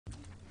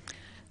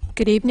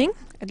Good evening.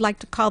 I'd like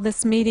to call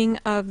this meeting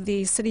of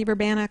the City of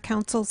Urbana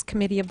Council's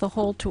Committee of the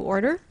Whole to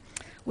order.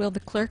 Will the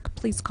clerk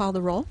please call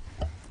the roll?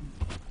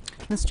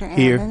 Mr.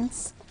 Here.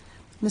 Evans,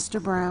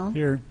 Mr. Brown,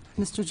 Here.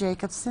 Mr.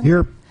 Jacobson,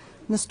 Here.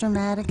 Mr.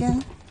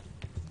 Madigan,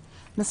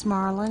 Ms.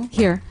 Marlin,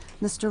 Here.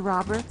 Mr.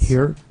 Roberts,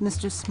 Here.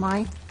 Mr.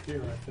 Smythe,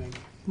 Here, I think.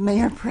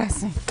 Mayor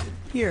Pressing.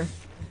 Here.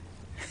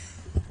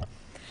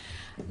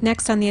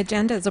 Next on the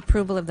agenda is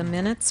approval of the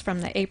minutes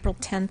from the April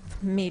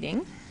 10th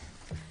meeting.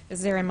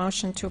 Is there a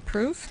motion to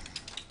approve?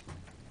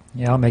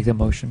 Yeah, I'll make the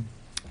motion.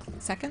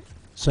 Second?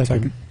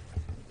 Second.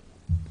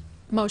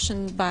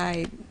 Motion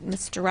by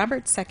Mr.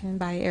 Roberts, seconded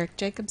by Eric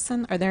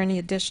Jacobson. Are there any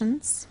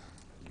additions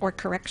or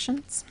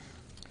corrections?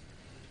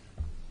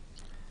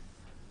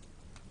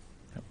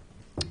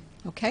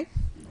 Okay.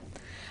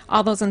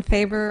 All those in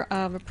favor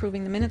of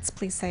approving the minutes,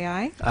 please say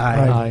aye.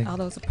 Aye. All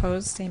those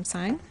opposed, same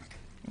sign.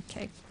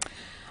 Okay.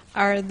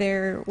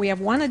 We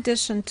have one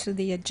addition to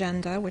the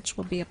agenda, which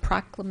will be a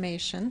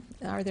proclamation.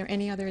 Are there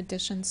any other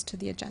additions to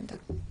the agenda?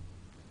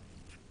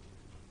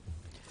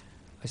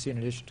 I see an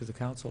addition to the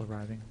council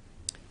arriving.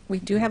 We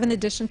do have an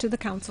addition to the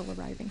council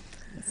arriving.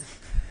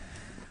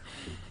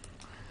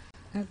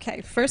 Okay,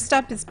 first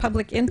up is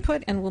public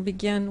input, and we'll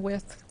begin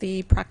with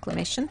the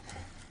proclamation.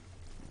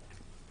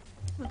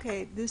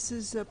 Okay, this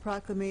is a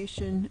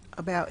proclamation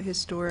about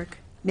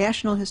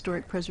National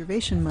Historic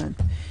Preservation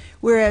Month.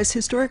 Whereas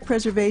historic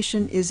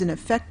preservation is an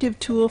effective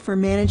tool for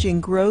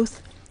managing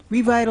growth,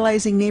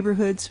 revitalizing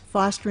neighborhoods,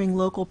 fostering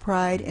local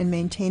pride, and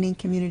maintaining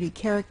community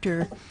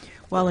character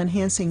while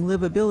enhancing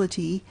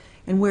livability,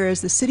 and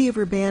whereas the City of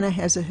Urbana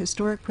has a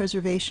historic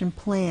preservation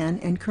plan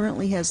and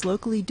currently has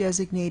locally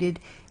designated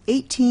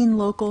 18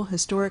 local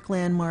historic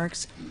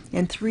landmarks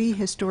and 3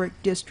 historic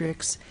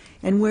districts,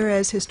 and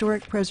whereas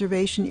historic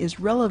preservation is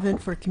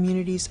relevant for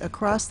communities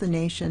across the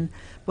nation,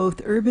 both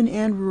urban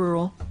and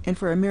rural, and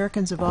for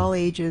Americans of all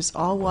ages,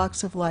 all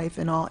walks of life,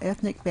 and all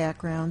ethnic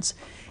backgrounds,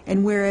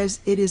 and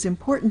whereas it is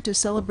important to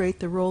celebrate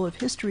the role of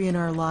history in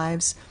our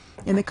lives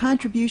and the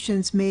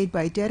contributions made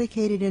by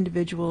dedicated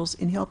individuals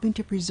in helping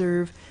to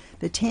preserve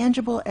the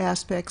tangible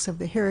aspects of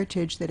the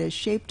heritage that has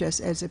shaped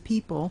us as a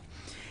people,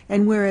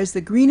 and whereas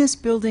the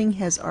greenest building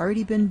has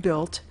already been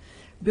built,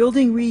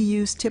 building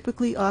reuse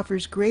typically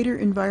offers greater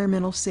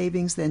environmental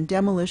savings than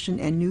demolition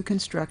and new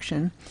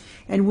construction,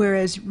 and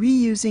whereas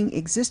reusing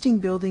existing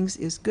buildings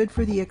is good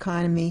for the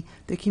economy,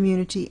 the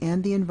community,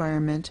 and the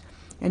environment,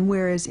 and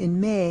whereas in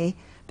May,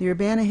 the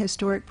Urbana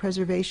Historic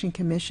Preservation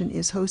Commission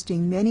is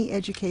hosting many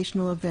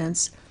educational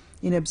events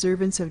in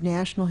observance of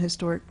National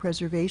Historic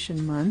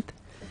Preservation Month.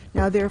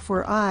 Now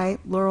therefore I,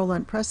 Laurel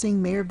Lunt Pressing,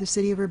 Mayor of the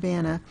City of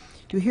Urbana,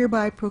 do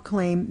hereby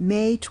proclaim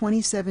May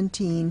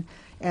 2017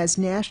 as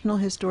National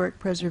Historic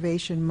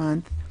Preservation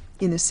Month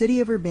in the City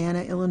of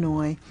Urbana,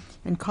 Illinois,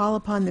 and call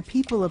upon the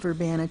people of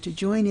Urbana to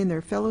join in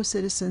their fellow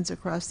citizens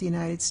across the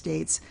United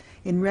States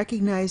in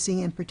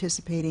recognizing and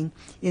participating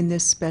in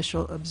this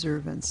special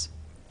observance.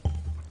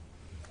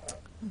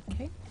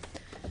 Okay.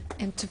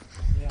 And to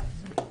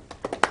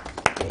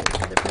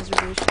The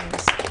preservation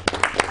is,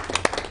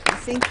 I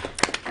think,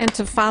 And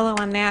to follow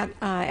on that,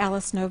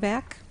 Alice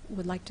Novak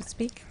would like to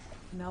speak.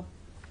 and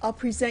I'll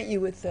present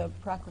you with the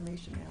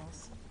proclamation,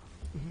 Alice.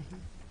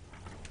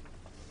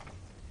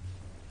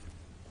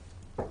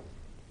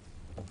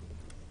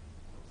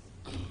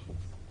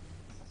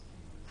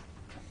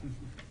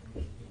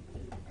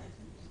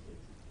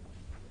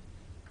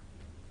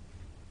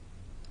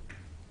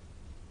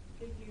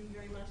 Thank you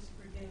very much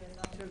for getting us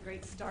off to a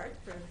great start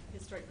for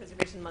Historic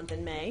Preservation Month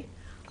in May.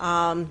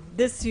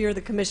 This year,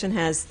 the Commission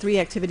has 3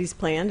 activities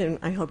planned, and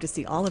I hope to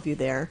see all of you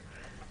there.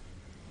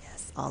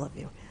 Yes, all of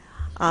you.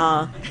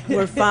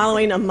 We're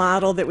following a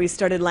model that we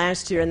started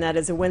last year, and that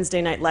is a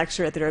Wednesday night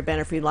lecture at the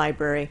Urbana Free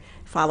Library,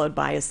 followed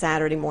by a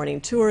Saturday morning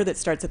tour that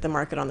starts at the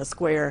Market on the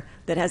Square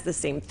that has the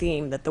same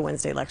theme that the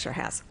Wednesday lecture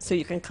has. So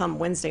you can come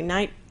Wednesday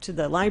night to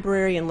the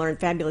library and learn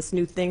fabulous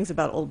new things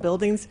about old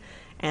buildings,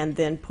 and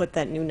then put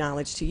that new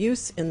knowledge to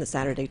use in the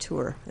Saturday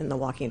tour, in the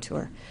walking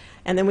tour.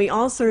 And then we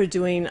also are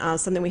doing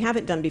something we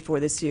haven't done before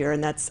this year,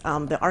 and that's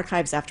the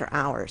Archives After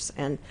Hours.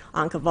 And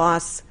Anka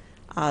Voss,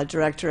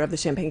 director of the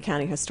Champaign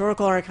County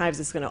Historical Archives,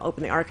 is going to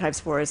open the archives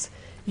for us,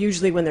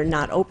 usually when they're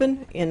not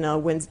open,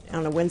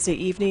 on a Wednesday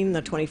evening,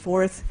 the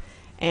 24th.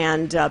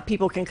 And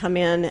people can come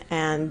in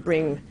and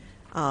bring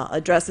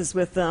addresses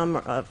with them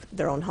of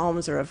their own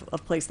homes or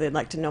of places they'd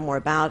like to know more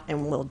about,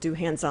 and we'll do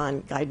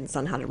hands-on guidance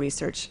on how to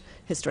research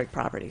historic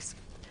properties.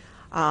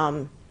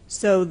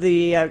 So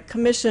the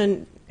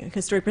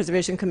Historic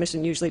Preservation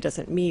Commission usually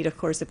doesn't meet, of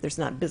course, if there's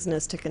not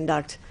business to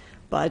conduct,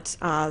 but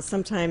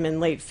sometime in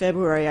late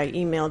February I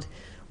emailed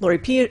Lori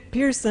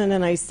Pearson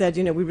and I said,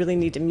 you know, we really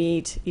need to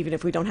meet, even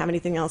if we don't have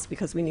anything else,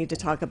 because we need to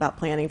talk about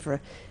planning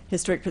for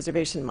Historic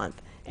Preservation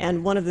Month.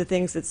 And one of the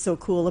things that's so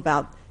cool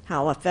about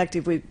how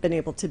effective we've been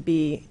able to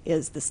be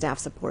is the staff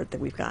support that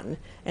we've gotten.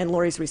 And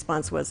Lori's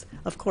response was,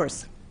 of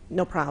course,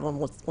 no problem,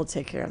 we'll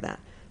take care of that.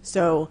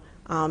 So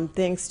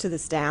thanks to the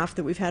staff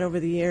that we've had over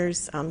the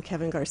years,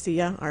 Kevin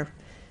Garcia, our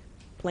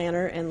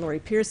planner, and Lori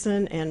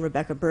Pearson, and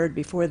Rebecca Bird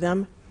before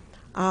them.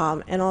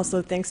 And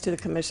also thanks to the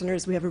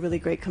commissioners. We have a really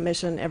great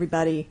commission.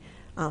 Everybody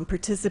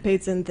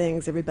participates in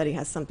things. Everybody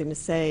has something to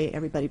say.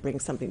 Everybody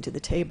brings something to the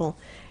table.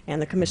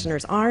 And the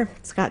commissioners are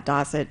Scott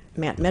Dossett,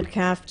 Matt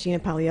Metcalf, Gina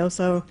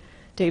Palioso,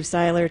 Dave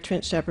Seiler,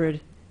 Trent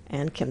Shepard,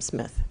 and Kim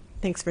Smith.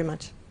 Thanks very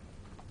much.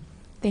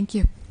 Thank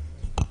you.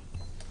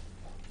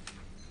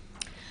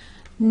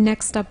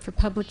 Next up for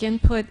public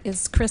input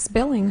is Chris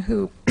Billing,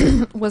 who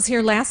was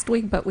here last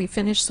week, but we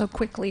finished so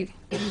quickly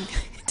we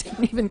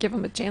didn't even give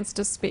him a chance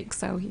to speak,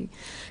 so he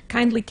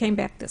kindly came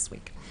back this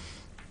week.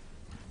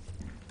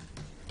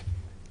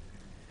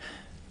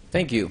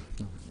 Thank you.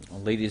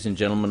 Ladies and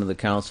gentlemen of the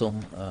council,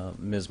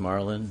 Ms.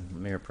 Marlin,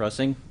 Mayor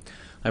Pressing,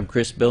 I'm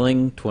Chris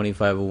Billing,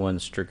 2501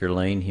 Stricker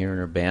Lane here in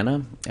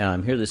Urbana.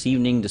 I'm here this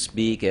evening to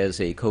speak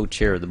as a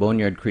co-chair of the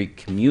Boneyard Creek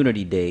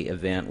Community Day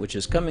event, which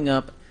is coming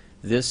up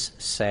this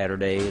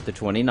Saturday, the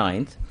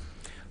 29th.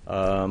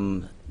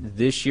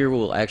 This year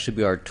will actually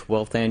be our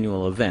 12th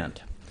annual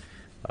event.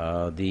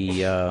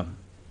 The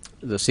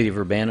City of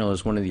Urbana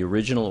was one of the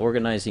original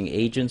organizing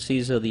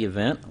agencies of the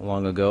event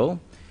long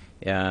ago,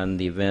 and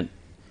the event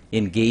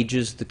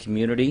engages the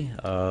community,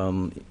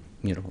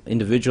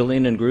 individually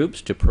and in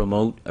groups, to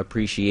promote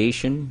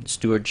appreciation,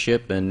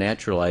 stewardship, and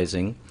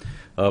naturalizing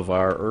of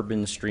our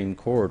urban stream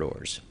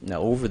corridors.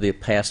 Now, over the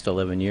past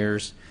 11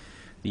 years,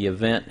 the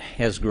event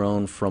has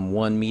grown from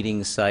one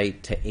meeting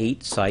site to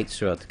 8 sites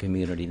throughout the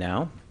community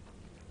now.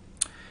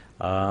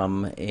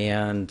 It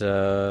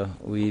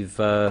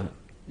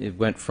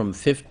went from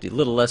a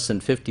little less than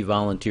 50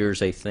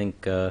 volunteers, I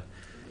think,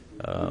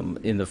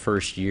 in the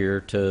first year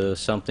to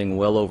something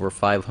well over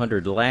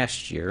 500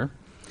 last year.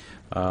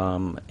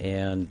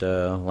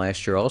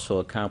 Last year also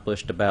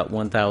accomplished about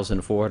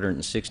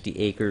 1,460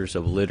 acres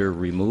of litter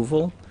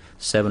removal,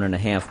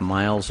 7.5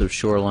 miles of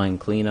shoreline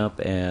cleanup,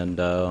 and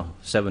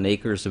 7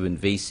 acres of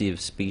invasive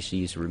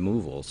species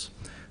removals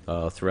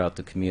throughout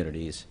the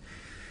communities.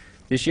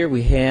 This year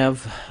we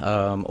have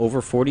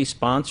over 40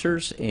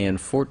 sponsors and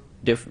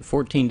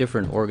 14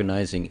 different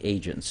organizing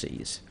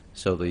agencies.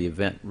 So the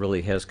event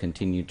really has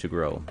continued to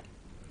grow.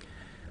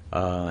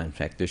 In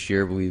fact, this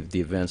year the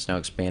event's now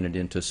expanded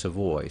into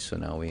Savoy, so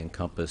now we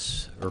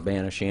encompass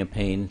Urbana,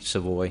 Champaign,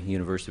 Savoy,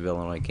 University of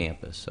Illinois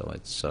campus. So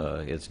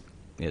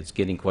it's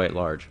getting quite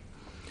large.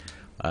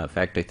 In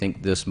fact, I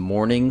think this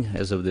morning,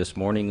 as of this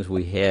morning,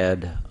 we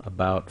had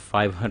about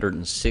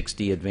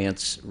 560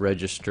 advance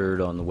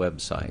registered on the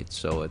website.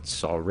 So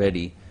it's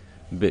already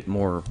a bit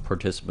more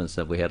participants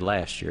than we had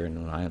last year,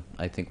 and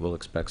I think we'll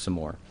expect some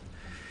more.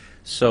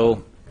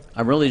 So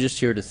I'm really just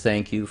here to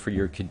thank you for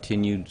your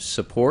continued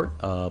support,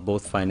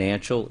 both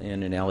financial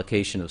and an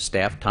allocation of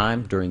staff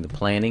time during the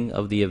planning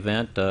of the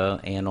event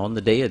and on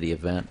the day of the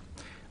event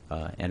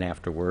and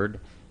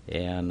afterward.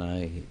 And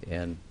I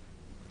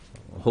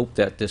hope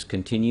that this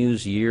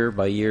continues year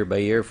by year by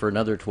year for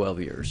another 12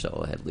 years,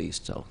 so at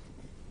least. So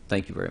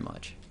thank you very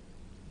much.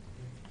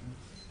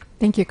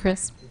 Thank you,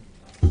 Chris.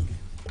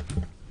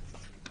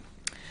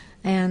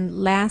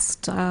 And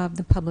last of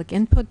the public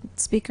input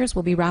speakers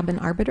will be Robin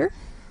Arbiter.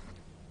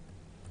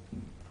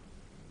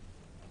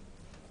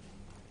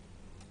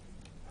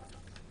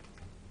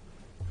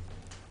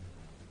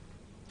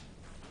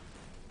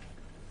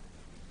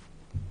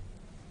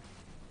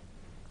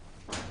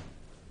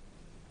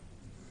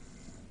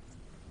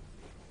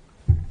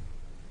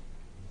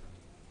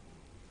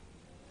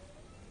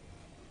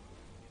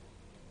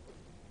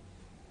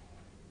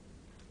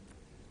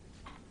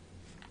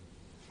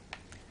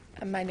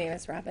 My name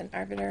is Robin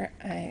Arbiter.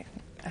 I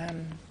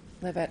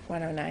live at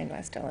 109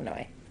 West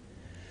Illinois.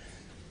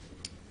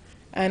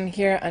 I'm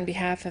here on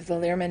behalf of the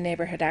Learman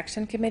Neighborhood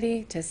Action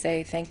Committee to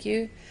say thank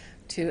you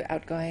to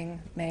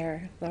outgoing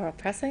Mayor Laurel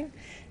Pressing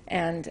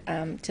and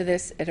to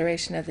this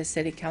iteration of the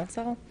City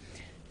Council.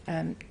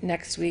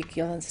 Next week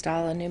you'll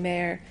install a new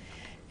mayor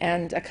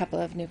and a couple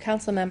of new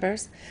council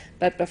members,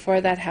 but before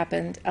that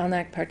happened,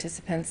 LNAC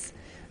participants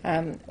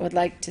would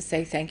like to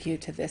say thank you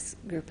to this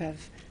group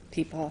of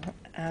people.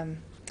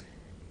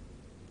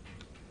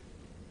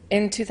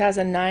 In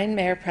 2009,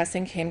 Mayor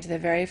Pressing came to the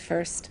very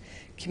first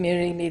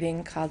community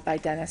meeting called by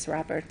Dennis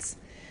Roberts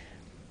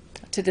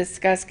to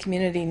discuss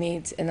community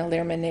needs in the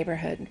Learman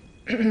neighborhood.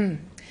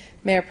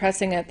 Mayor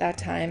Pressing, at that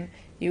time,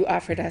 you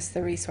offered us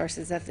the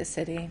resources of the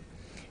city.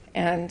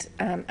 And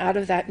out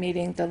of that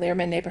meeting, the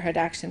Learman Neighborhood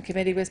Action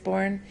Committee was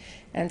born.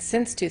 And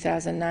since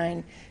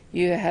 2009,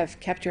 you have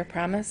kept your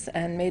promise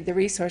and made the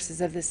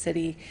resources of the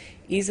city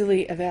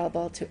easily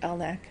available to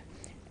LNAC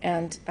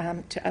and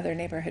to other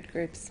neighborhood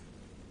groups.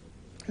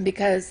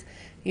 Because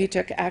you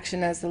took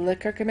action as the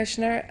liquor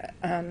commissioner,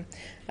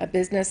 a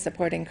business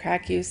supporting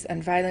crack use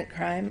and violent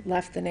crime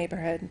left the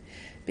neighborhood.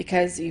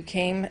 Because you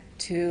came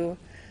to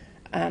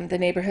the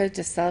neighborhood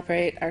to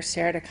celebrate our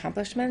shared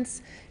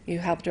accomplishments, you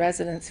helped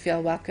residents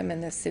feel welcome in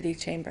the city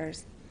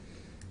chambers.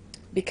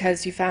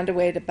 Because you found a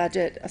way to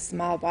budget a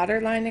small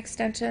water line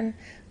extension,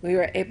 we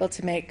were able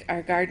to make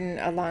our garden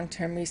a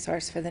long-term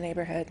resource for the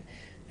neighborhood.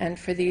 And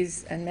for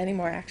these and many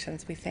more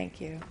actions, we thank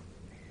you.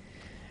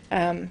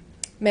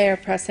 Mayor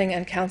Pressing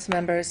and council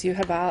members, you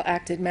have all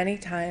acted many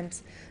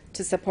times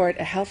to support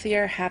a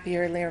healthier,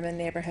 happier Learman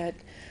neighborhood,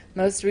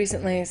 most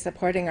recently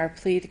supporting our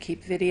plea to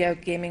keep video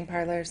gaming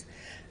parlors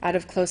out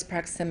of close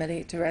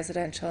proximity to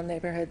residential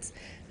neighborhoods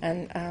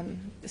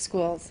and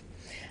schools.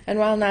 And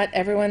while not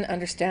everyone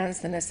understands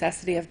the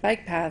necessity of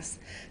bike paths,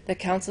 the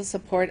council's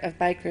support of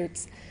bike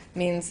routes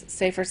means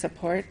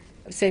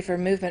safer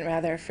movement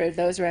rather, for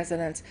those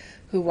residents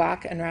who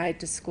walk and ride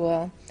to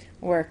school,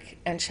 work,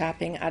 and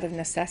shopping out of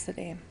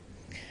necessity.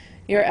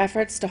 Your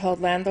efforts to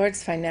hold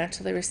landlords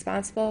financially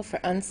responsible for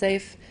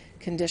unsafe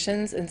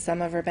conditions in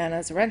some of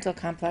Urbana's rental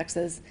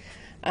complexes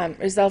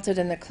resulted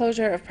in the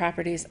closure of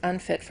properties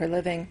unfit for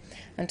living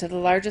and to the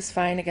largest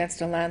fine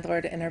against a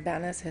landlord in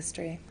Urbana's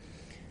history.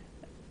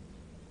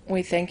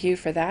 We thank you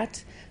for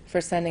that, for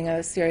sending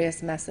a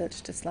serious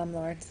message to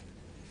slumlords.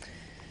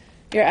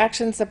 Your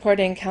action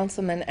supporting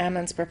Councilman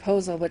Ammon's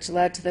proposal, which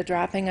led to the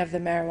dropping of the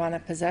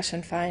marijuana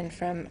possession fine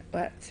from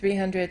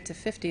 $300 to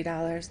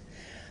 $50,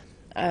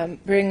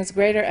 brings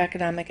greater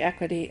economic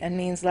equity and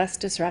means less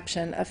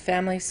disruption of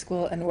family,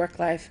 school, and work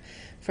life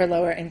for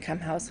lower-income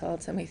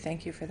households, and we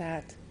thank you for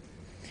that.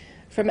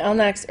 From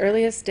LNAC's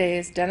earliest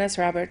days, Dennis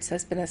Roberts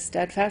has been a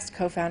steadfast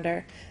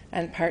co-founder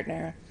and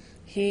partner.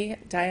 He,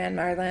 Diane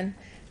Marlin,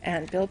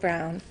 and Bill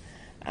Brown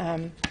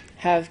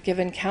have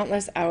given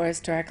countless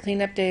hours to our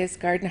cleanup days,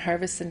 garden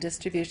harvests, and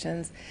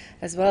distributions,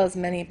 as well as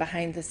many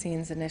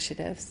behind-the-scenes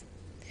initiatives.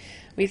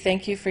 We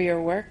thank you for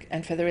your work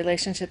and for the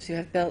relationships you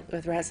have built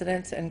with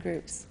residents and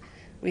groups.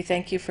 We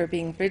thank you for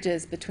being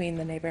bridges between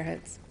the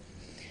neighborhoods.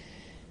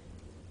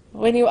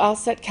 When you all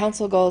set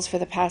council goals for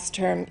the past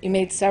term, you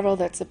made several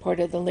that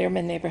supported the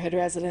Learman neighborhood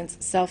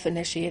residents'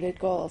 self-initiated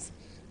goals.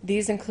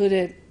 These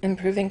included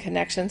improving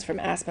connections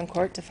from Aspen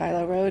Court to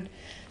Philo Road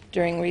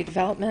during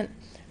redevelopment,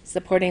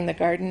 supporting the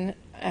garden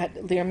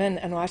at Learman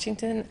and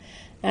Washington,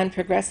 and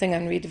progressing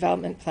on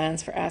redevelopment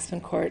plans for Aspen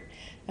Court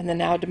and the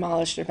now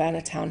demolished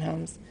Urbana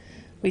townhomes.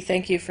 We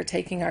thank you for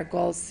taking our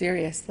goals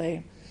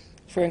seriously,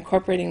 for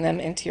incorporating them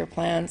into your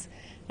plans,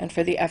 and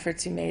for the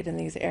efforts you made in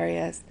these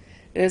areas.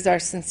 It is our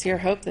sincere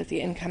hope that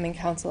the incoming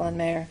council and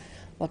mayor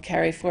will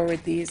carry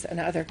forward these and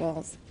other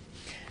goals.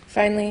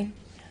 Finally,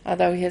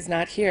 although he is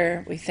not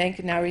here, we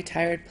thank now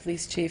retired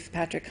Police Chief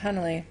Patrick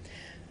Hunley.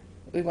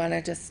 We want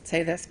to just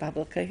say this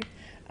publicly,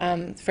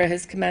 for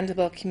his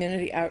commendable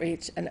community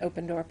outreach and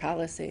open door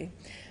policy,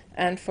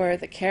 and for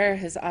the care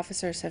his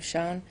officers have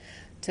shown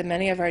to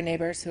many of our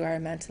neighbors who are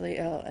mentally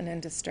ill and in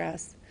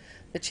distress.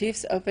 The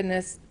Chief's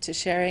openness to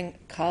sharing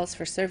calls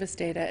for service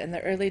data in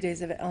the early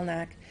days of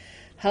LNAC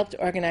helped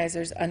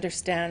organizers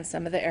understand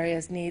some of the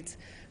area's needs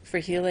for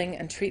healing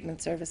and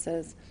treatment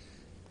services.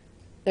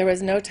 There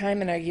was no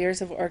time in our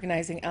years of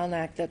organizing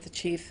LNAC that the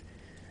Chief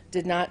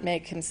did not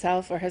make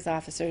himself or his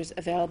officers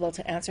available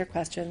to answer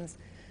questions,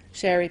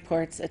 share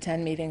reports,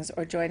 attend meetings,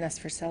 or join us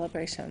for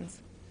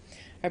celebrations.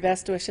 Our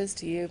best wishes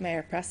to you,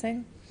 Mayor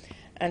Pressing,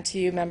 and to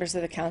you, members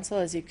of the council,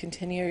 as you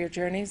continue your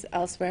journeys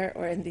elsewhere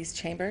or in these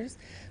chambers.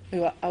 We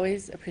will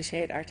always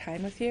appreciate our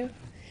time with you.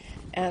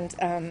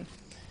 And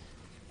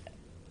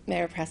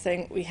Mayor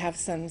Pressing, we have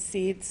some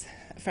seeds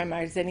from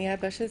our zinnia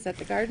bushes at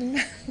the garden,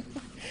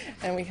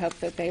 and we hope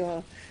that they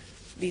will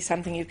be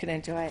something you can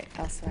enjoy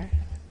elsewhere.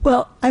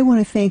 Well, I want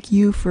to thank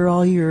you for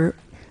all your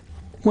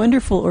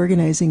wonderful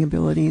organizing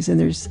abilities, and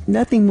there's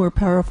nothing more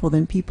powerful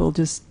than people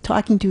just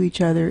talking to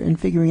each other and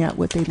figuring out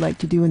what they'd like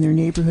to do in their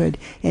neighborhood.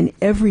 And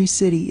every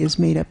city is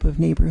made up of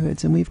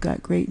neighborhoods, and we've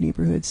got great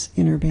neighborhoods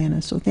in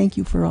Urbana. So thank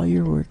you for all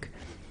your work.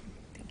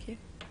 Thank you.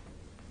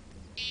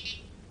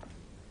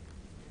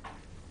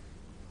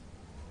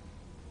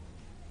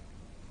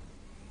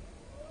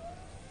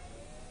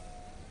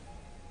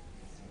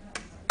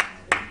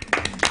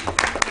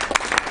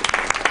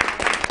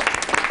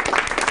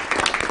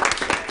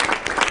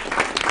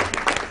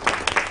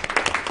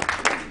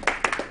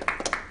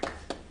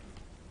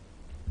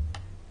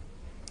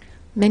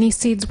 Many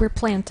seeds were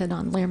planted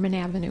on Learman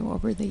Avenue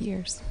over the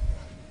years.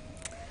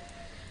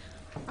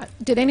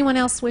 Did anyone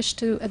else wish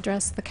to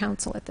address the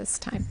council at this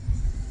time?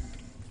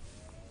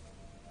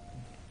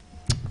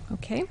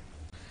 Okay.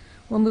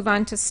 We'll move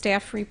on to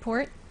staff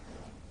report.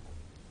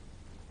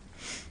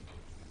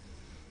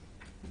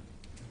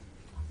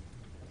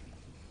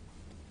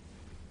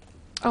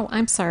 Oh,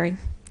 I'm sorry.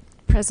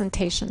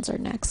 Presentations are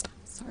next.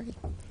 Sorry.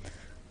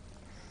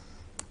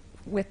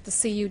 With the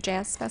CU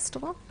Jazz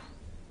Festival.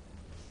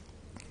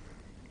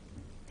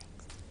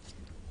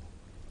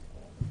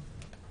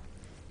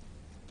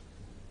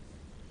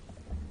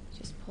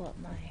 Just pull up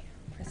my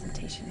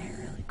presentation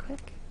here really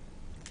quick.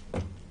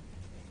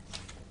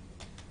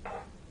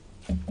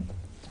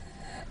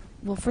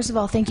 Well, first of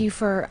all, thank you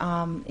for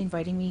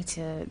inviting me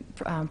to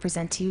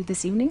present to you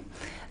this evening.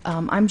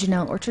 I'm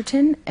Janelle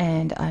Orcherton,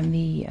 and I'm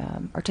the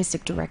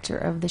artistic director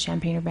of the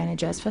Champaign-Urbana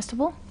Jazz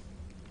Festival.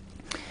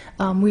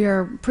 We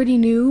are pretty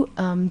new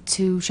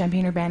to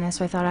Champaign-Urbana,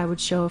 so I thought I would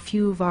show a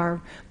few of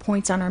our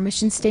points on our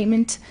mission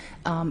statement,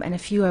 and a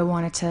few I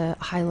wanted to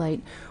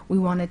highlight. We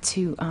wanted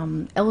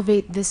to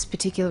elevate this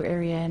particular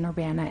area in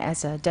Urbana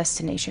as a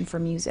destination for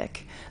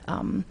music.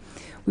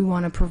 We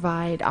want to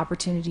provide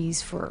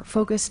opportunities for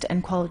focused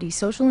and quality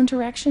social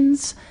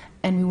interactions,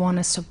 and we want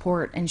to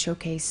support and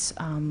showcase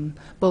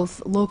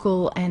both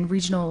local and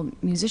regional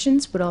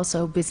musicians, but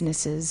also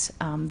businesses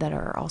that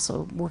are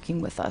also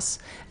working with us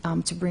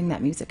to bring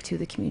that music to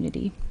the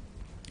community.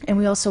 And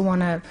we also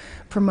want to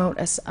promote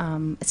a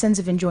sense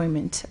of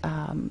enjoyment.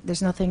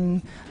 There's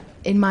nothing,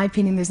 in my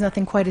opinion, there's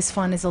nothing quite as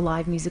fun as a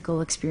live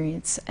musical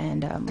experience,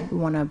 and we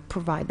want to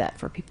provide that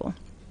for people.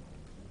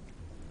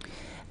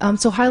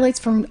 So highlights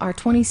from our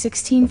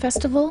 2016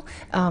 festival.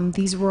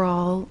 These were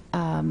all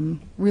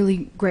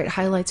really great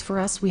highlights for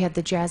us. We had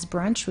the Jazz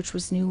Brunch, which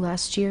was new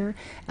last year.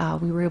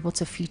 We were able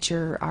to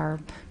feature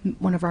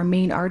one of our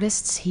main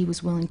artists. He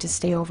was willing to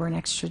stay over an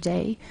extra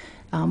day.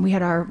 We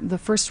had the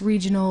first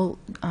regional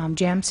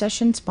jam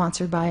session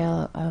sponsored by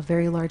a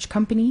very large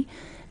company,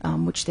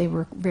 which they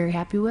were very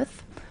happy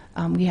with.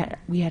 We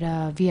had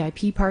a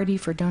VIP party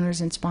for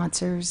donors and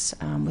sponsors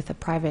with a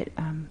private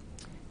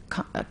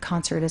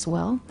concert as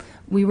well.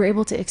 We were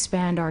able to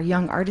expand our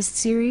Young Artist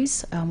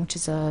Series, which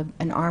is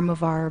an arm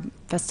of our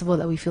festival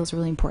that we feel is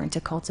really important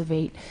to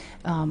cultivate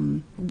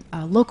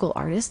local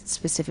artists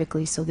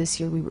specifically. So this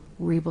year we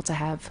were able to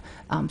have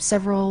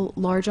several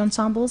large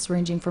ensembles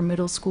ranging from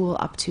middle school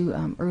up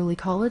to early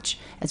college,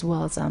 as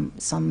well as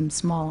some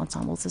small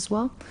ensembles as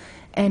well.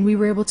 And we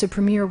were able to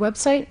premiere a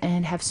website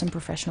and have some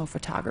professional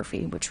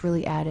photography, which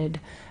really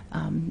added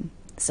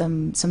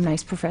some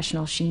nice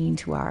professional sheen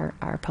to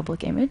our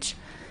public image.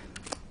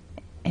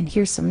 And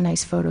here's some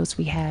nice photos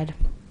we had.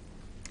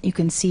 You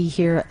can see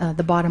here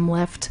the bottom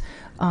left,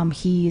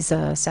 he's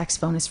a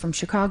saxophonist from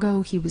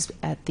Chicago. He was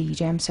at the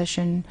jam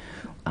session,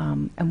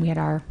 and we had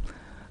our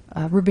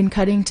ribbon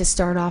cutting to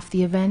start off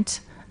the event,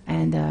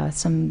 and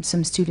some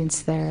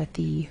students there at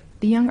the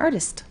Young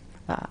Artist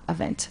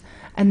event.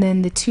 And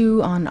then the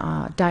two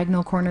on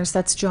diagonal corners,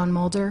 that's John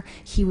Mulder.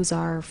 He was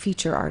our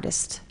feature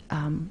artist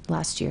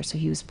last year, so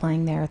he was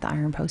playing there at the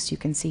Iron Post. You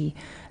can see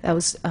that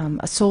was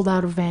a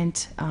sold-out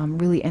event,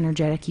 really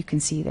energetic. You can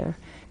see they're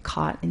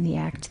caught in the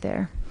act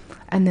there.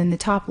 And then the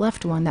top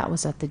left one, that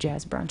was at the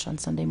Jazz Brunch on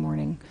Sunday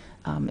morning.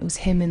 It was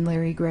him and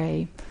Larry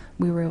Gray.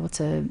 We were able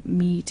to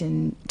meet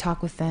and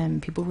talk with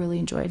them. People really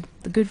enjoyed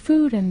the good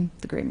food and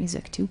the great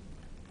music too.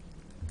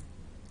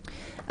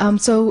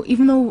 So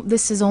even though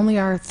this is only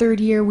our third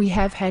year, we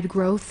have had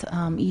growth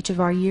each of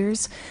our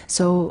years.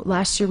 So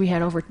last year we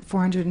had over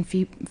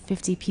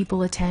 450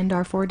 people attend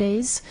our 4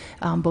 days,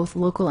 both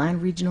local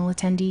and regional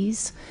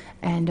attendees.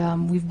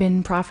 And we've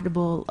been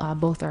profitable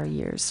both our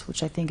years,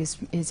 which I think is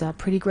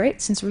pretty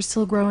great since we're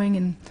still growing,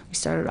 and we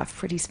started off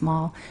pretty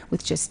small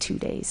with just 2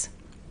 days.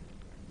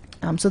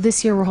 So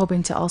this year we're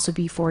hoping to also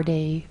be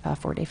four-day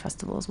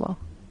festival as well.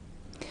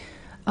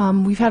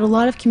 We've had a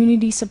lot of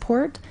community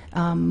support,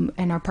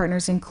 and our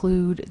partners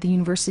include the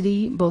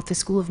university, both the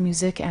School of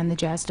Music and the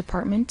Jazz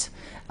Department,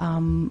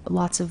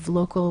 lots of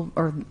local,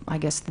 or I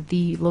guess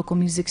the local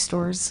music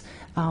stores,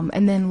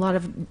 and then a lot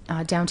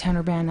of downtown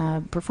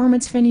Urbana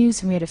performance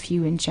venues, and we had a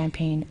few in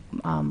Champaign.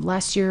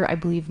 Last year, I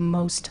believe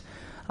most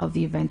of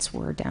the events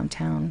were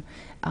downtown.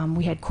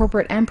 We had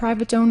corporate and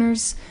private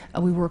donors.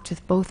 We worked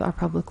with both our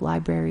public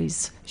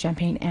libraries,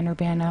 Champaign and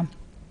Urbana,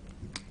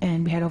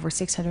 and we had over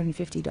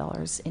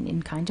 $650 in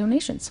in-kind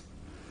donations.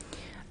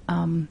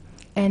 And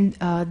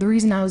the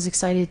reason I was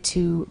excited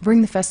to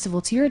bring the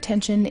festival to your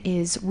attention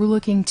is we're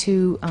looking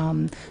to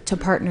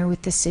partner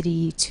with the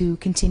city to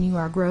continue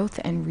our growth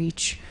and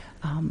reach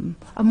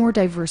a more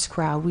diverse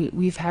crowd.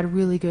 We've had a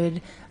really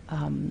good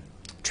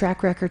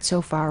track record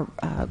so far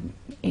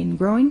in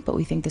growing, but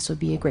we think this would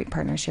be a great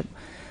partnership.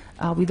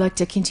 We'd like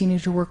to continue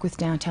to work with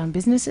downtown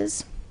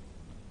businesses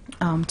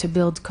to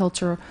build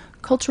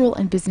cultural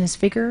and business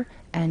vigor,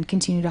 and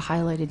continue to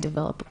highlight and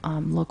develop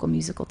local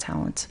musical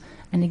talent.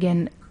 And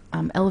again,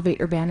 elevate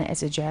Urbana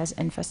as a jazz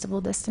and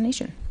festival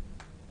destination.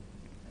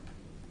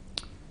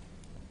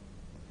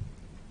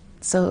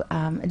 So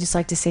I'd just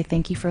like to say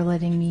thank you for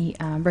letting me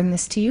bring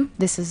this to you.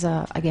 This is,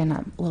 again,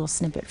 a little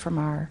snippet from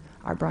our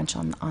brunch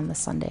on the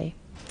Sunday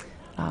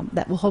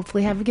that we'll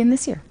hopefully have again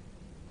this year.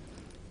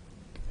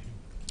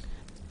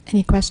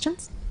 Any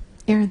questions?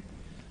 Aaron?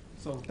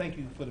 So thank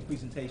you for the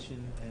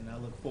presentation, and I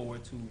look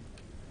forward to...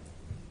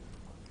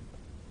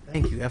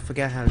 Thank you. I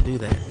forgot how to do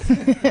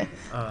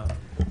that.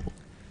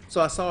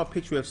 So I saw a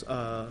picture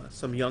of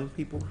some young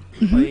people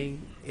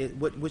playing.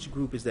 Which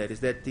group is that? Is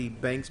that the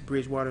Banks,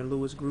 Bridgewater, and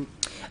Lewis group?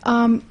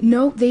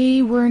 No,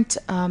 they weren't.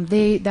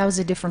 That was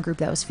a different group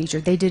that was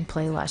featured. They did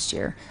play last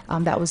year.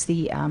 That was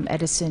the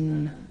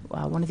Edison,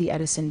 one of the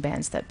Edison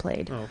bands that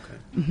played. Oh,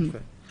 okay.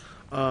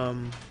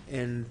 Okay.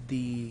 And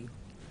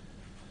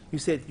you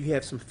said you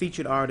have some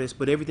featured artists,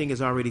 but everything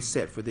is already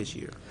set for this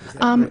year. Is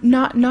that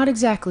correct? Not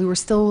exactly. We're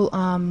still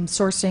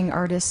sourcing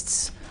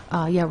artists.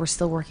 Yeah, we're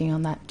still working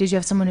on that. Did you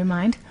have someone in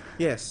mind?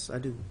 Yes, I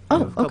do. Oh, I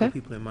have a couple okay.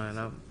 people in mind.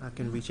 I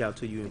can reach out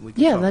to you and we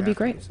can Yeah, talk that'd be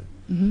afterwards.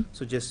 great.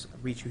 So just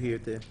reach you here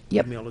at the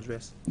Yep. email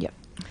address. Yep.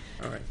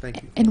 All right,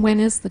 thank you. And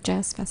when is the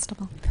Jazz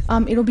Festival?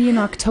 It'll be in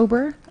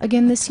October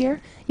again this year.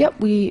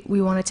 Yep, we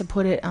wanted to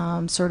put it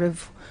sort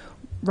of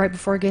right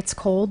before it gets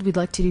cold, we'd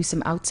like to do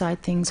some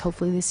outside things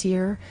hopefully this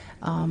year,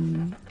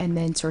 and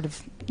then sort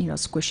of, you know,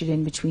 squish it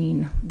in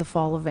between the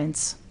fall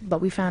events.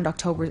 But we found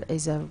October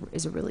is a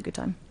really good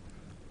time.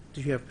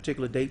 Do you have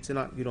particular dates in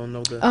October? You don't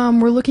know the...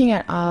 We're looking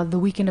at the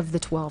weekend of the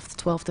 12th,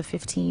 12 to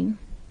 15.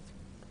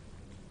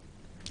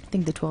 I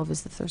think the 12th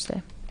is the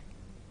Thursday.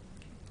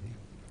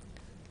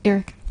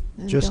 Eric?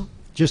 and Bill.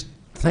 Just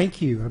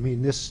thank you. I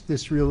mean,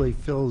 this really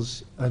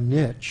fills a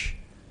niche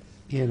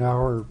in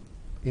our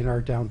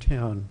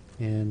downtown,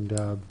 and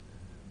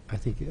I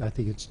think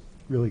it's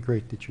really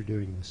great that you're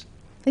doing this.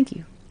 Thank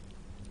you.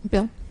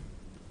 Bill?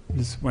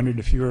 Just wondered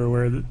if you were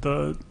aware that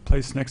the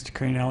place next to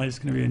Crane Alley is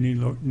going to be a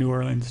New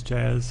Orleans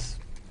jazz.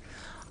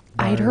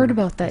 I'd bar. heard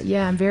about that.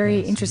 Yeah, I'm very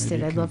Yeah, so interested.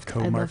 maybe you I'd can love to.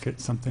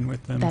 co-market something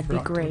with them. That'd for be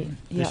October. great.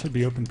 They Yeah. should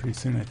be open pretty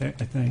soon. I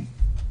think.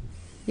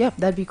 Yep,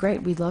 that'd be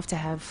great. We'd love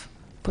to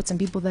put some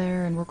people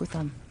there and work with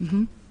them.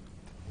 Mm-hmm.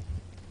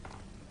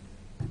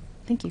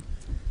 Thank you.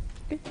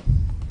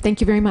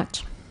 Thank you very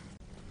much.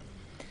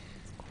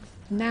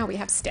 Now we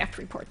have staff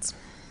reports.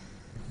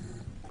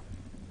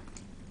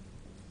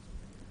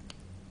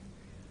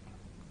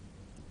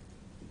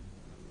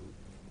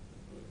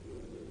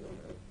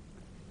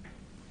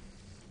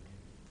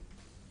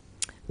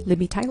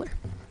 Libby Tyler.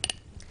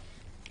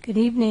 Good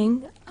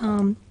evening.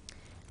 I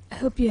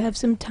hope you have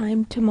some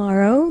time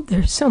tomorrow.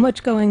 There's so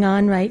much going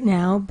on right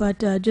now, but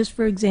just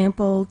for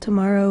example,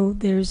 tomorrow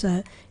there's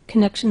a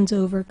Connections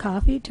Over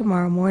Coffee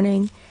tomorrow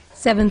morning,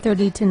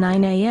 7:30 to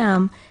 9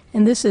 a.m.,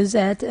 and this is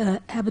at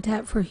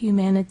Habitat for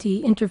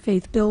Humanity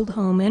Interfaith Build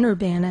Home in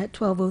Urbana at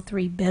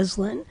 1203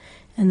 Beslin,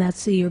 and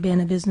that's the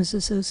Urbana Business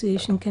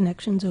Association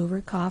Connections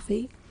Over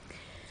Coffee.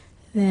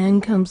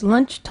 Then comes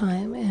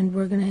lunchtime, and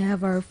we're going to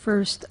have our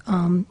first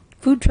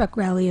food truck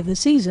rally of the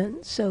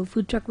season. So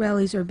food truck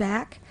rallies are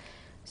back.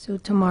 So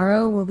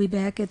tomorrow we'll be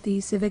back at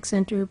the Civic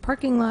Center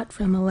parking lot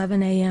from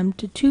 11 a.m.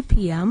 to 2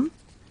 p.m.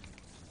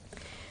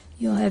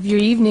 You'll have your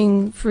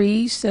evening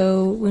free,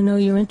 so we know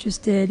you're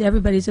interested.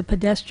 Everybody's a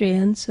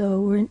pedestrian,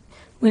 so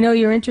we know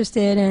you're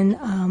interested in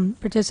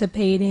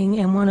participating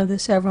in one of the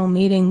several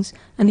meetings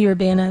on the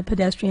Urbana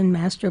Pedestrian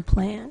Master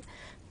Plan.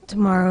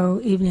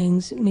 Tomorrow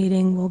evening's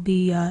meeting will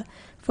be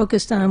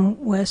focused on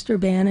West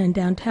Urbana and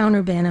downtown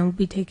Urbana, and will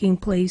be taking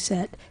place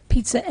at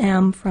Pizza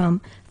M from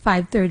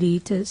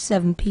 5:30 to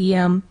 7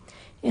 p.m.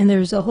 And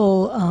there's a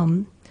whole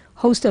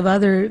host of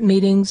other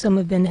meetings. Some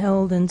have been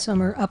held and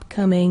some are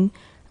upcoming.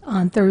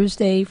 On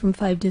Thursday from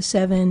 5 to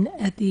 7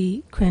 at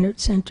the Krannert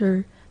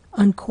Center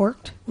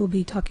Uncorked. We'll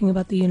be talking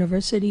about the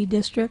University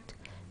District.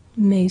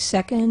 May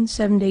 2nd,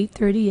 7 to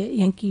 8:30 at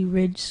Yankee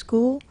Ridge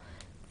School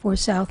for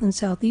South and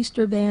Southeast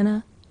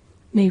Urbana.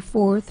 May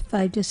 4th,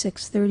 5 to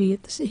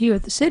 6:30 here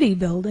at the City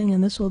Building,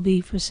 and this will be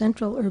for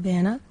Central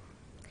Urbana.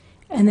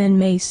 And then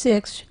May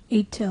 6th,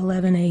 8 to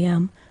 11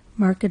 a.m.,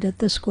 Market at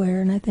the Square,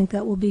 and I think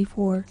that will be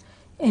for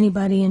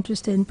anybody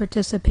interested in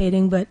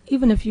participating, but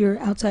even if you're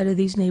outside of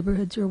these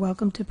neighborhoods, you're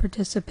welcome to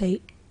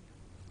participate.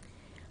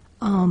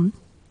 In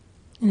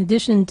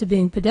addition to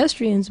being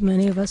pedestrians,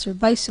 many of us are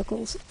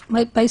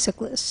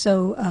bicyclists.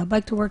 So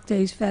Bike to Work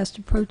Day is fast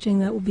approaching.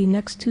 That will be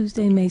next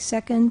Tuesday, May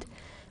 2nd,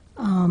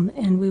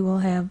 and we will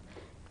have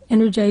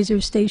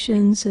Energizer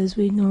stations as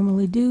we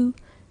normally do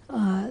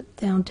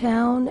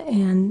downtown,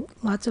 and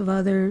lots of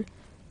other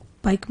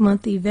Bike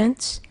Month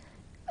events.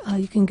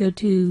 You can go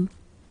to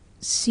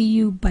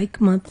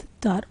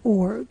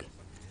cubikemonth.org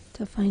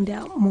to find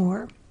out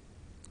more.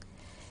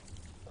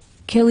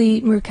 Kelly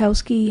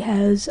Murkowski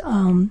has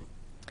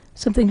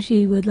something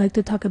she would like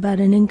to talk about,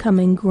 an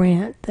incoming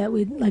grant that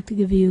we'd like to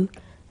give you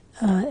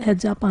a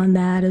heads up on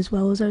that, as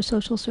well as our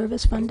social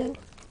service funding.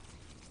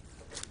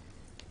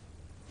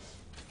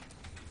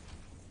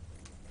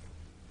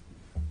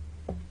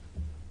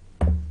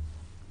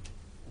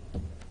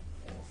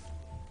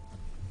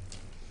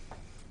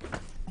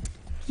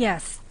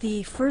 Yes,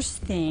 the first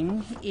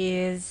thing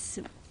is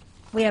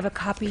we have a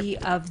copy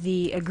of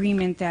the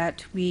agreement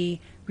that we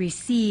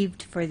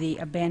received for the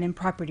abandoned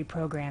property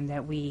program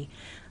that we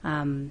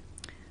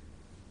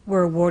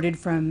were awarded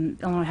from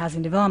Illinois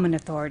Housing Development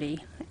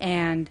Authority.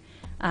 And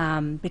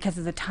because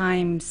of the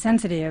time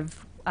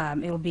sensitive,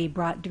 it will be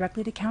brought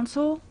directly to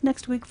council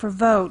next week for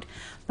vote.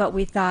 But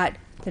we thought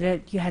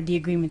that you had the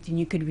agreement and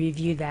you could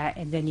review that,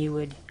 and then you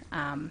would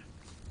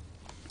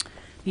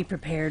be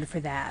prepared for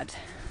that.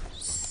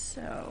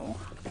 So,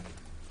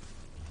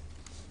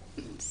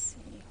 let's see,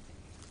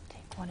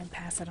 take one and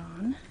pass it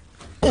on.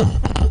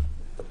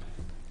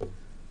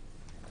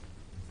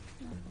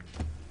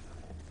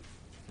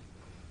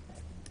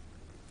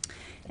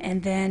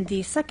 And then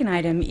the second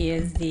item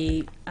is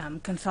the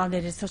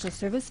consolidated social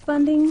service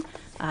funding.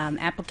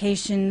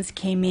 Applications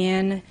came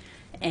in,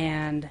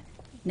 and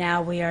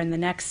now we are in the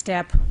next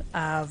step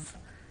of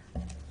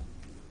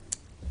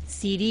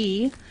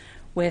CD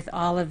with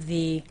all of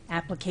the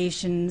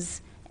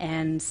applications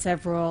and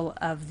several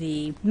of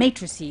the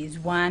matrices.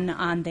 One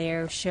on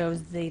there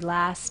shows the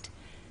last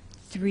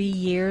 3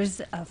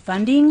 years of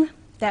funding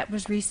that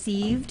was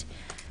received,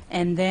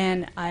 And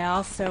then I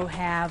also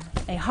have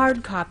a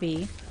hard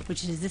copy,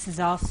 this is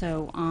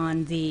also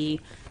on the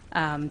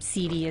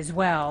CD as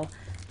well,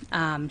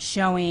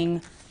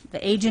 showing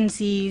the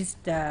agencies,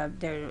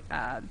 their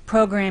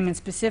program in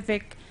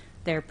specific,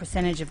 their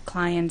percentage of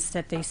clients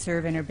that they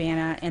serve in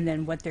Urbana, and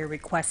then what they're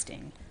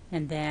requesting.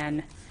 And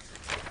then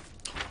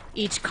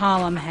each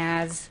column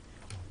has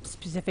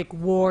specific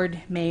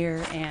ward,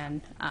 mayor, and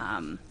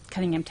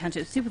Cunningham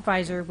Township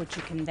Supervisor, which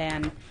you can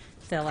then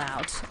fill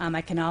out.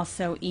 I can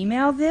also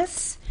email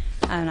this,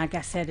 and like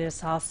I said,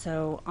 it's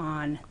also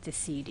on the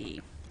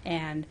CD.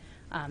 And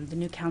the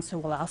new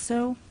council will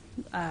also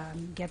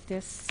get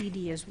this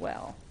CD as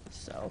well.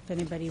 So if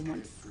anybody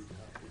wants,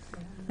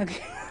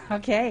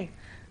 okay.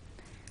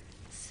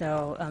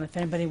 So if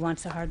anybody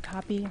wants a hard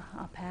copy,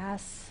 I'll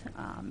pass.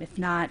 If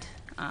not,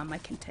 I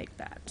can take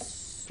that.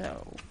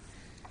 So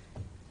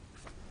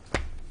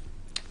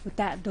with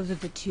that, those are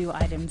the two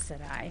items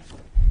that I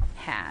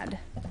had.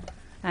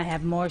 I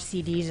have more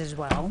CDs as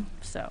well,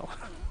 so.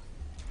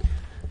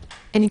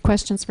 Any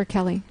questions for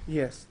Kelly?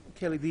 Yes.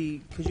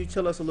 Kelly, could you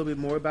tell us a little bit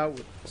more about,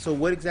 so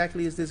what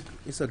exactly is this?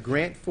 It's a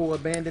grant for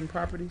abandoned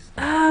properties?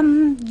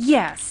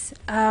 Yes.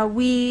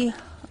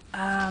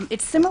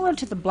 It's similar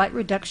to the Blight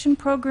Reduction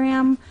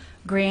Program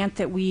grant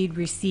that we'd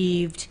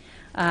received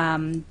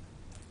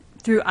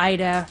through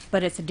IDA,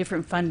 but it's a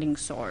different funding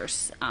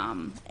source.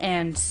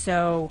 And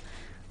so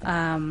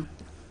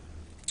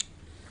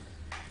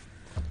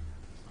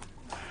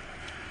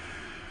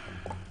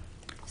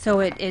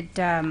it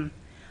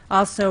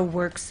also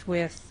works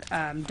with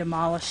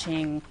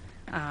demolishing.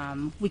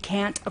 We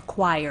can't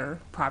acquire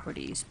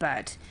properties,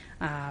 but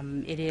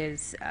it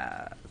is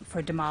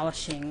for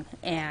demolishing,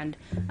 and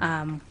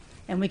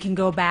we can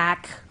go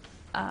back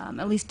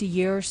at least a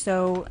year or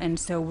so, and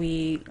so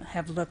we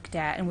have looked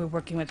at, and we're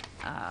working with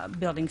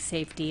building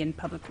safety and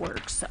public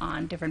works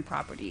on different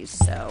properties.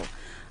 So,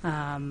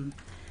 so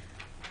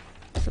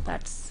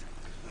that's.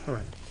 All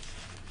right.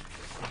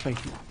 Thank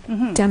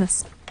you.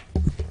 Dennis.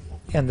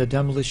 And the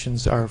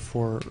demolitions are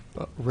for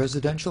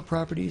residential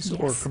properties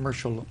or Yes.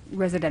 commercial?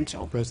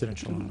 Residential.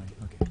 Residential only,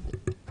 okay.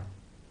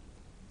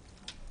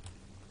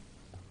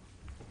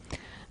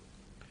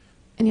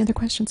 Any other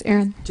questions?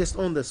 Aaron? Just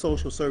on the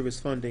social service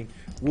funding,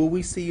 will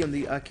we see on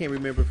the, I can't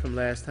remember from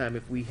last time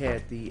if we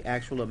had the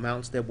actual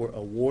amounts that were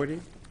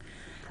awarded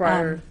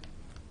prior?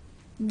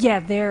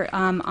 Yeah, there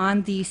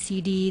on the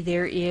CD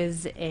there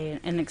is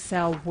an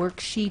Excel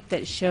worksheet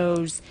that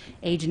shows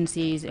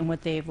agencies and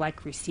what they've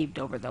received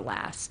over the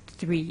last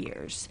 3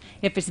 years.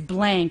 If it's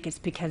blank, it's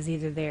because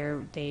either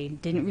they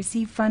didn't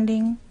receive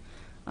funding,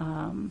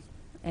 and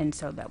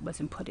so that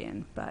wasn't put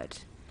in.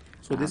 But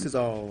So this is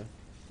all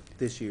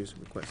this year's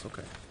request,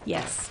 okay.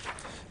 yes.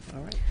 All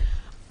right.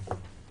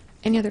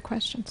 Any other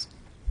questions?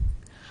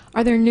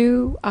 Are there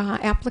new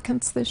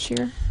applicants this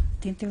year?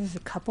 I think there was a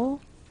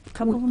couple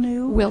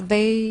new. Will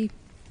they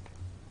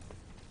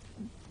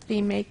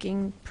be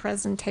making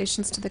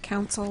presentations to the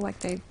council like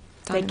they've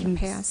done in the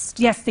past?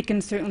 Yes, they can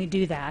certainly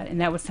do that,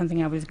 and that was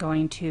something I was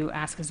going to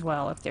ask as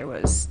well. If there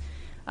was,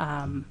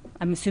 I'm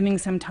assuming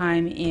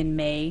sometime in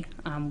May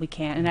we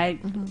can.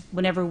 And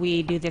whenever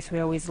we do this, we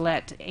always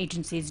let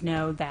agencies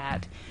know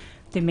that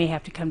they may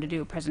have to come to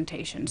do a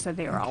presentation, so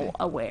they are all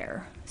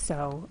aware.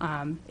 So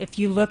if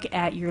you look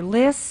at your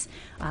lists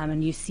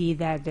and you see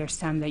that there's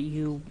some that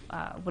you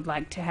would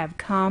like to have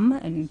come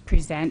and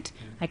present,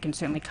 I can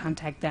certainly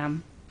contact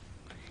them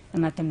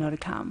and let them know to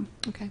come.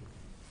 Okay.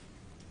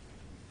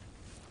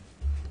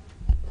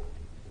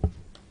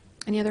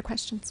 Any other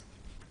questions?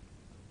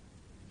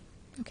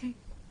 Okay.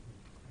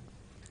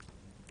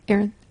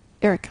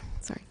 Eric,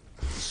 sorry.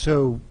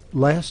 So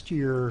last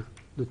year,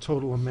 the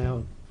total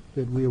amount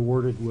that we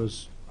awarded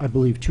was, I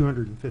believe,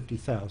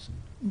 $250,000.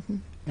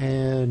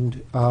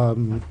 And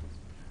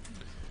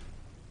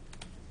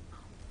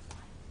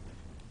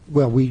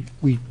well, we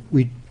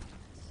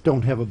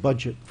don't have a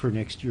budget for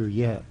next year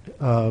yet,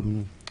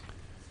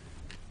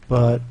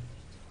 but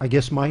I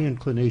guess my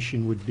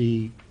inclination would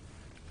be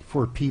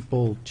for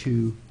people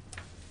to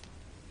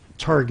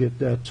target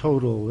that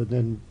total, and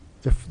then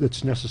if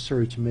it's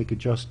necessary to make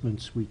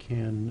adjustments, we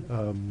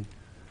can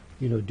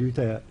do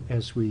that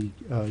as we,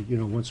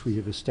 once we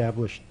have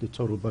established the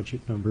total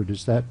budget number.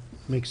 Does that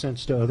make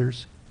sense to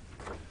others?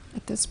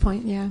 At this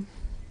point, yeah.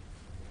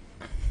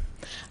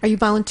 Are you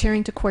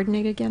volunteering to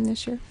coordinate again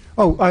this year?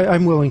 Oh,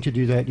 I'm willing to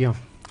do that, yeah.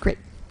 Great.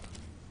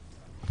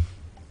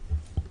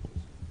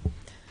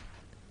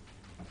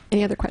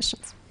 Any other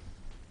questions?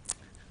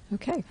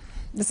 Okay.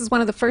 This is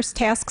one of the first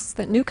tasks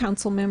that new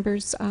council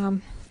members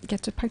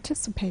get to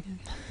participate in.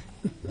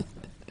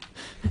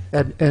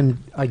 And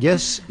I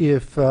guess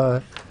if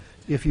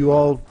you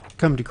all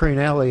come to Crane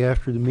Alley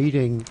after the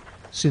meeting,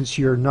 since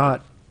you're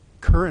not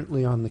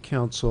currently on the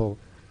council,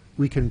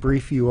 we can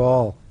brief you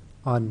all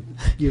on,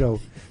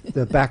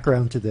 the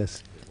background to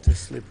this. It's a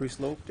slippery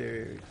slope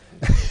there.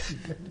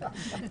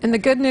 And the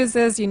good news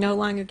is you no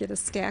longer get a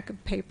stack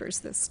of papers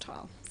this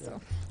tall.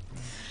 So,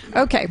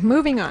 okay,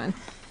 moving on.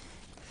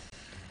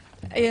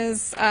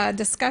 Is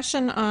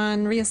discussion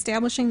on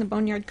reestablishing the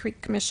Boneyard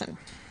Creek Commission.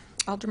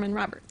 Alderman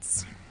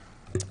Roberts.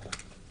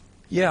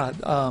 Yeah,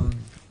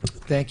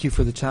 thank you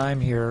for the time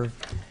here.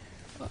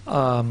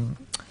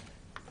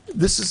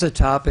 This is a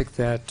topic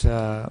that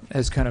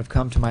has kind of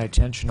come to my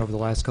attention over the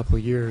last couple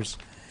of years.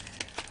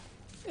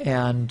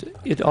 And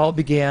it all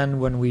began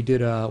when we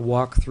did a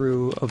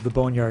walkthrough of the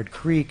Boneyard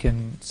Creek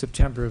in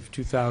September of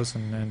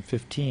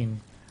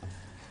 2015.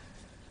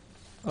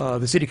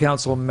 The City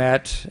Council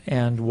met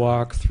and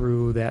walked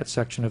through that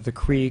section of the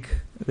creek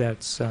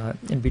that's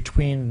in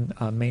between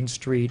Main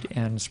Street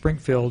and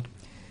Springfield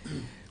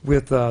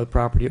with the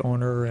property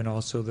owner and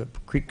also the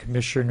Creek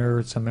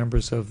Commissioner, some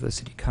members of the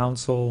City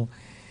Council,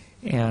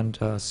 and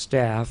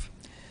staff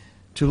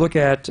to look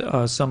at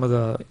some of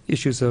the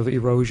issues of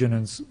erosion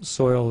and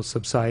soil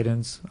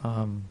subsidence,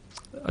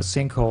 a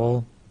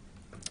sinkhole,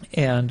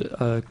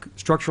 and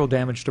structural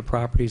damage to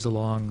properties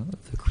along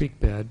the creek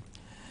bed.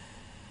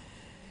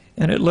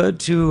 And it led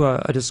to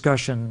a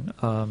discussion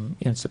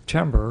in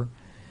September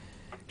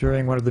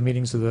during one of the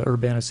meetings of the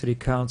Urbana City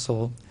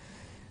Council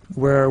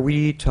where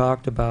we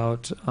talked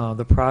about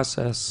the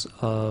process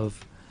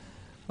of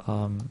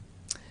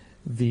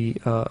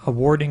the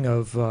awarding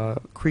of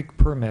creek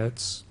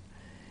permits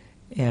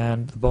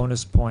and the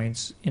bonus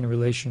points in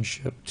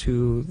relationship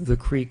to the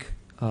creek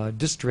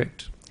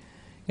district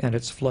and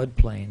its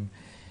floodplain.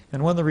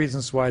 And one of the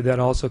reasons why that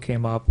also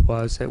came up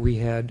was that we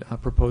had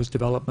proposed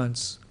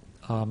developments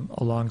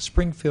along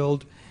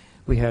Springfield.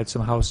 We had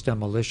some house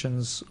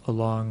demolitions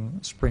along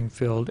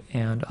Springfield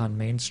and on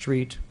Main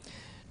Street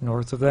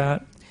north of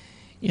that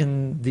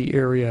in the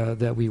area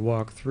that we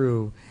walked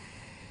through.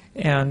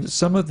 And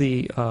some of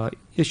the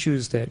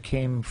issues that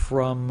came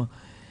from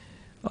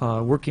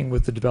working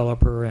with the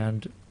developer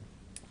and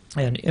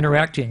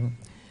interacting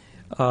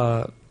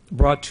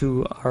brought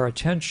to our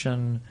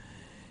attention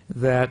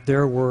that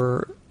there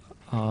were,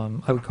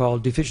 I would call,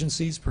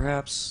 deficiencies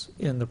perhaps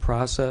in the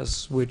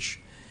process, which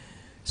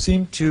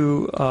seemed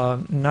to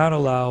not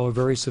allow a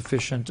very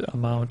sufficient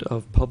amount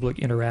of public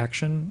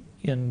interaction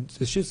in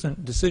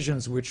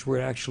decisions which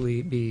would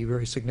actually be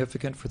very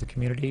significant for the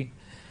community.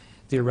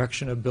 The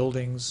erection of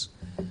buildings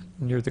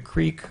near the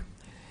creek,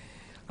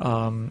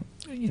 and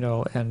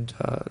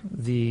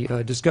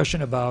the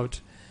discussion about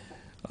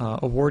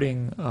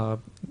awarding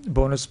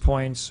bonus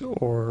points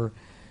or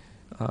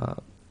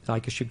I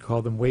guess you'd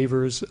call them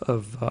waivers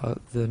of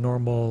the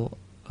normal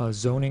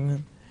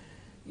zoning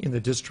in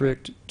the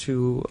district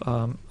to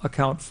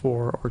account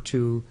for or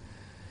to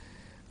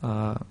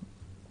kind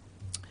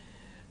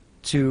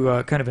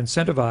of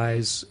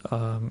incentivize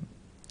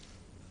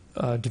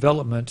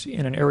development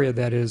in an area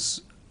that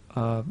is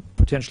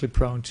potentially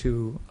prone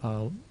to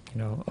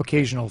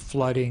occasional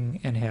flooding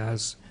and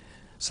has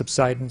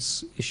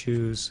subsidence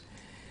issues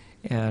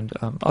and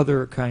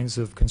other kinds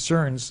of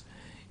concerns,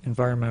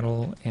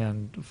 environmental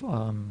and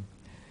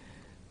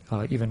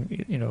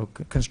even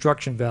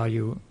construction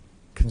value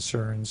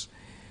concerns,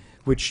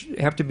 which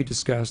have to be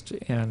discussed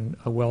and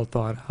well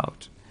thought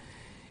out.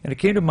 And it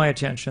came to my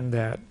attention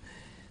that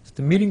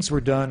the meetings were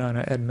done on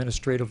an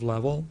administrative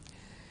level,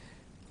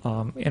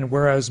 and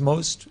whereas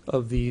most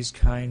of these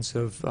kinds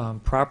of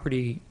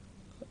property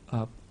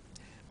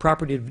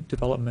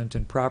development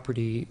and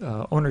property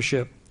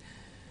ownership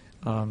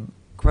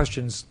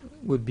questions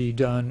would be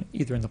done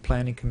either in the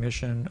Planning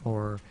Commission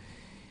or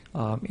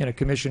in a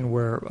commission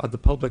where the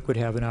public would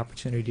have an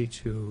opportunity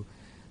to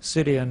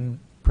sit in,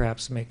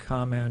 perhaps make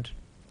comment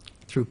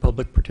through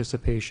public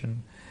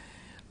participation,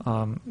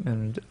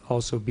 and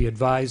also be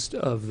advised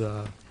of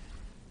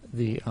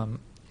the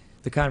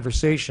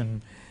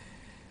conversation.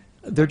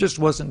 There just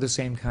wasn't the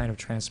same kind of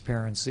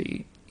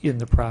transparency in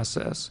the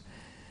process.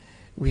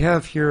 We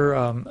have here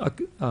a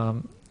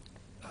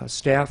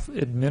staff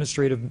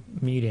administrative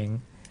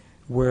meeting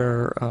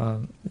where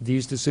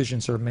these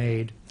decisions are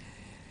made.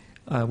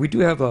 We do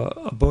have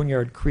a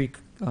Boneyard Creek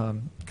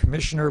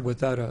commissioner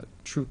without a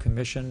true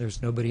commission. There's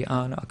nobody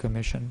on a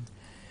commission.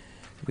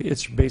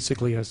 It's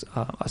basically a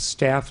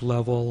staff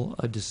level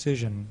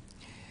decision.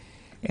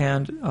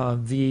 And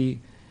the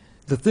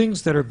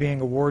things that are being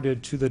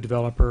awarded to the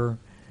developer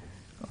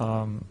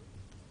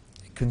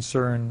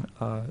concern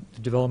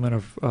the development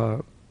of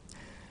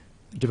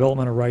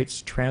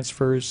rights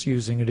transfers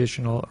using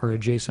additional or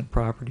adjacent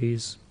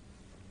properties,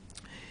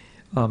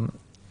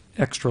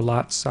 extra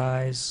lot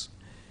size,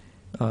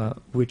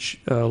 which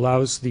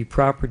allows the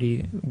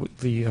property,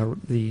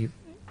 the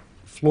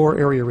floor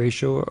area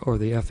ratio or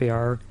the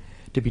FAR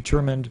to be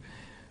determined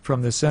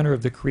from the center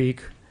of the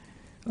creek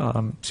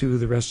to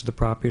the rest of the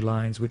property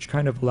lines, which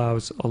kind of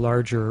allows a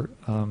larger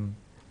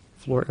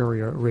floor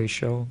area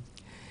ratio.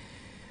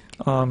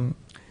 And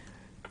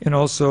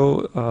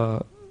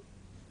also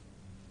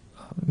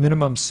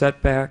minimum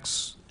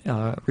setbacks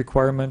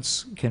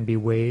requirements can be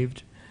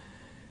waived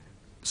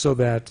so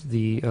that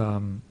the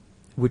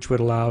which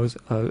would allow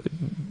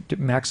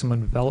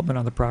maximum development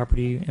on the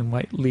property and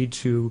might lead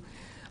to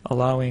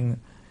allowing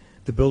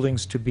the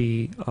buildings to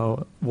be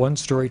 1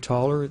 story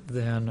taller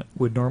than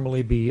would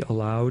normally be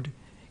allowed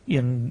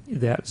in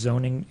that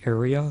zoning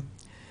area.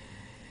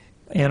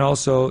 And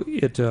also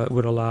it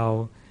would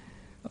allow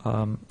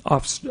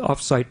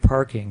off-site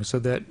parking, so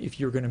that if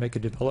you're going to make a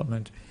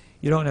development,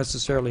 you don't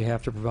necessarily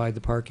have to provide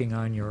the parking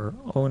on your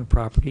own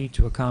property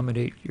to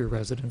accommodate your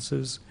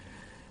residences,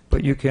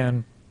 but you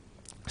can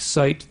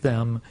site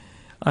them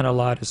on a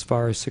lot as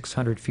far as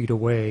 600 feet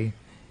away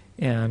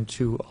and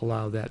to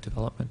allow that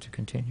development to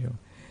continue,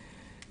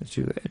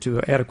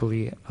 to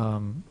adequately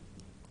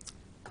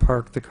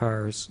park the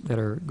cars that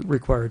are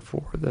required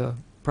for the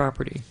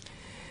property.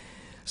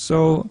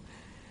 So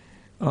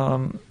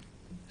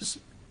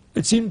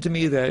it seemed to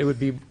me that it would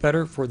be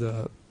better for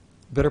the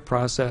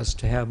process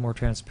to have more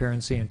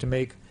transparency and to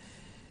make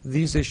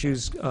these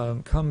issues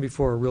come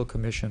before a real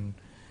commission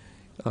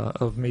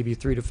of maybe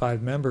 3 to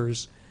 5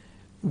 members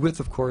with,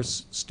 of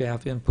course,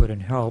 staff input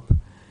and help,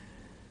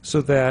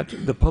 so that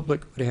the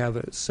public would have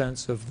a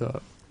sense of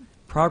the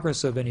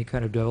progress of any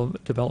kind of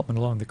development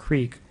along the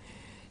creek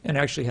and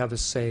actually have a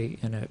say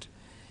in it.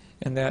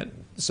 And that,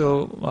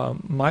 so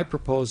my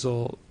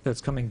proposal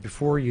that's coming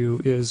before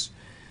you is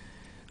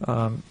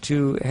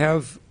to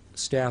have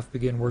staff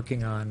begin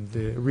working on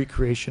the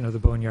recreation of the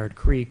Boneyard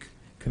Creek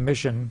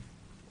Commission,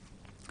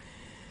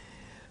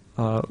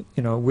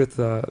 with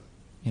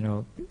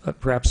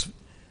perhaps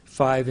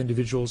 5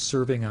 individuals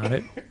serving on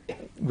it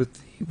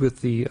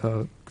with the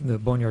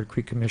Boneyard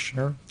Creek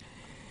Commissioner,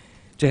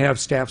 to have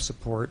staff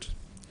support,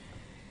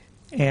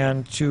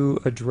 and to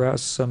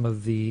address some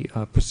of the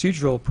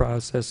procedural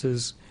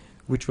processes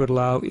which would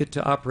allow it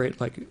to operate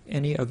like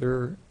any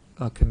other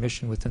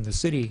commission within the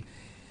city.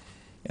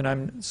 And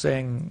I'm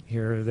saying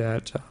here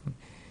that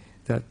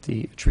that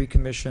the Tree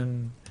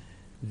Commission,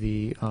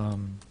 the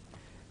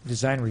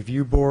Design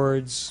Review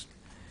Boards,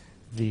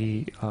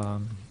 the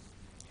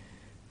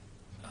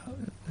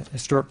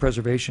Historic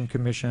Preservation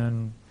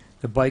Commission,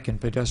 the Bike and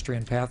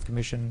Pedestrian Path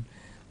Commission,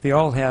 they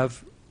all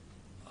have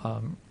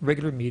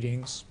regular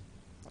meetings,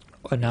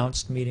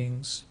 announced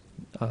meetings.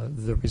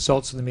 The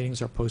results of the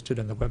meetings are posted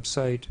on the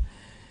website.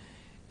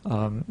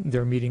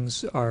 Their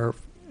meetings are,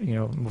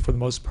 for the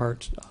most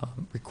part,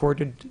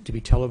 recorded to be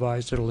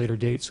televised at a later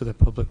date so the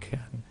public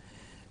can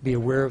be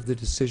aware of the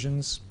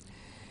decisions.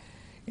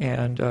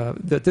 And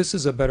that this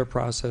is a better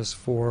process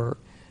for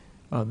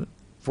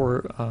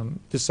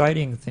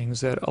deciding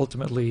things that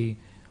ultimately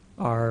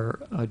are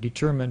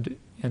determined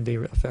and they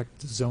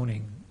affect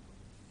zoning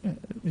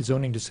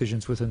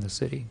decisions within the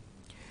city.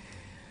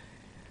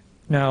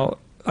 Now,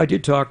 I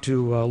did talk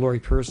to Lori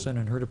Person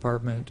and her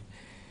department,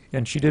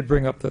 and she did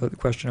bring up the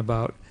question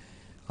about,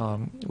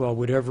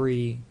 would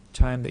every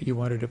time that you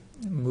wanted to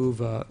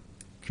move a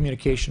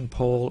communication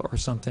pole or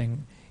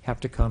something have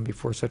to come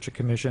before such a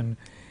commission?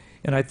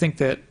 And I think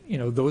that,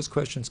 those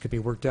questions could be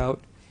worked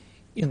out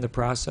in the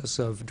process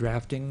of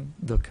drafting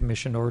the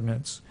commission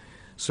ordinance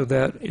so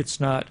that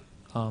it's not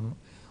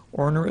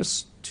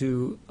onerous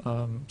to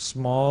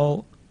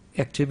small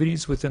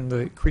activities within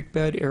the creek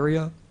bed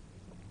area,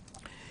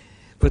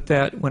 but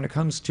that when it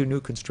comes to new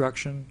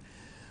construction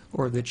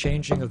or the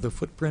changing of the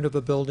footprint of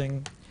a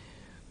building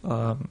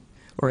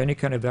or any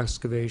kind of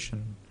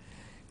excavation,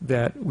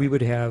 that we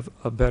would have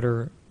a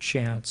better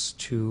chance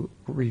to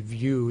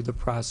review the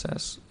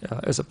process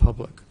as a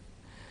public,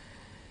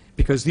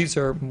 because these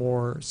are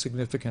more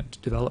significant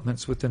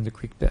developments within the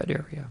creek bed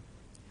area.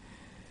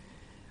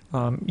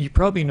 You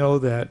probably know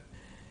that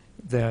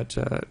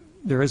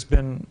there has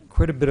been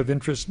quite a bit of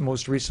interest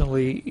most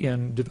recently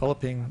in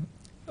developing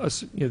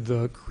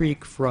the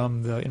creek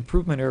from the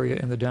improvement area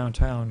in the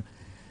downtown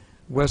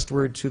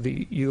westward to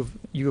the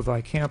U of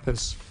I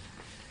campus.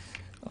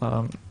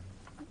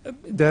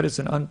 That is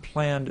an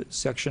unplanned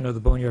section of the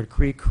Boneyard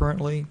Creek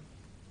currently,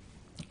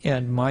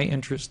 and my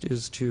interest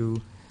is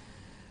to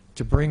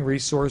bring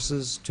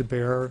resources to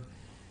bear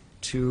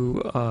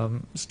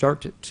to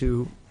start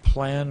to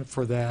plan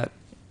for that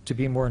to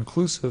be more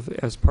inclusive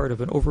as part of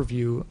an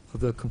overview of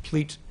the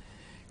complete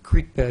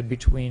creek bed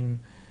between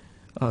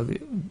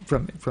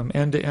from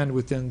end to end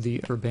within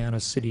the Urbana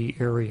city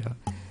area,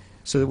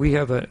 so that we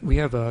have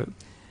a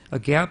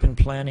gap in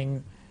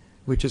planning,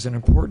 which is an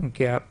important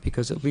gap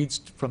because it leads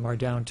from our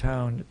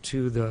downtown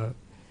to the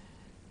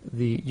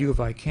U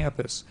of I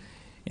campus.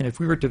 And if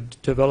we were to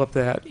develop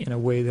that in a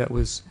way that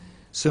was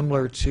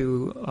similar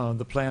to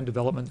the planned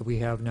development that we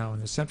have now in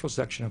the central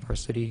section of our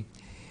city,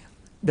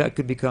 that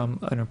could become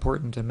an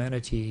important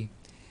amenity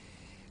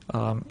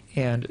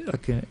and a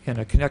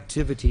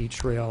connectivity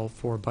trail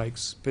for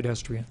bikes,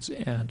 pedestrians,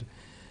 and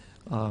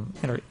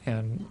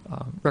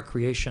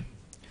recreation.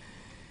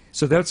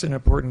 So that's an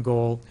important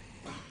goal.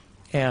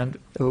 And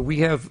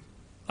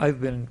I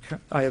have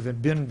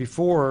been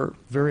before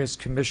various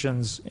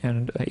commissions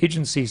and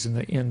agencies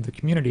in the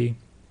community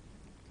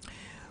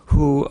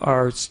who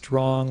are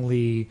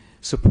strongly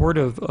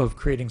supportive of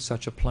creating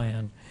such a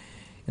plan.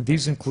 And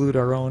these include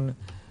our own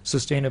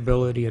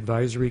Sustainability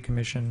Advisory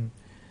Commission,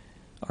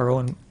 our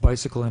own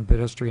Bicycle and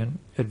Pedestrian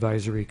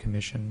Advisory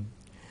Commission,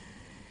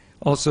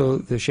 also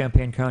the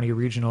Champaign County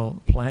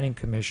Regional Planning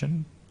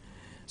Commission,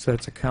 so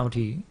that's a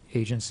county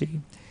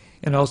agency,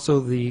 and also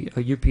the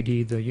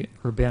UPD, the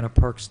Urbana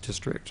Parks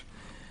District.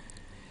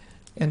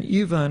 And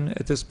even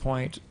at this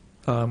point,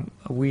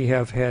 we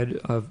have had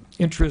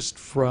interest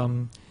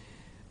from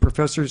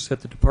professors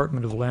at the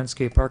Department of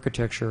Landscape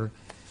Architecture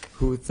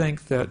who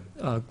think that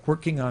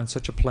working on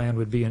such a plan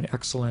would be an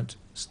excellent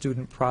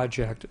student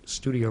project,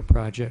 studio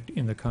project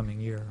in the coming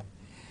year.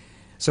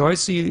 So I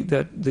see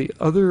that the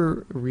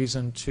other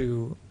reason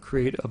to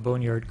create a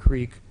Boneyard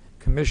Creek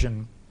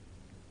Commission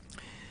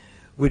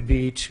would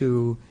be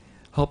to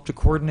help to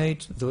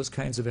coordinate those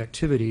kinds of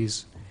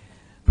activities,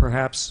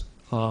 perhaps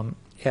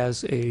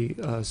as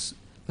a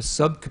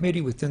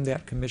subcommittee within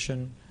that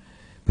commission,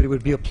 but it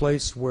would be a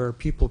place where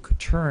people could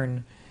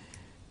turn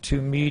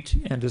to meet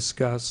and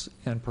discuss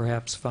and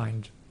perhaps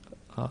find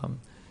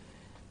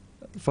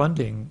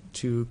funding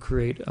to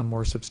create a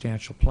more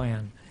substantial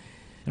plan.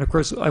 And of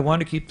course, I want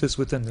to keep this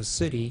within the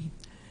city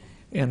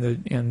and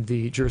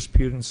the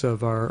jurisprudence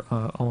of our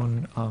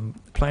own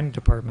planning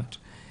department.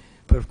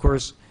 But of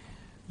course,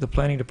 the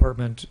planning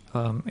department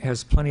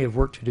has plenty of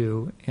work to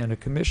do, and a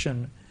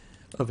commission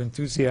of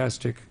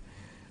enthusiastic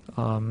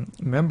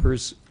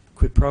members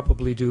could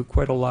probably do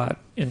quite a lot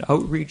in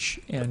outreach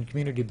and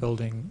community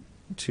building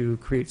to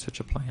create such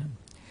a plan.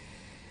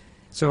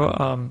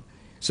 So,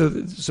 so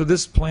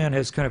this plan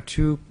has kind of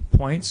 2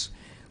 points.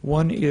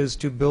 One is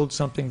to build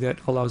something that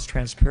allows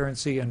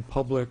transparency and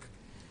public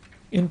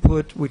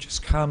input, which is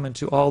common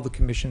to all the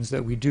commissions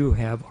that we do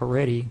have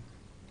already,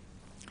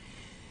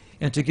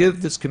 and to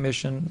give this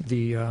commission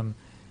the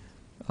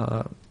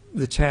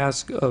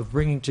task of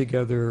bringing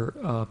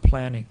together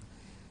planning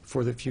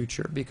for the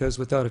future, because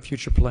without a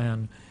future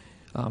plan,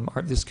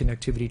 this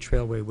connectivity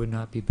trailway would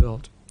not be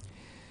built.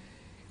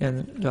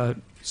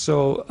 And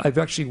so I've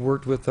actually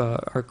worked with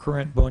our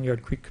current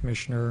Boneyard Creek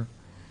Commissioner,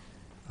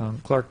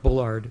 Clark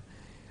Bullard,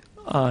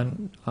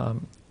 on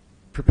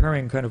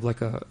preparing kind of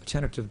like a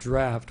tentative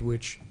draft,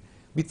 which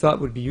we thought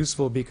would be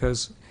useful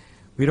because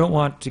we don't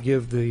want to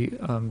give the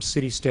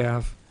city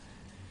staff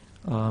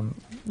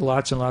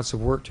lots and lots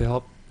of work to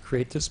help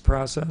create this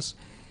process.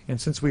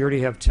 And since we already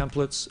have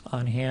templates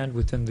on hand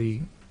within the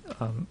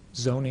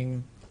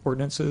zoning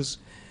ordinances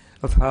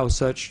of how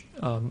such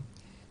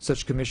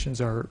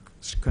commissions are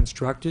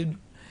constructed,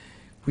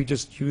 we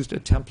just used a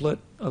template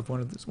of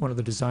one of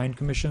the design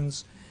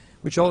commissions,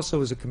 which also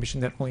is a commission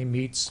that only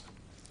meets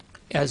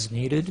as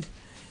needed,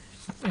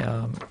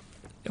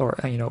 or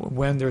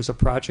when there's a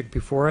project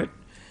before it,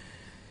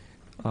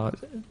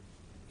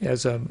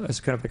 as kind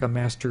of like a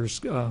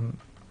master's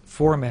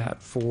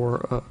format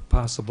for a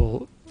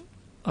possible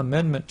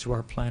amendment to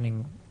our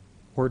planning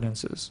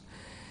ordinances.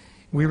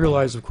 We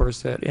realize, of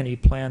course, that any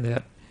plan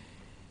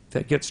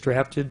that gets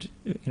drafted,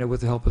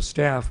 with the help of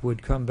staff,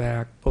 would come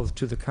back both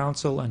to the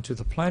council and to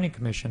the planning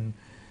commission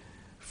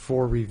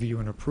for review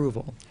and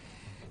approval.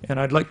 And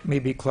I'd like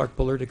maybe Clark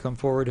Bullard to come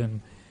forward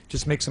and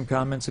just make some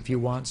comments if he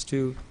wants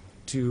to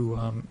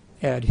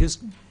add his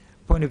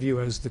point of view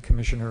as the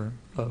commissioner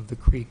of the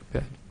creek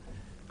bed,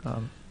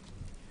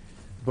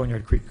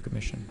 Boneyard Creek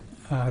Commission,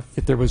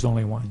 if there was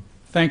only one.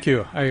 Thank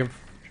you. I have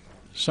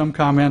some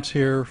comments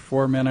here,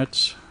 4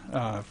 minutes.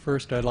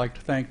 First, I'd like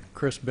to thank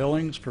Chris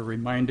Billings for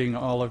reminding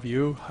all of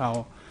you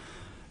how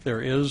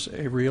there is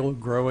a real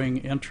growing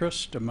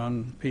interest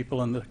among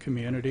people in the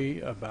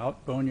community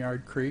about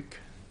Boneyard Creek,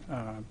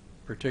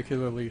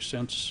 particularly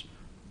since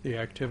the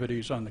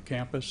activities on the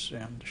campus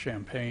and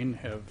Champaign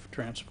have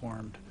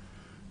transformed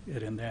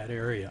it in that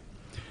area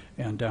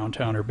and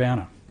downtown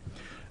Urbana.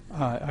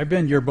 I've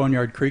been your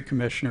Boneyard Creek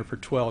Commissioner for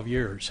 12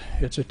 years.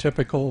 It's a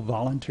typical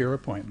volunteer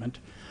appointment.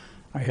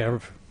 I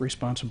have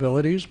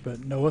responsibilities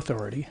but no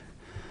authority.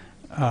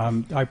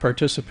 I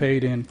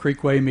participate in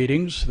Creekway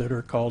meetings that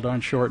are called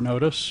on short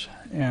notice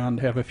and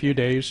have a few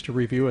days to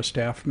review a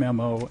staff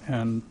memo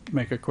and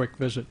make a quick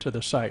visit to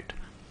the site.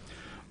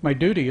 My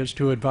duty is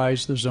to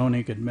advise the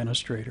zoning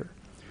administrator,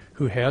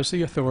 who has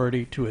the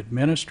authority to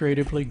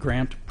administratively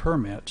grant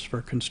permits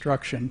for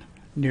construction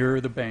near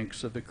the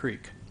banks of the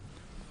creek.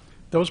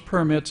 Those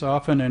permits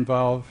often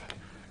involve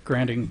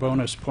granting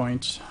bonus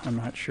points. I'm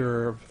not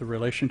sure of the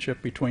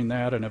relationship between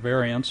that and a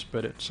variance,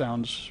 but it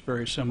sounds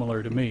very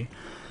similar to me.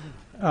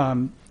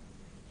 And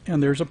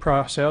there's a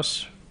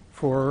process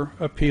for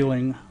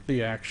appealing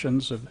the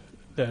actions of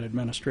that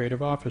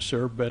administrative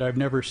officer, but I've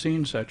never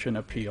seen such an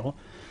appeal,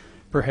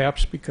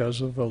 perhaps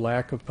because of a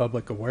lack of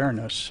public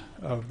awareness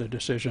of the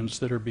decisions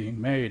that are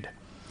being made.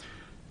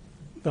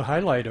 The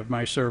highlight of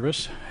my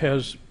service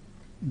has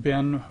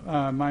been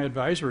my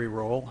advisory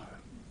role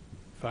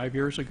 5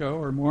 years ago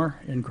or more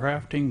in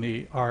crafting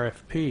the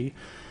RFP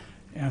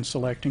and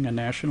selecting a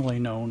nationally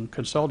known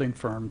consulting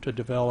firm to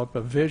develop a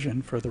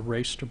vision for the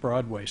Race to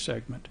Broadway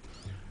segment,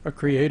 a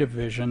creative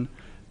vision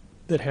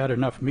that had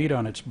enough meat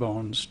on its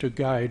bones to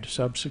guide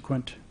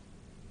subsequent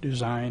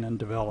design and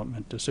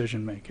development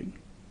decision making.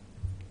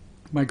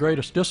 My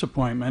greatest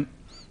disappointment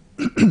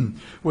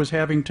was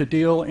having to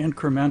deal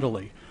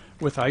incrementally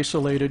with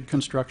isolated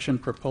construction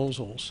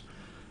proposals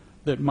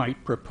that might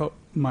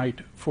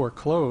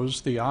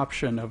foreclose the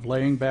option of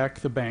laying back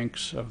the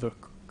banks of the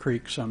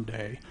creek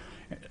someday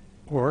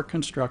or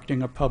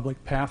constructing a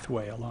public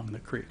pathway along the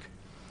creek.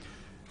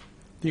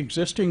 The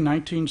existing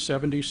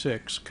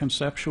 1976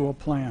 conceptual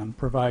plan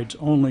provides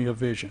only a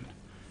vision,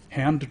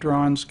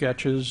 hand-drawn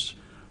sketches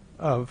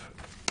of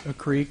a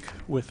creek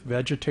with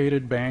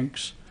vegetated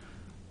banks,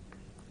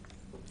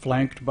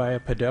 flanked by a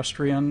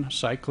pedestrian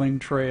cycling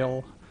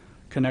trail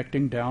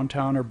connecting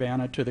downtown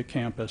Urbana to the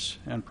campus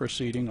and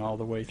proceeding all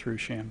the way through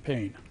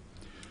Champaign.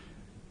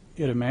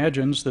 It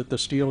imagines that the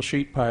steel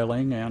sheet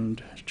piling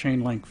and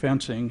chain link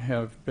fencing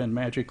have been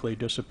magically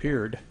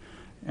disappeared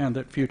and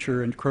that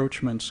future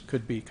encroachments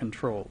could be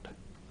controlled.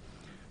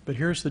 But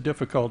here's the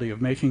difficulty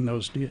of making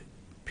those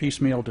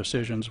piecemeal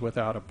decisions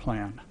without a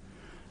plan.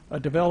 A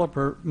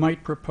developer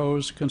might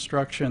propose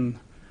construction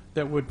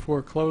that would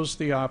foreclose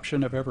the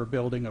option of ever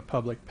building a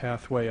public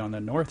pathway on the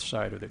north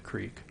side of the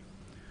creek.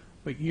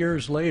 But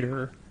years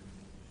later,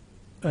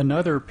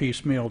 another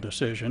piecemeal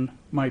decision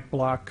might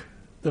block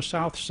the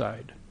south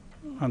side,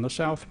 on the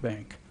south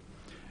bank.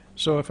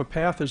 So if a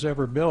path is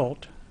ever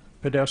built,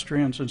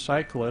 pedestrians and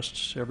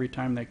cyclists, every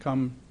time they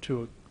come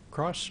to a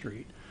cross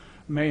street,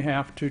 may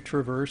have to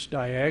traverse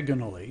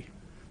diagonally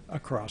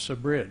across a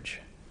bridge.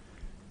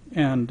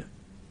 And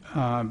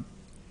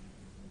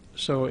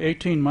so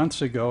 18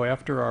 months ago,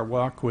 after our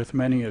walk with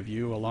many of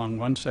you along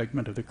one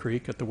segment of the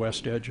creek at the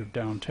west edge of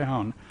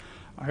downtown,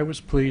 I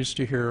was pleased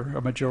to hear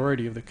a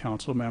majority of the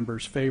council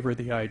members favor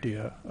the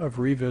idea of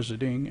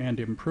revisiting and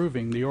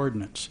improving the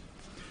ordinance.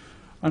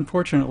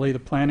 Unfortunately, the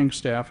planning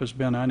staff has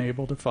been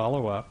unable to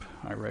follow up.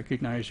 I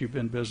recognize you've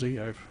been busy.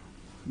 I've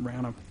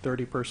ran a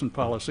 30-person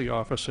policy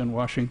office in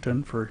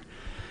Washington for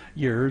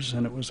years,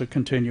 and it was a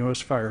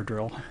continuous fire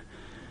drill.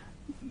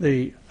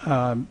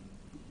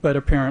 But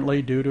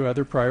apparently, due to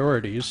other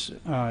priorities,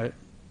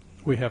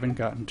 we haven't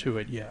gotten to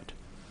it yet.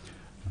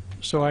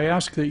 So I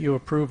ask that you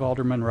approve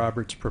Alderman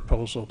Roberts'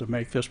 proposal to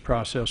make this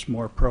process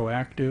more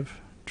proactive,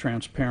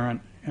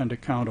 transparent, and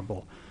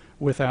accountable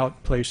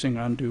without placing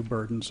undue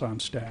burdens on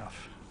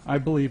staff. I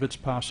believe it's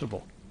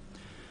possible.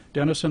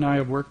 Dennis and I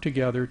have worked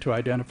together to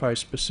identify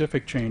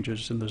specific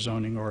changes in the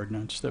zoning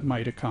ordinance that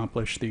might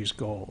accomplish these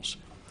goals.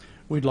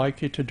 We'd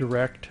like you to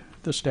direct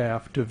the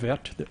staff to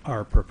vet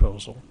our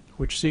proposal,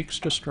 which seeks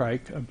to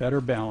strike a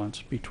better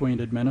balance between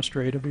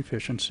administrative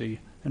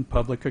efficiency and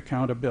public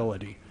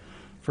accountability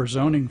for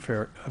zoning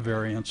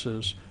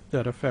variances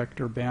that affect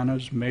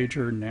Urbana's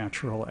major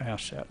natural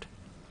asset.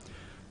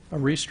 A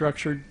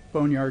restructured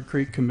Boneyard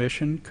Creek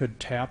Commission could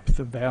tap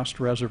the vast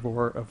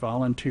reservoir of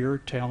volunteer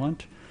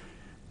talent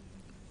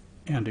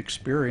and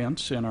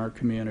experience in our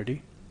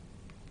community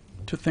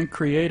to think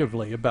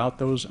creatively about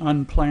those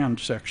unplanned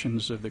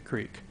sections of the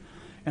creek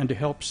and to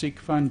help seek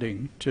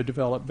funding to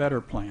develop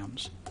better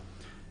plans.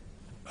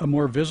 A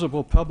more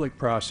visible public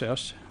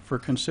process for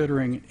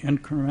considering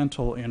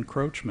incremental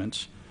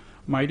encroachments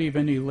might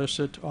even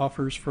elicit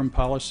offers from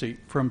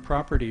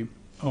property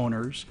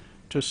owners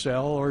to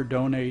sell or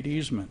donate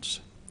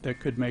easements that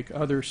could make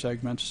other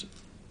segments,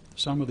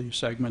 some of these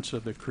segments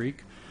of the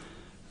creek,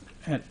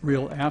 a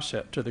real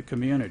asset to the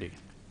community.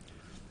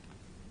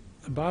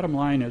 The bottom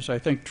line is I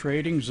think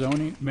trading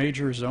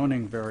major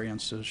zoning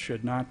variances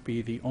should not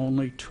be the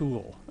only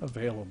tool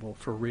available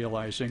for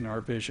realizing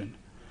our vision.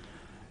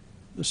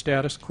 The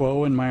status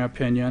quo, in my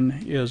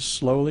opinion, is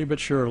slowly but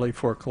surely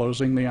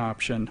foreclosing the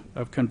option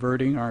of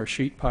converting our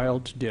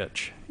sheet-piled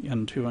ditch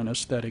into an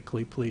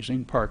aesthetically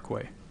pleasing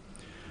parkway.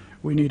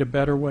 We need a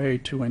better way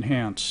to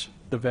enhance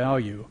the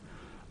value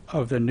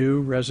of the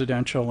new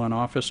residential and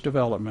office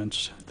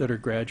developments that are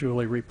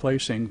gradually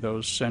replacing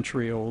those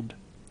century-old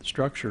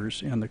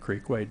structures in the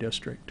Creekway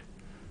District.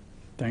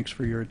 Thanks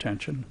for your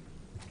attention.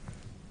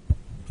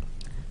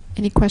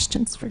 Any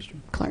questions for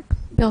Clark?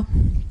 Bill?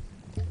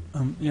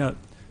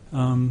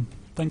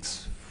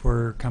 Thanks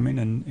for coming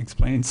and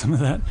explaining some of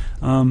that.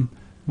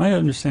 My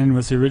understanding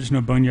was the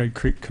original Boneyard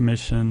Creek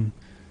Commission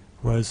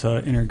was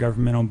an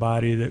intergovernmental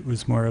body that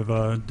was more of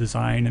a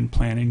design and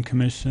planning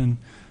commission.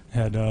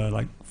 Had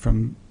like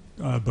from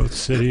both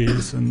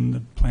cities and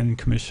the planning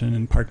commission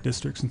and park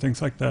districts and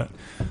things like that.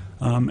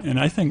 And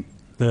I think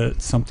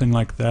that something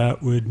like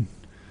that would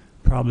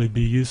probably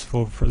be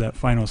useful for that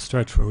final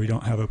stretch where we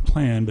don't have a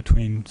plan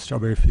between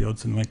Strawberry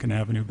Fields and Lincoln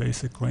Avenue,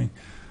 basically.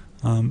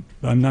 But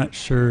I'm not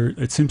sure.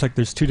 It seems like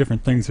there's two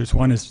different things. There's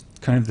one is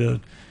kind of the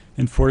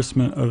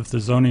enforcement of the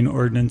zoning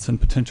ordinance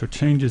and potential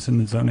changes in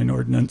the zoning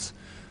ordinance.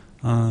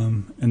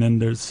 And then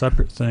there's a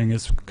separate thing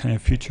is kind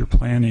of future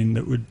planning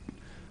that would,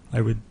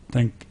 I would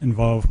think,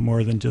 involve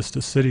more than just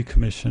a city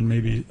commission,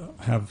 maybe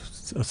have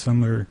a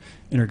similar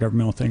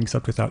intergovernmental thing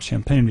except without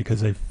Champaign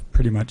because they've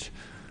pretty much,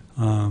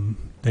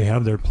 they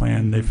have their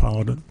plan, they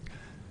followed it.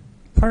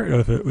 Part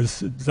of it was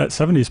that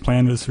 70s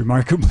plan was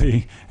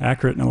remarkably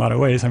accurate in a lot of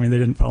ways. I mean, they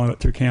didn't follow it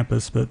through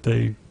campus, but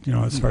they, you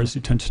know, as far as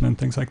detention and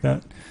things like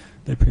that,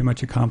 they pretty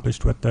much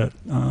accomplished what that,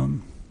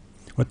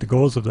 what the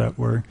goals of that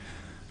were.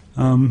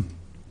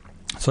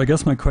 So I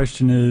guess my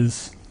question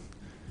is,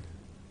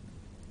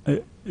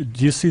 do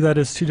you see that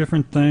as two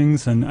different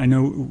things? And I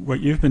know what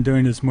you've been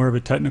doing is more of a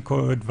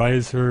technical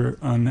advisor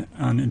on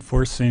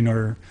enforcing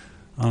or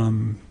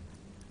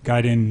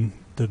guiding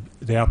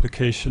the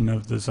application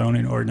of the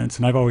zoning ordinance.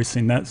 And I've always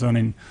seen that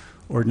zoning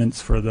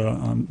ordinance for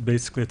the,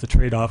 basically it's a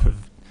trade-off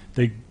of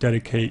they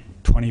dedicate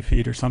 20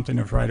 feet or something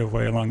of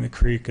right-of-way along the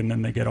creek, and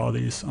then they get all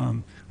these,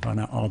 well,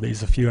 not all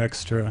these, a few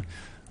extra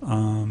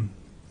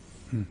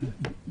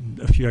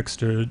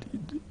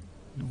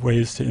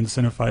ways to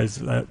incentivize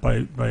that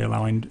by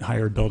allowing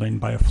higher building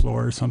by a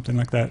floor or something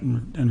like that,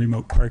 and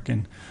remote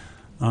parking.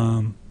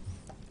 And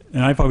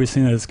I've always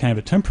seen it as kind of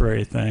a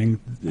temporary thing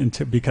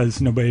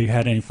because nobody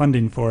had any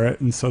funding for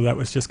it, and so that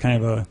was just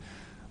kind of a,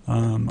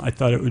 I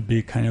thought it would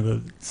be kind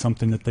of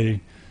something that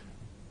they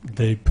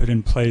put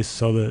in place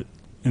so that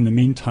in the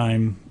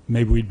meantime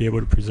maybe we'd be able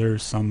to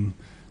preserve some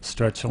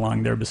stretch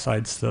along there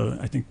besides the,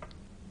 I think,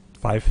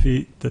 5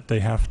 feet that they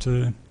have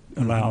to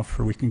allow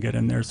for we can get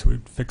in there, so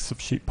we'd fix a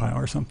sheet pile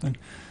or something.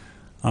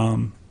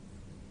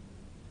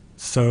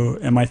 So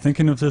am I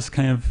thinking of this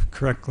kind of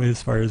correctly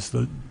as far as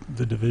the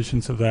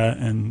divisions of that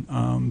and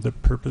the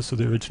purpose of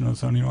the original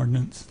zoning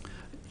ordinance?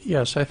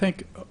 Yes, I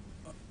think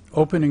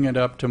opening it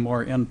up to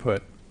more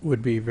input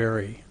would be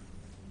very,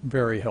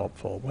 very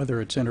helpful,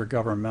 whether it's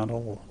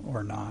intergovernmental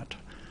or not.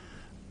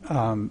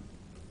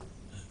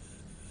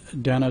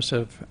 Dennis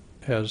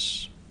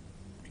has,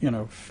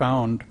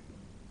 found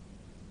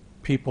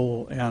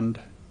people and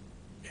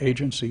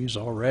agencies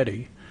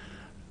already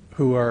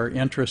who are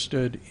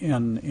interested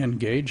in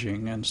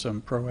engaging in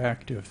some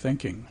proactive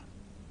thinking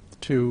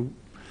to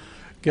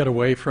get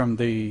away from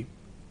the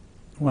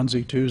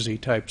onesie-twosie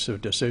types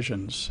of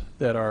decisions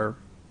that are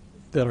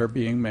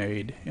being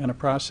made in a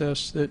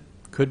process that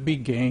could be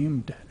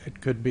gamed.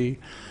 It could be,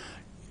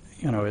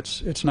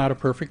 it's not a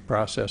perfect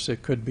process.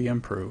 It could be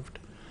improved.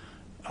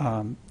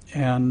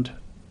 And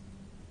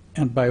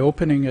by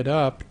opening it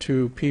up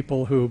to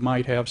people who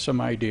might have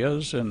some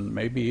ideas and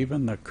maybe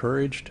even the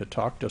courage to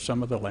talk to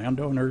some of the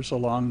landowners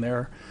along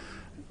there,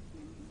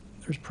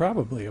 there's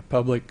probably a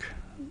public,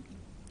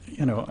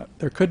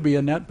 there could be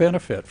a net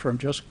benefit from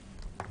just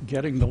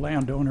getting the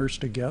landowners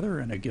together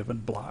in a given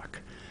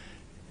block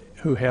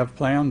who have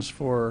plans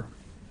for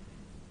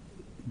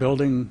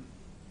building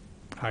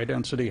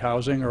high-density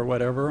housing or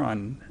whatever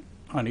on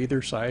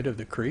either side of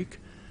the creek,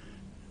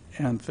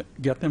 and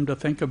get them to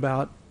think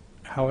about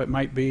how it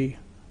might be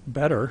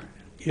better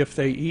if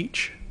they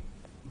each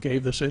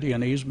gave the city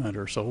an easement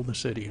or sold the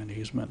city an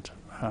easement.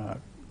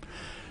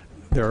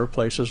 There are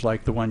places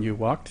like the one you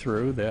walked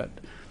through that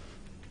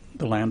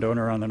the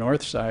landowner on the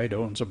north side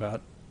owns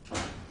about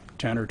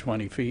 10 or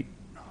 20 feet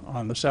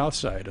on the south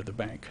side of the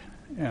bank,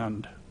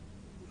 and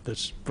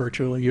that's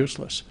virtually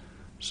useless.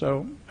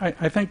 So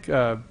I think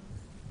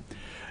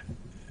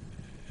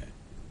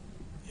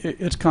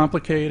it's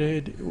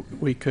complicated.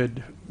 We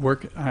could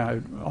work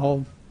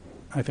all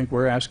I think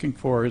we're asking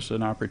for is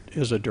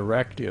a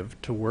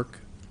directive to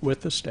work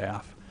with the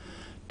staff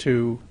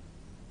to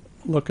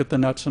look at the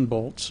nuts and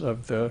bolts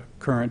of the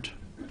current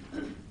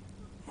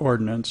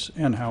ordinance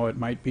and how it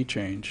might be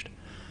changed,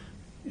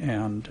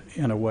 and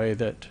in a way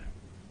that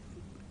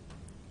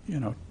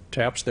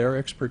taps their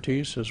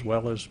expertise as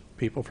well as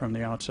people from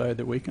the outside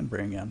that we can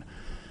bring in.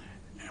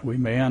 We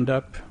may end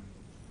up,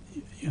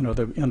 in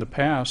the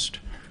past,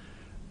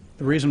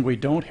 the reason we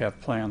don't have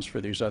plans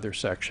for these other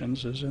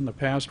sections is in the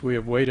past we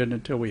have waited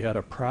until we had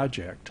a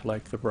project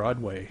like the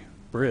Broadway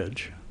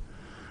Bridge,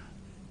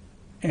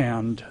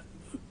 and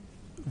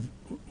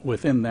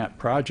within that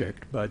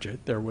project budget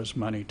there was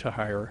money to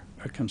hire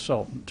a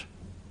consultant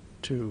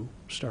to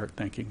start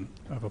thinking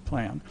of a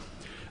plan.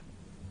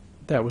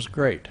 That was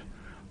great,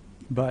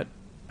 but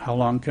how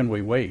long can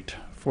we wait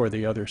for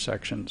the other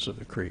sections of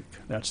the creek?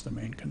 That's the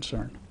main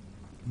concern.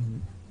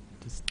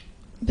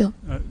 Bill?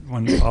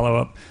 One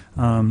follow-up.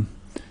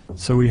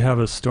 So we have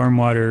a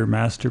stormwater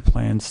master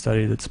plan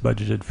study that's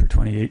budgeted for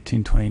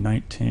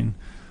 2018-2019.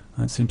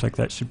 It seems like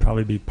that should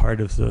probably be part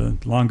of the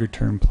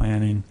longer-term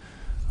planning.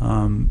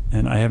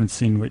 And I haven't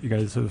seen what you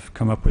guys have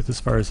come up with as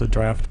far as a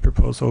draft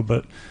proposal,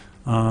 but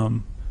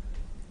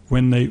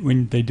when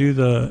they do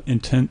the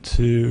intent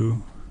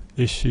to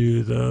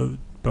issue the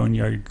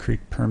Boneyard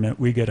Creek permit,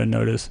 we get a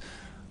notice.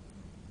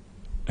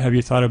 Have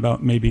you thought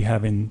about maybe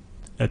having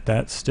at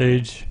that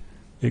stage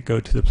it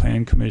go to the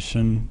Planning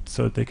Commission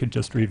so that they could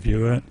just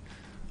review it,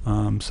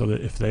 so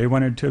that if they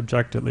wanted to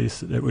object, at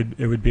least it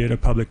would be at a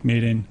public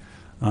meeting.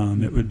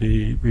 It would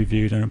be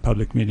reviewed in a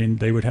public meeting.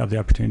 They would have the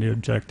opportunity to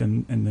object,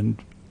 and then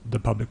the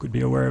public would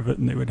be aware of it,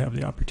 and they would have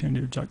the opportunity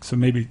to object. So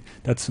maybe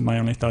that's my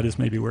only thought, is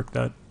maybe work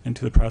that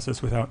into the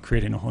process without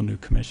creating a whole new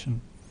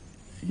commission.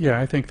 Yeah,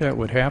 I think that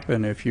would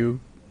happen if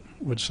you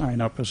would sign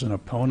up as an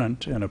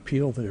opponent and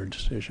appeal their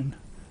decision.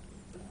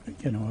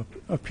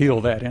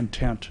 Appeal that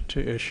intent to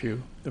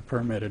issue the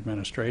permit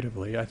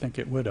administratively. I think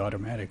it would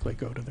automatically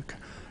go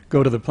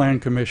to the Plan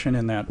Commission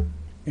in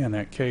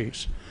that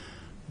case.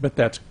 But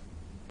that's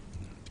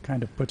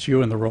kind of puts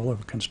you in the role of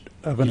an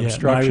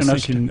obstructionist. I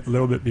was thinking a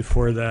little bit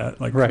before that,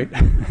 like right.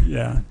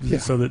 Yeah,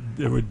 so that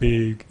it would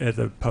be at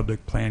the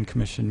Public Plan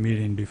Commission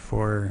meeting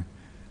before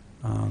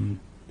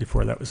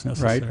that was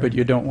necessary. Right, but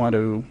you don't want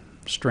to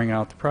string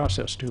out the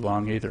process too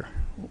long either.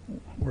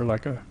 We're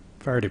like a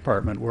fire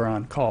department. We're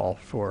on call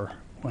for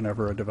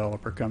whenever a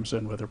developer comes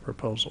in with a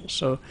proposal.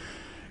 So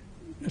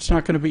it's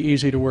not going to be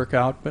easy to work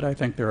out, but I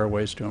think there are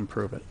ways to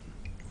improve it.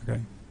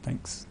 Okay,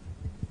 thanks.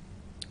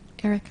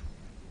 Eric?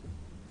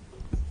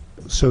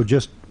 So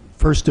just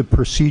first a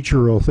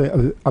procedural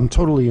thing. I'm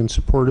totally in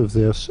support of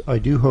this. I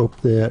do hope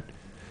that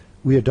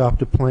we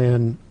adopt a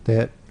plan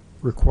that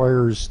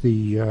requires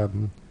the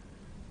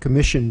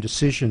commission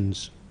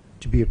decisions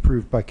to be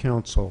approved by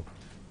council.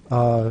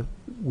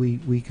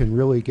 We can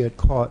really get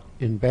caught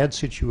in bad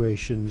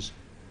situations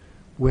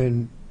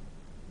when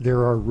there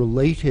are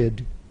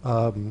related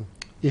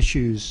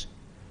issues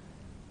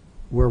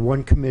where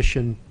one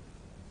commission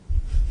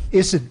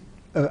isn't.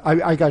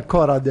 I got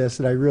caught on this,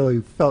 and I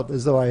really felt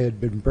as though I had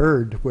been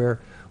burned,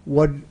 where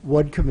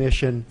one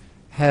commission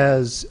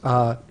has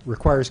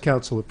requires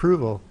council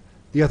approval,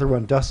 the other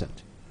one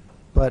doesn't.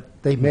 But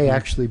they may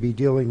actually be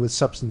dealing with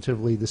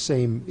substantively the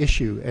same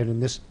issue, and in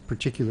this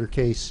particular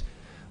case,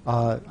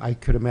 I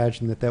could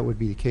imagine that that would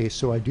be the case.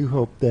 So I do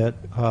hope that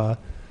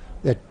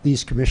that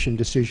these commission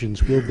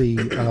decisions will be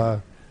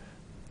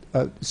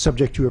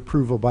subject to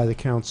approval by the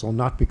council,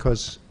 not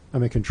because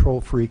I'm a control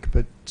freak,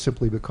 but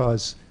simply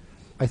because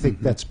I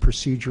think that's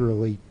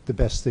procedurally the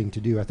best thing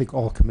to do. I think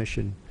all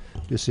commission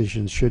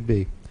decisions should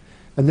be.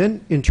 And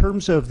then in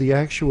terms of the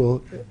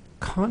actual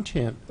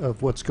content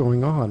of what's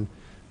going on,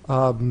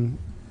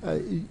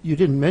 you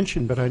didn't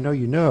mention, but I know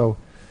you know,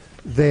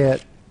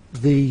 that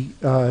the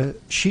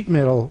sheet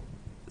metal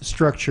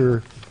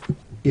structure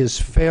is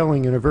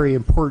failing in a very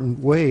important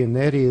way, and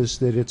that is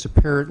that it's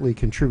apparently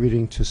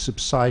contributing to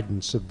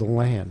subsidence of the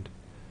land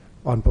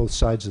on both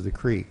sides of the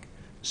creek,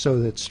 so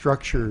that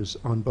structures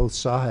on both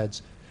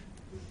sides,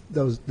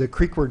 the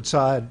creekward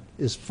side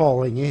is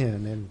falling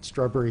in, and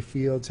Strawberry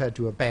Fields had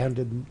to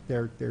abandon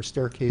their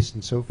staircase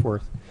and so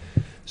forth.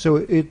 So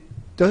it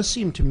does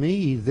seem to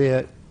me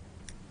that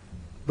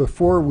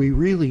before we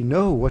really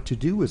know what to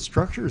do with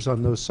structures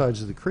on those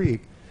sides of the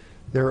creek,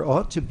 there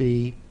ought to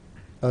be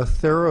a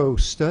thorough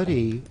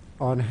study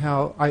on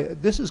how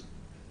this is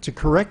to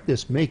correct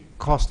this may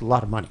cost a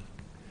lot of money,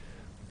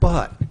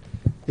 but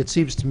it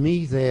seems to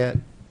me that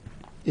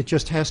it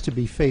just has to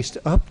be faced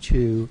up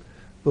to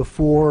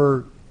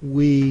before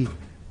we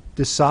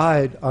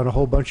decide on a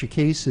whole bunch of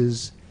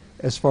cases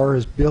as far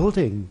as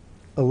building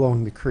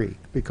along the creek,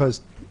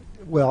 because,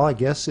 well, I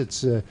guess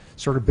it's a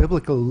sort of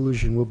biblical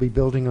illusion. We'll be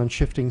building on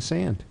shifting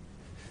sand.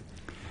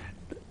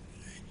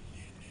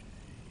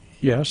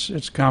 Yes,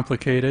 it's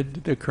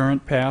complicated. The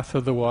current path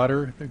of the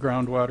water, the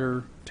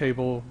groundwater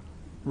table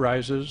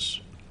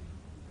rises,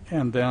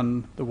 and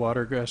then the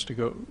water has to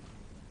go,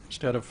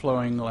 instead of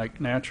flowing like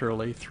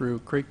naturally through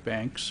creek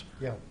banks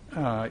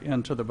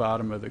into the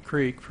bottom of the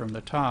creek from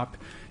the top,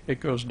 it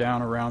goes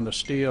down around the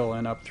steel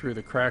and up through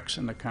the cracks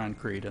in the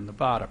concrete in the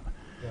bottom.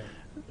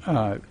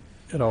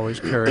 It always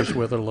carries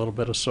with it a little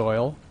bit of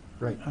soil.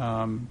 Right.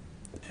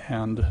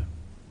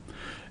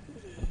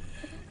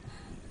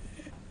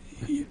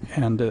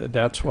 And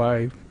that's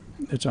why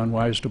it's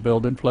unwise to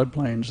build in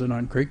floodplains and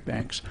on creek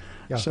banks.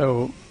 Yeah.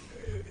 So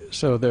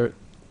there,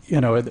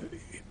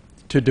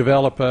 to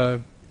develop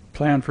a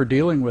plan for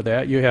dealing with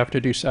that, you have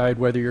to decide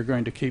whether you're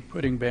going to keep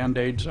putting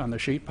Band-Aids on the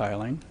sheet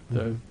piling,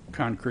 the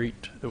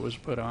concrete that was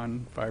put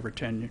on 5 or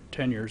 10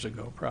 years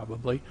ago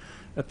probably,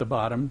 at the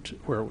bottom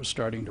where it was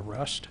starting to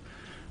rust,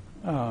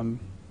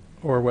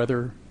 or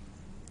whether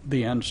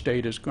the end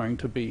state is going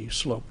to be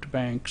sloped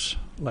banks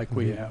like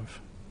we have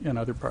in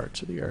other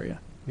parts of the area.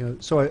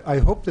 So I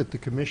hope that the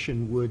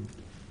commission would,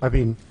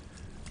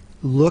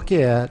 look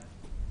at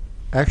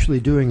actually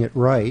doing it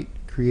right,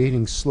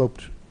 creating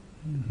sloped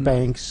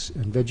banks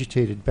and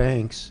vegetated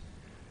banks,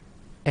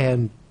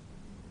 and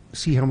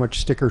see how much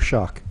sticker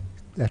shock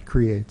that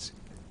creates.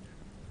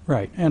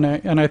 Right, and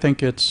I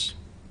think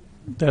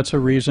that's a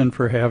reason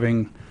for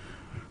having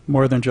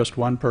more than just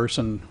one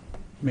person,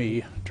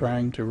 me,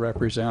 trying to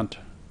represent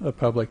a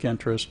public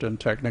interest and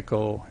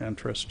technical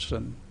interests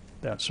and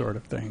that sort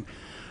of thing.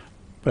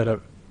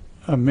 But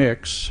a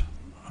mix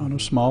on a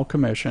small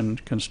commission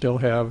can still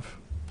have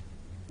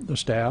the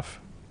staff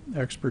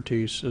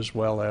expertise as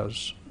well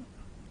as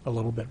a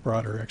little bit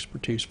broader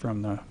expertise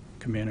from the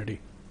community,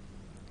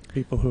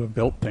 people who have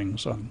built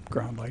things on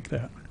ground like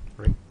that.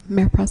 Right.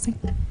 Mayor Pressing?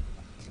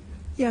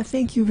 Yeah,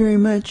 thank you very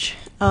much.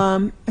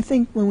 I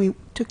think when we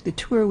took the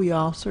tour, we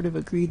all sort of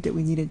agreed that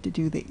we needed to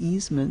do the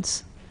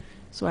easements.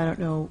 So I don't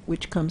know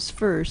which comes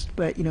first,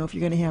 but if you're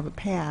going to have a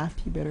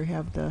path, you better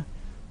have the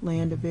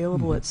land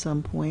available at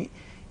some point.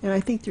 And I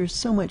think there's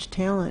so much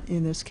talent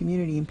in this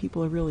community, and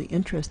people are really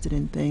interested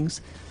in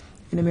things.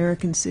 And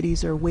American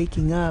cities are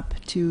waking up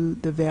to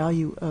the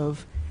value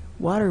of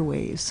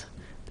waterways.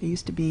 They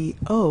used to be,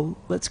 oh,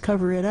 let's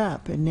cover it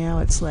up. And now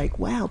it's like,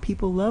 wow,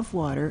 people love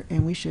water,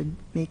 and we should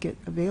make it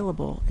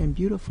available and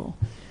beautiful.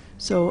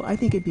 So I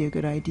think it'd be a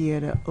good idea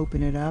to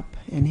open it up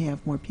and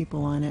have more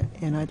people on it.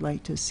 And I'd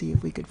like to see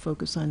if we could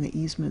focus on the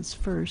easements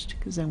first,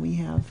 because then we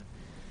have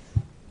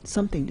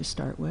something to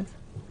start with.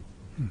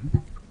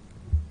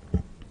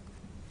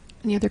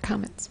 Any other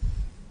comments?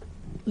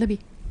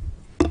 Libby?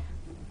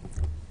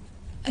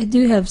 I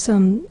do have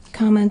some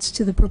comments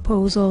to the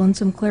proposal and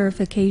some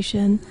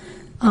clarification.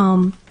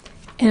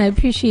 And I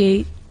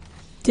appreciate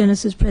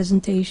Dennis's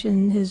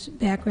presentation, his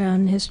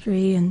background,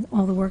 history, and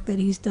all the work that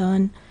he's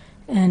done,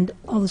 and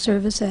all the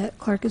service that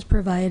Clark has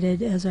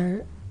provided as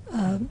our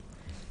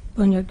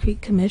Boneyard Creek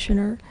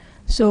Commissioner.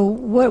 So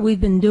what we've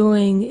been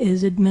doing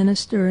is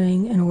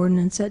administering an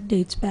ordinance that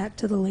dates back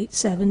to the late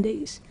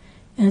 70s.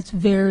 And it's a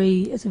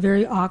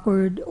very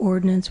awkward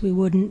ordinance. We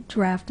wouldn't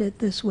draft it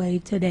this way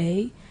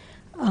today.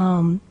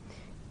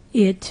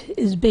 It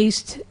is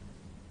based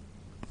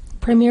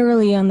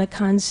primarily on the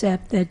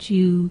concept that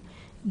you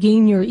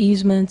gain your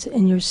easements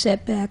and your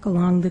setback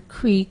along the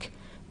creek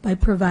by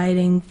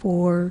providing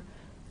for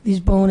these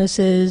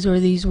bonuses or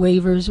these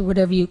waivers or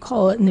whatever you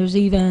call it. And there's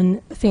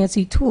even a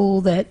fancy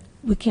tool that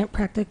we can't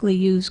practically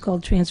use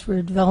called transfer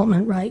of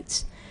development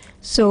rights.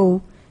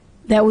 So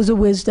that was a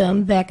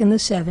wisdom back in the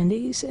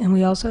 70s. And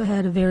we also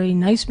had a very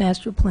nice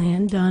master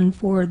plan done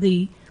for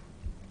the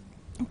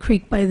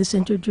creek by this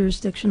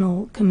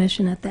interjurisdictional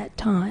commission at that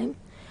time.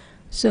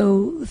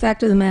 So the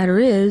fact of the matter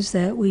is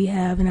that we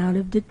have an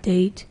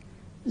out-of-date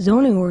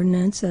zoning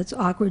ordinance that's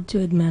awkward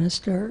to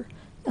administer,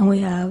 and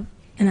we have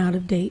an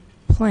out-of-date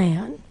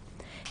plan.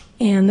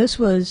 And this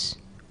was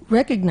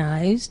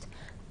recognized,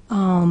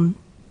 and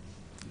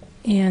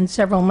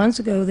several months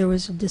ago there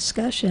was a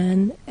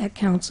discussion at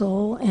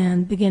council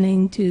and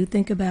beginning to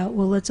think about,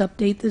 well, let's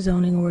update the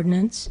zoning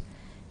ordinance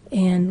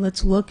and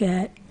let's look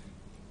at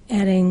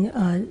adding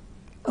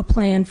a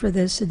plan for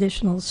this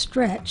additional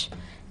stretch.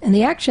 And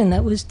the action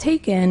that was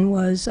taken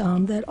was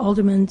that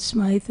Alderman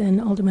Smythe and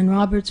Alderman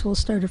Roberts will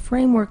start a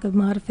framework of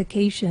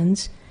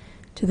modifications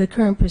to the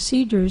current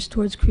procedures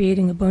towards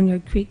creating a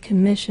Boneyard Creek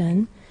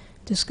Commission,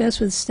 discuss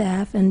with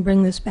staff, and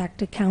bring this back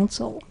to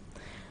council.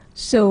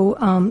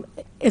 So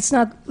it's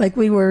not like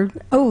we were,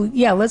 oh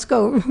yeah, let's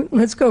go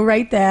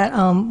write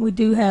that. We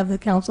do have the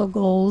council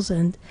goals,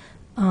 and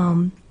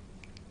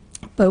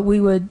but we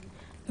would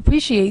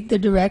appreciate the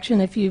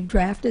direction. If you've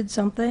drafted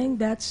something,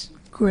 that's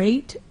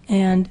great.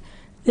 And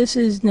this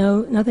is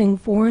nothing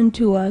foreign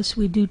to us.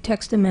 We do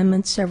text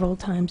amendments several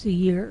times a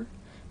year.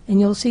 And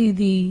you'll see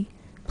the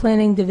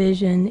Planning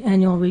Division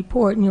annual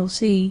report, and you'll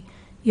see,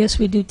 yes,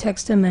 we do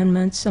text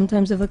amendments,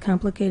 sometimes of a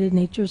complicated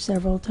nature,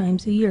 several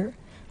times a year.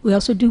 We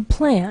also do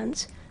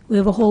plans. We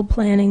have a whole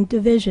planning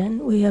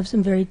division. We have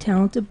some very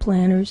talented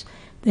planners.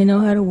 They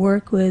know how to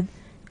work with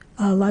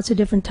lots of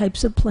different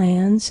types of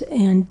plans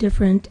and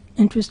different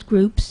interest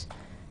groups.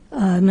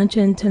 I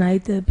mentioned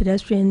tonight the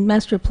pedestrian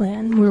master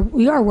plan.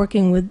 We are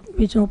working with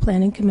Regional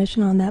Planning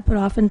Commission on that, but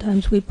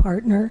oftentimes we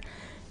partner.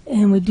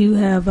 And we do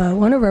have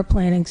one of our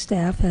planning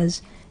staff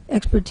has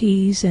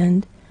expertise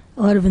and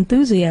a lot of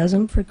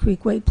enthusiasm for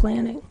creekway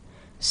planning.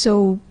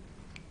 So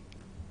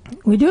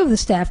we do have the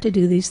staff to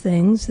do these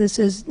things. This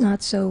is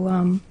not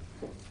so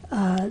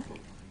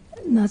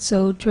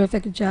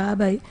terrific a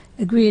job. I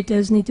agree it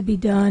does need to be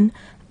done.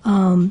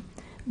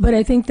 But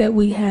I think that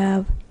we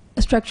have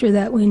a structure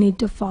that we need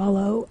to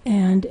follow,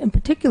 and in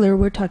particular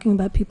we're talking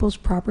about people's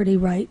property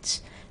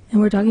rights,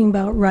 and we're talking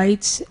about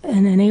rights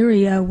in an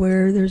area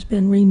where there's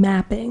been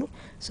remapping.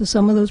 So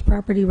some of those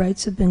property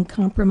rights have been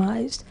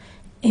compromised,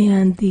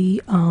 and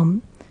the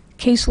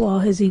case law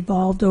has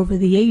evolved over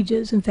the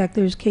ages. In fact,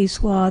 there's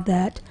case law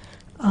that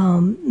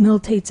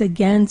militates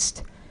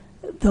against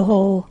the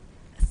whole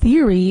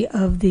theory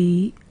of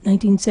the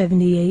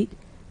 1978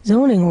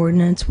 zoning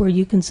ordinance where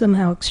you can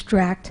somehow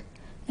extract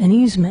an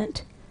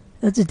easement.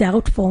 That's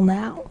doubtful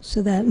now,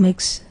 so that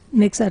makes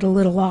that a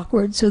little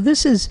awkward. So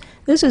this is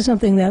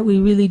something that we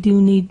really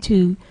do need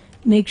to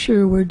make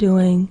sure we're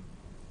doing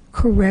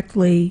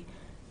correctly,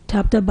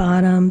 top to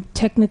bottom,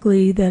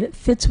 technically, that it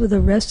fits with the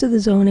rest of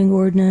the zoning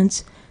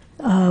ordinance,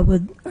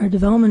 with our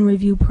development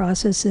review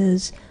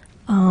processes.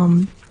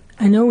 I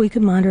know we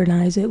can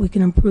modernize it, we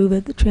can improve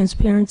it. The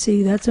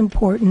transparency, that's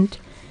important.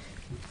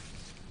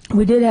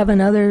 We did have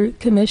another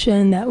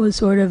commission that was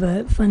sort of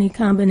a funny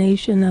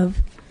combination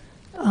of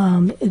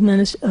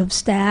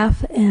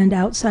staff and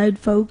outside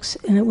folks,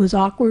 and it was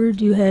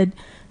awkward. You had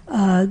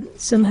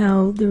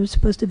somehow there was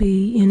supposed to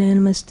be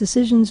unanimous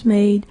decisions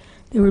made.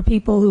 There were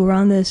people who were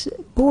on this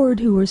board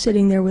who were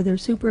sitting there with their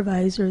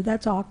supervisor.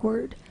 That's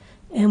awkward,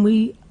 and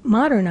we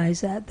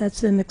modernize that.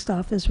 That's the mixed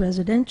office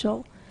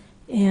residential,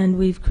 and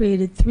we've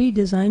created 3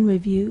 design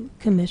review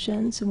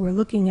commissions, and we're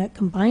looking at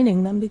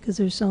combining them because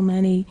there's so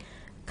many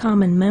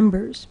common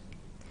members.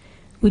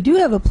 We do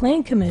have a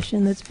plan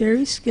commission that's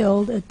very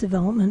skilled at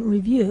development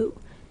review,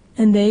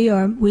 and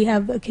we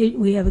have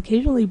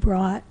occasionally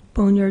brought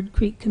Boneyard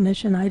Creek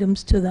Commission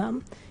items to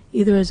them,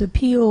 either as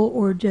appeal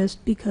or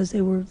just because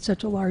they were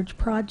such a large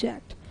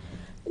project.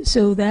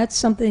 So that's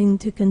something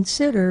to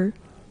consider.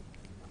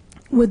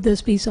 Would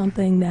this be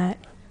something that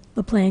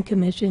the plan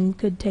commission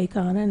could take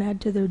on and add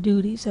to their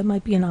duties? That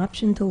might be an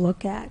option to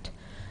look at.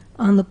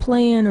 On the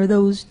plan, are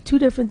those 2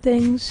 different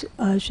things?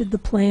 Should the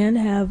plan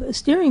have a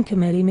steering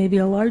committee, maybe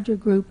a larger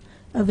group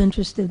of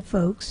interested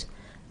folks?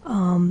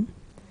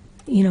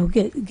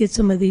 Get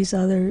some of these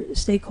other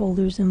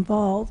stakeholders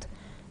involved.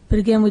 But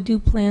again, we do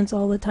plans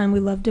all the time. We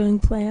love doing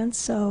plans,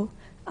 so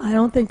I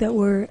don't think that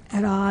we're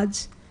at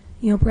odds.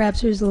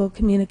 Perhaps there's a little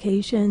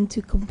communication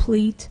to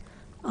complete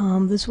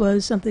This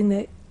was something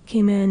that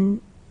came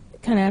in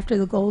kind of after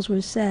the goals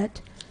were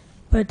set,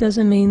 but it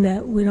doesn't mean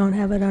that we don't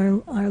have it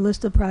on our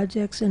list of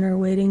projects and are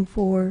waiting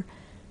for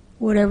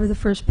whatever the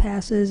first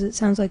pass is. It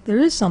sounds like there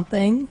is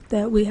something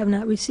that we have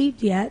not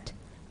received yet,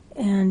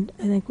 and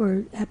I think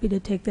we're happy to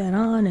take that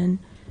on and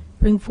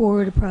bring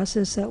forward a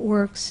process that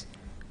works,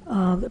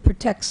 that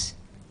protects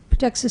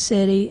the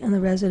city and the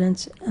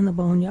residents and the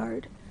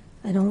boneyard.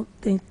 I don't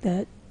think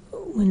that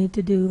we need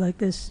to do like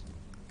this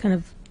kind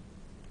of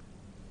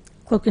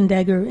cloak and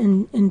dagger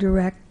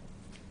indirect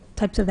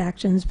types of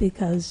actions,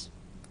 because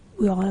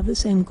we all have the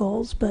same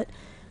goals, but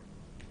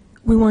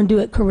we want to do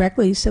it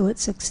correctly so it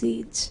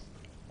succeeds.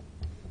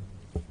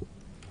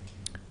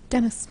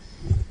 Dennis.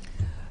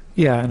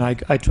 Yeah, and I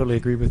totally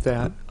agree with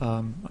that.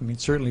 I mean,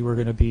 certainly we're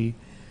going to be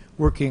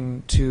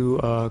working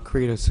to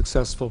create a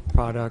successful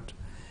product.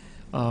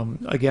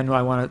 Again,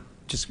 I want to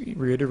just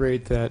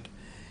reiterate that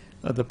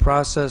the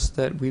process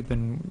that we've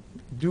been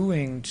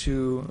doing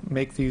to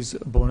make these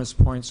bonus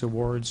points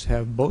awards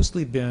have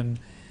mostly been,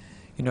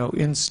 you know,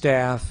 in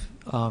staff,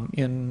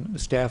 in the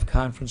staff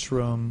conference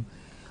room.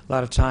 A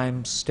lot of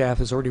times staff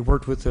has already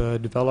worked with the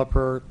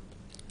developer,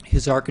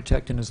 his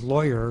architect, and his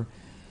lawyer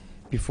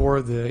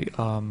before the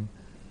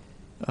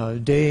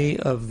day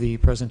of the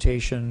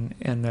presentation,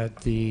 and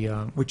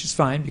that which is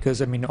fine,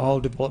 because I mean all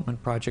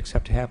development projects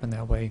have to happen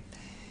that way.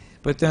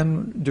 But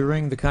then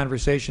during the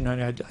conversation,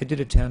 and I did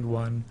attend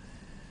one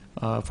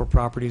for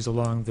properties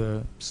along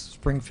the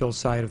Springfield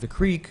side of the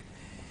creek,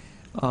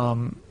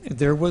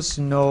 there was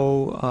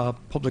no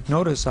public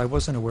notice. I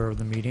wasn't aware of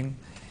the meeting.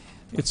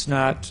 It's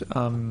not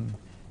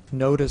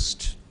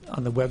noticed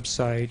on the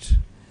website.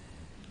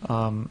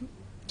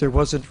 There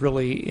wasn't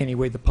really any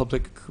way the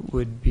public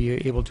would be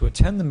able to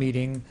attend the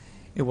meeting.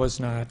 It was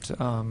not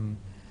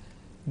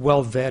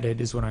well vetted,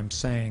 is what I'm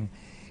saying.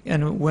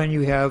 And when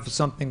you have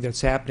something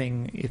that's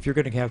happening, if you're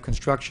going to have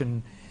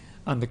construction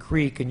on the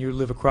creek and you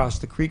live across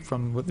the creek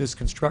from this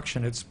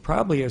construction, it's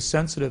probably as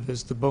sensitive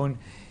as the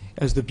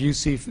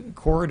Busey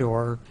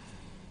corridor,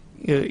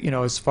 you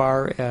know, as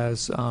far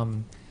as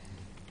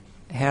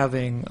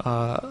having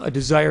a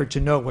desire to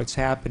know what's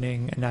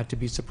happening and not to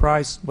be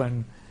surprised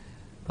when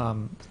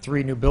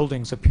 3 new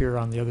buildings appear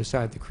on the other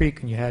side of the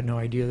creek and you had no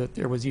idea that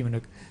there was even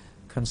a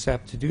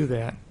concept to do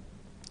that.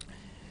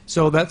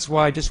 So that's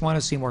why I just want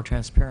to see more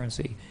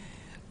transparency.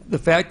 The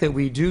fact that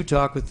we do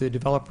talk with the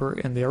developer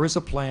and there is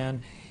a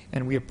plan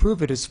and we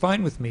approve it is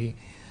fine with me,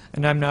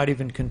 and I'm not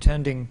even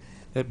contending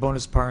that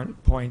bonus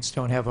points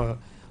don't have a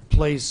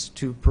place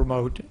to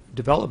promote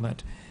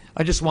development.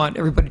 I just want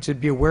everybody to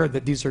be aware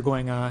that these are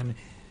going on,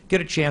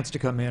 get a chance to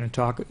come in and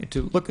talk,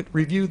 to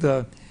review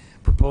the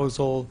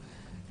proposal,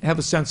 have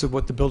a sense of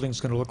what the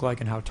building's going to look like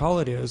and how tall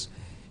it is,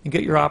 and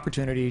get your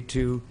opportunity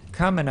to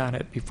comment on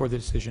it before the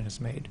decision is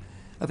made.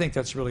 I think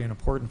that's really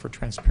important for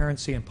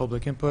transparency and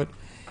public input,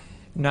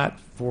 not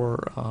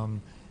for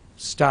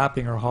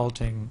stopping or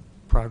halting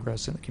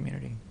progress in the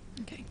community.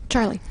 Okay.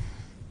 Charlie.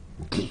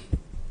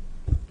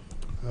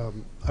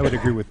 I would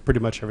agree with pretty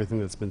much everything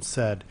that's been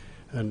said,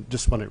 and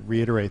just want to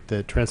reiterate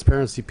the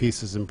transparency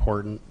piece is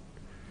important,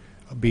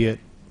 be it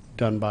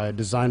done by a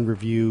design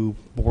review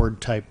board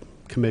type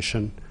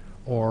commission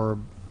or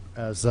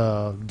as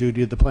a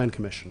duty of the plan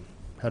commission.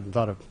 Hadn't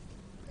thought of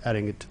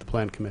adding it to the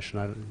plan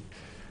commission.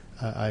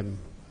 I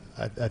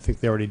think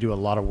they already do a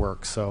lot of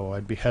work, so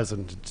I'd be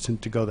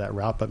hesitant to go that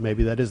route, but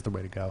maybe that is the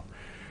way to go.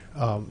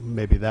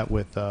 Maybe that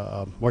with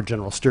a more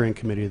general steering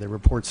committee that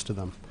reports to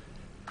them.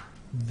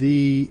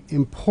 The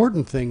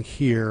important thing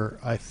here,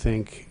 I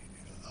think,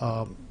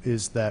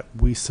 is that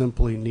we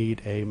simply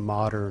need a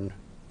modern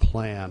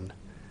plan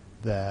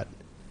that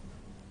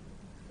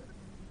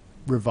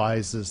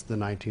revises the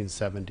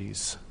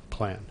 1970s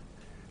plan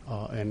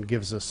and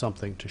gives us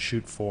something to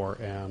shoot for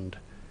and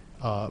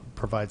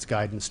provides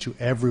guidance to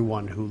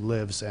everyone who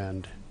lives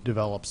and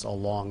develops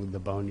along the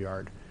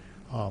boneyard.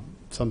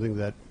 Something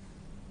that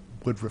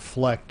would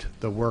reflect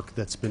the work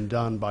that's been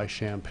done by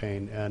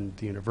Champaign and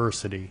the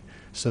university,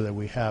 so that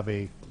we have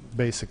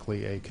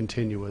basically a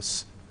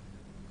continuous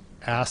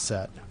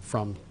asset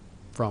from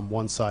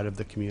one side of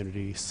the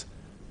communities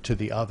to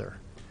the other.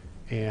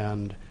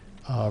 And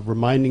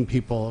reminding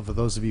people, of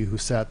those of you who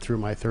sat through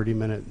my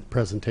 30-minute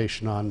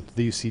presentation on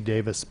the UC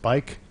Davis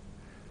bike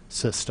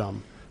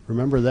system,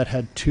 remember that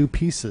had 2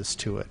 pieces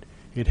to it.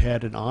 It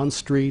had an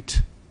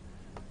on-street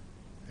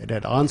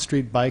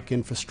bike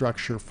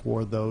infrastructure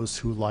for those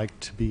who like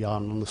to be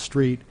on the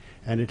street,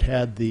 and it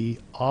had the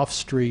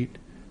off-street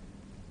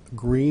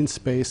green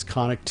space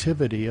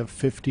connectivity of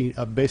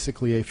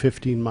basically a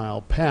 15-mile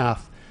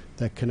path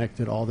that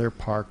connected all their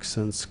parks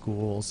and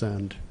schools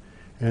and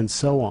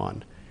so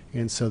on.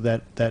 And so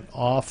that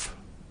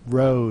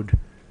off-road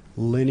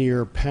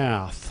linear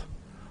path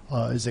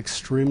is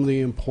extremely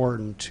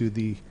important to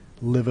the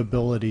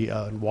livability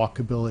and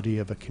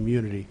walkability of a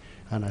community,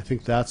 and I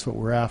think that's what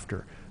we're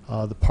after.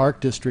 The Park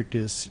District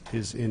is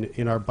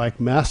in our bike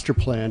master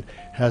plan,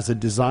 has a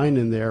design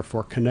in there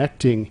for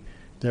connecting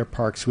their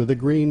parks with a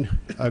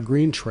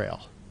green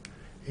trail,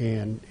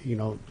 and you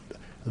know,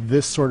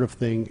 this sort of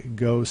thing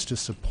goes to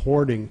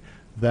supporting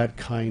that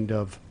kind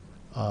of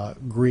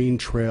green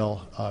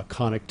trail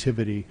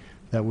connectivity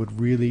that would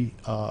really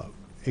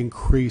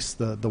increase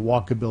the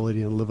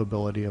walkability and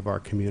livability of our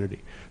community.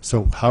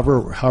 So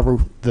however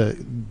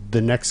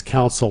the next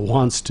council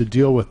wants to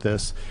deal with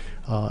this,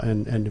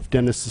 and if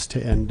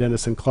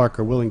Dennis and Clark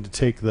are willing to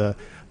take the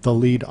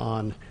lead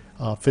on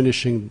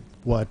finishing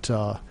what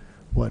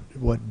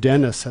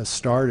Dennis has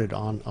started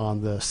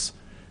on this,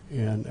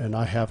 and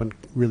I haven't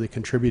really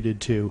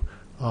contributed to,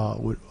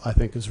 I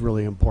think is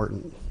really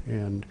important.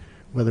 And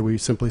whether we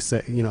simply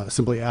say,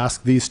 simply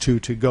ask these two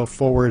to go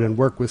forward and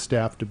work with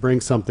staff to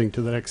bring something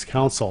to the next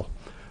council,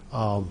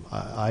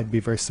 I'd be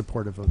very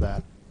supportive of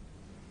that.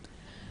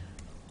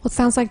 Well, it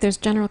sounds like there's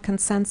general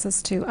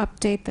consensus to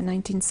update the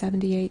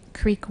 1978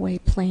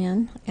 Creekway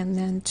plan and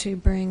then to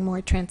bring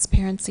more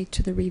transparency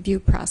to the review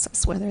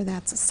process, whether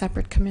that's a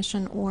separate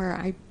commission or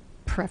I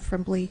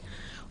preferably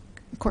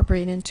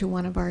incorporate into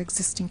one of our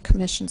existing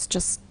commissions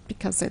just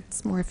because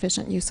it's more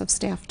efficient use of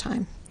staff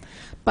time.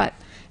 But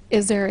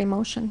is there a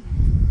motion?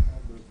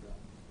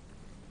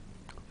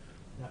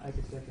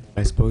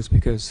 I suppose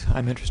because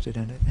I'm interested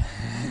in it.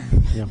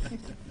 Yeah.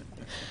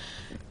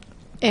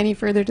 Any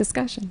further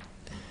discussion?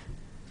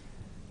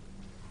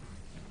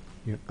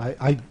 Yeah,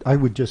 I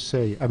would just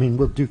say, I mean,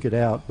 we'll duke it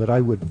out, but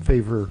I would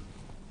favor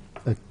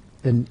a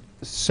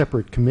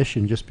separate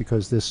commission just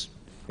because this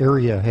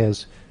area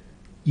has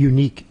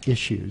unique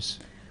issues.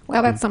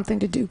 Well, that's something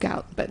to duke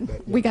out, but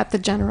we got the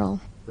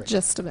general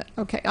gist of it.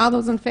 Okay, all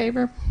those in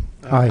favor?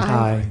 Aye.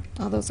 Aye.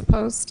 All those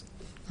opposed?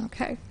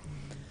 Okay.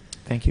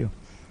 Thank you.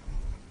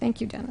 Thank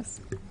you,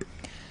 Dennis.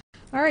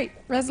 All right,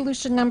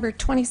 resolution number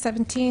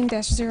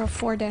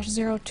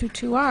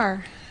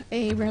 2017-04-022R,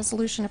 a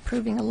resolution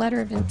approving a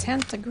letter of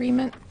intent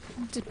agreement,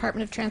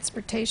 Department of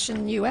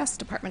Transportation, U.S.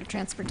 Department of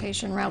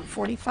Transportation, Route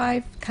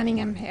 45,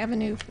 Cunningham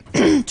Avenue,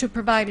 to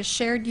provide a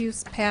shared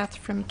use path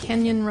from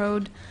Kenyon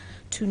Road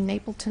to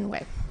Napleton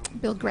Way.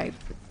 Bill Gray.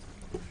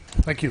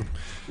 Thank you.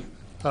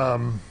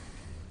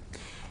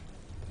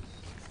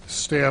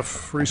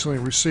 Staff recently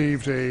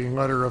received a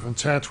letter of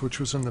intent, which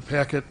was in the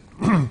packet,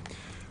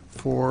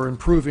 for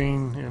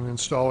improving and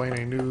installing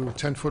a new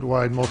 10-foot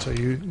wide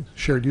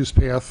multi-shared use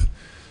path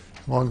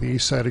along the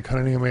east side of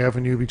Cunningham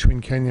Avenue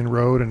between Kenyon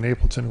Road and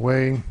Napleton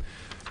Way.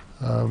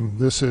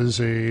 This is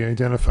an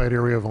identified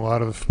area of a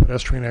lot of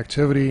pedestrian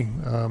activity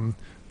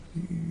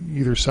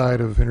either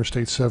side of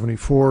Interstate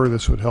 74.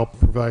 This would help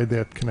provide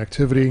that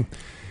connectivity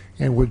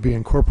and would be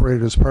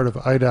incorporated as part of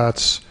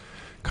IDOT's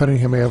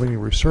Cunningham Avenue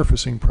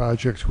resurfacing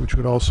project, which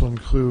would also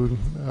include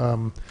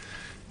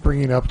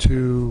bringing up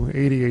to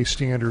ADA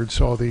standards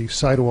all the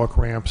sidewalk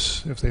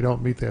ramps if they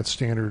don't meet that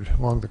standard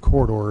along the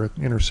corridor at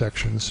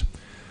intersections.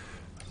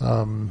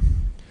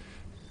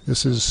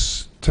 This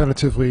is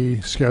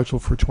tentatively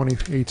scheduled for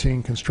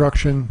 2018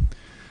 construction.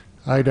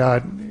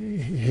 IDOT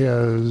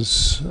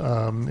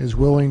is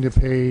willing to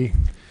pay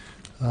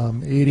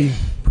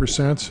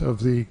 80%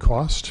 of the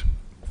cost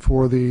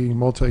for the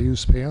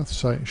multi-use path,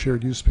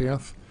 shared use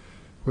path,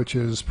 which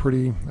is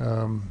pretty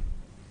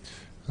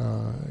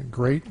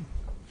great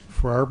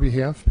for our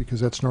behalf because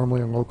that's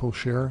normally a local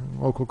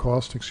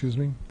cost, excuse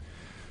me.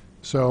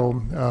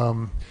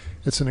 So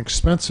it's an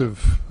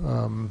expensive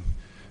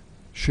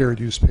shared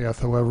use path.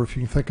 However, if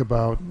you think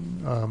about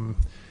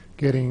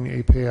getting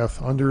a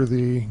path under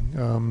the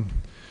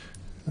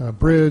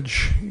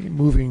bridge,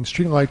 moving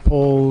streetlight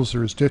poles,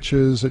 there's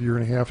ditches that you're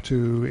going to have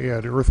to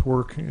add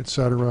earthwork,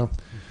 etc.,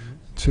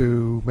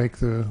 to make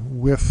the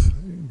width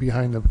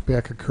behind the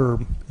back of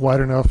curb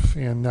wide enough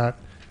and not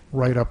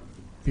right up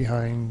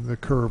behind the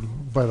curb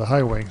by the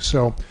highway.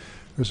 So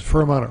there's a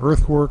fair amount of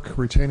earthwork,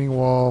 retaining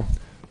wall,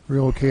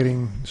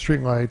 relocating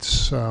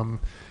streetlights,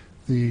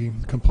 the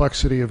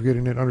complexity of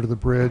getting it under the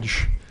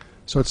bridge.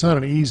 So it's not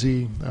an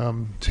easy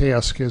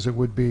task as it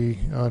would be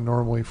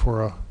normally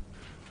for a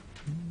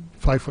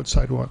 5-foot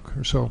sidewalk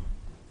or so.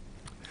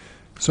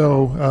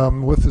 So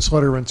with this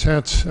letter of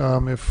intent,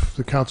 if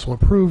the council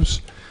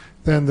approves,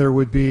 then there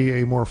would be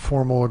a more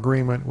formal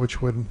agreement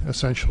which would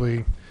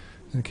essentially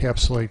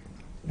encapsulate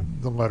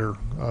the letter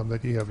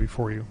that you have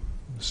before you.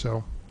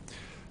 So,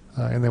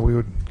 and then we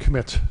would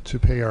commit to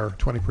pay our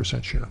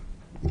 20% share.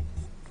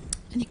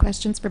 Any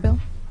questions for Bill?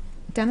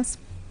 Dennis?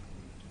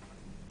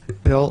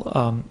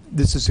 Bill,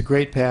 this is a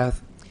great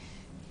path.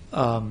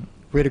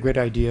 We had a great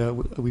idea.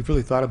 We've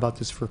really thought about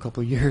this for a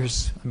couple of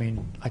years. I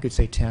mean, I could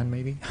say 10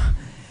 maybe.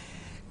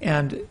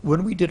 And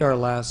when we did our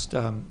last,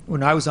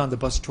 when I was on the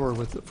bus tour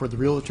for the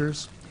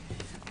realtors,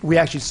 we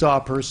actually saw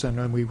a person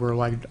and we were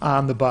like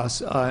on the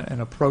bus and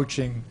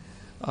approaching,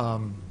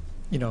 under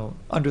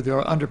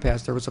the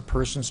underpass. There was a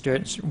person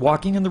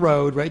walking in the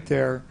road right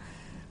there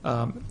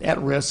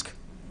at risk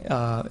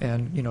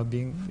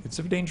and, it's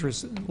a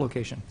dangerous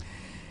location.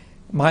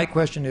 My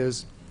question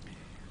is,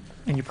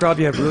 and you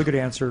probably have a really good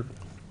answer,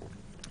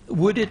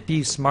 would it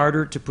be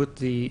smarter to put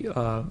the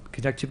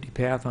connectivity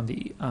path on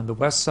the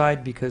west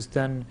side, because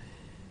then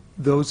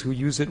those who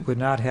use it would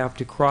not have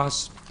to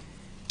cross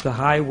the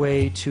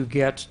highway to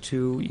get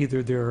to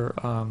either their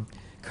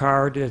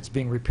car that's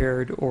being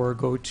repaired or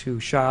go to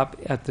shop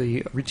at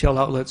the retail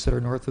outlets that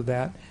are north of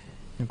that,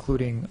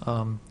 including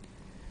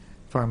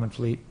Farm and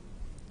Fleet.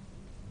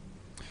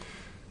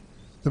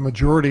 The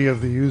majority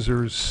of the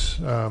users,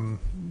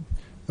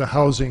 the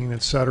housing,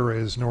 et cetera,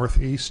 is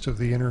northeast of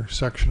the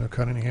intersection of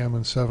Cunningham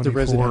and 74. The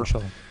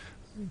residential.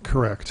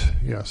 Correct,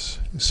 yes.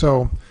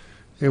 So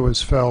it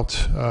was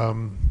felt,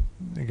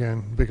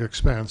 again, big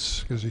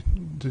expense, because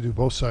to do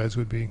both sides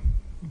would be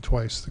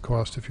twice the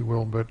cost, if you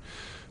will, but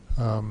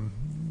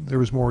there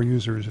was more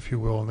users, if you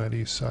will, on that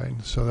east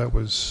side. So that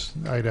was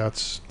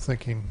IDOT's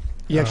thinking.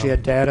 You actually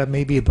had data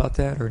maybe about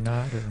that or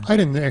not? Or? I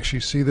didn't actually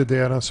see the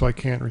data, so I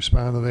can't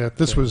respond to that.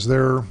 This was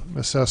their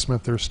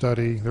assessment, their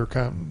study, their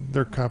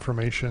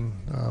confirmation.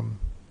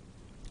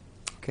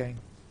 Okay.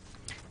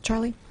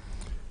 Charlie?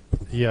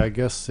 Yeah, I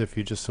guess if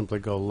you just simply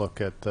go look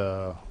at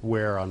the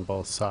wear on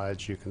both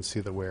sides, you can see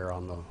the wear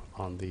on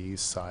the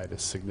east side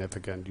is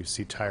significant. You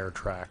see tire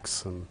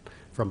tracks and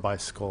from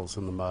bicycles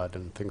in the mud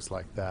and things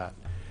like that.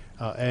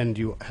 And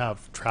you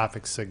have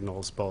traffic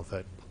signals both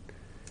at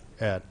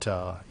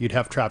you'd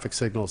have traffic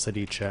signals at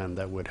each end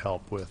that would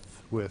help with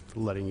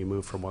letting you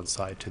move from one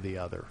side to the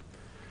other.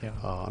 Yeah.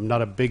 I'm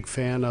not a big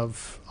fan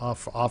of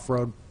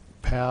off-road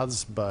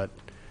paths, but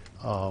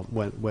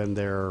when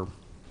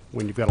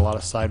you've got a lot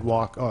of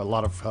sidewalk or a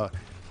lot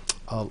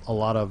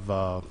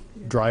of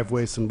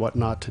driveways and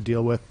whatnot to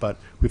deal with, but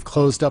we've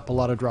closed up a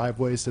lot of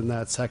driveways in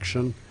that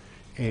section,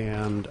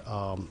 and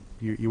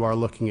you are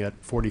looking at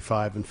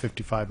 45 and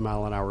 55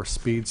 mile an hour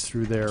speeds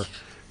through there.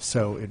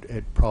 So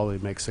it probably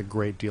makes a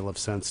great deal of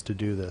sense to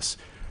do this.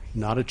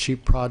 Not a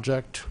cheap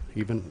project,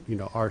 even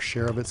our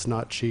share of it's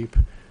not cheap,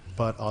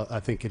 but I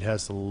think it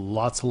has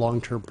lots of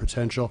long-term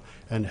potential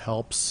and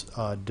helps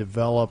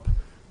develop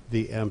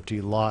the empty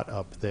lot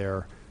up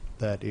there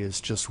that is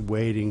just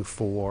waiting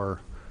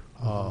for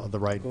the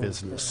right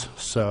business.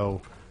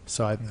 So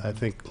I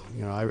think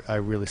I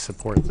really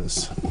support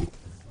this.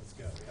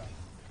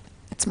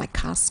 It's my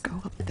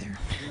Costco up there.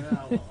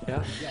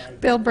 Yeah.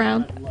 Bill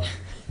Brown?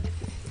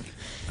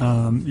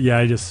 Yeah,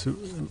 I just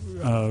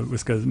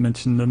was going to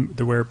mention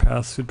the wear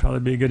paths would probably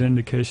be a good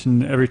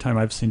indication. Every time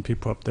I've seen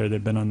people up there,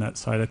 they've been on that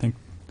side. I think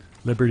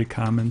Liberty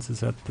Commons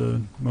is at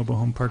the mobile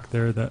home park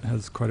there that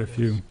has quite a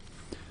few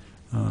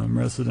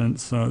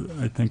residents. So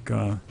I think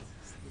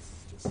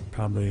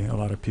probably a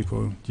lot of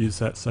people use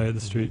that side of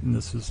the street, and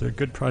this is a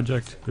good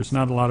project. There's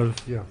not a lot of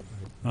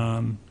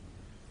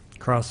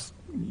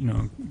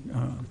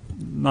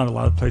not a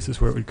lot of places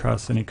where it would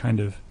cross any kind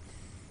of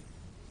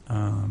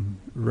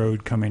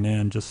road coming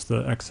in, just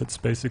the exits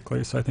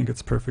basically. So I think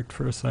it's perfect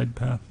for a side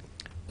path.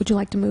 Would you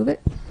like to move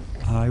it?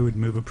 I would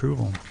move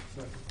approval.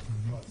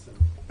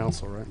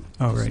 Council, right?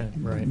 Oh, right.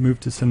 Right. Move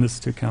to send this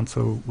to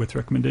council with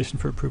recommendation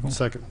for approval.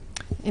 Second.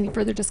 Any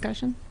further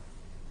discussion?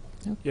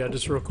 No? Yeah,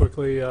 just real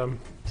quickly,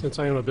 since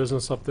I own a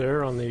business up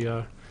there on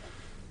the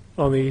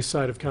east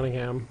side of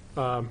Cunningham,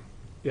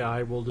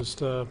 I will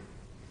just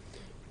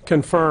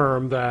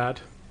confirm that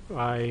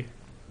I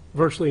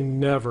virtually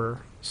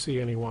never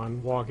see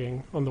anyone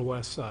walking on the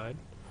west side.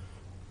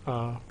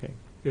 Okay.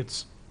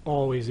 It's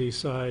always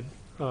east side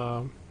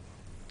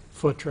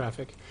foot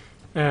traffic.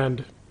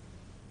 And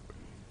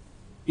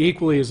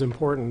equally as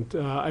important,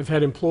 I've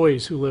had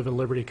employees who live in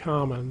Liberty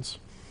Commons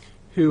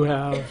who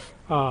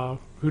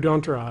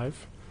don't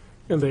drive,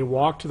 and they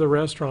walk to the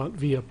restaurant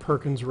via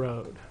Perkins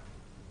Road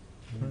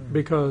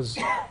because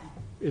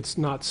it's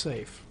not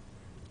safe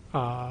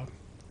to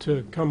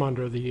come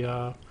under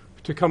the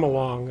to come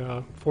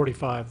along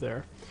 45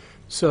 there.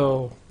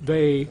 So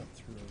they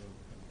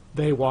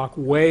walk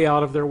way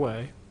out of their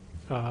way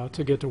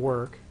to get to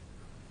work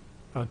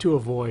to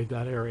avoid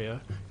that area.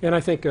 And I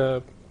think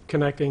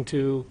connecting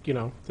to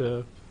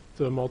the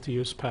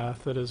multi-use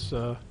path that has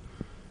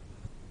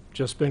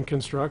just been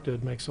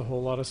constructed makes a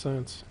whole lot of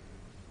sense.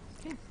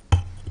 Okay.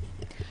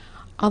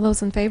 All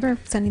those in favor of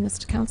sending this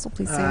to council,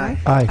 please say aye.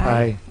 Aye.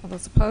 Aye. All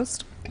those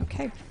opposed?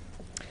 Okay.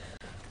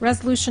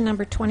 Resolution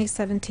number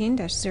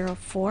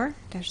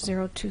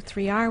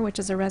 2017-04-023R, which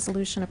is a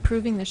resolution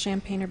approving the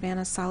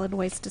Champaign-Urbana Solid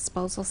Waste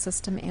Disposal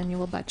System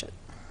annual budget.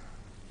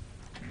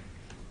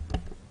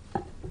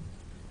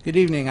 Good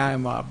evening.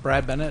 I'm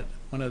Brad Bennett,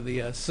 one of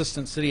the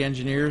assistant city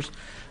engineers.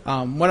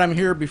 What I'm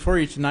here before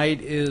you tonight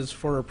is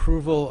for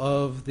approval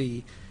of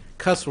the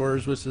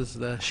CUSWRS, which is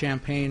the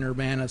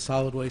Champaign-Urbana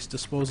Solid Waste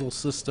Disposal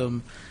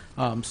System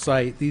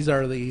site. These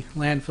are the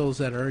landfills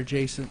that are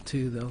adjacent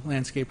to the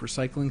Landscape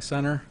Recycling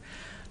Center.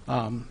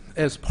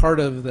 As part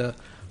of the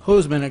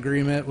Hoseman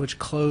agreement, which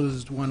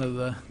closed one of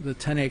the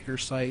 10-acre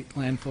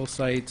landfill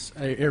sites,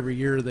 every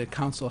year the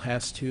council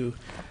has to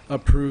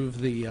approve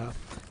the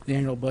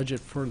annual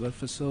budget for the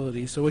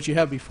facility. So what you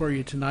have before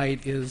you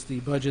tonight is the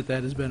budget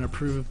that has been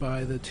approved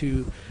by the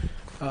two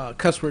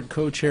CUSWRS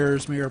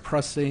co-chairs, Mayor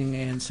Pressing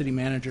and City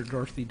Manager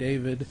Dorothy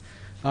David.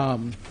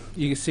 You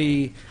can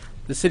see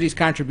the city's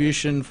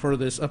contribution for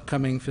this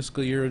upcoming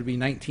fiscal year would be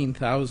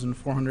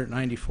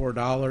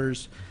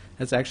 $19,494.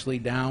 That's actually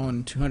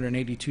down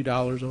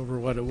 $282 over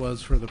what it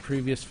was for the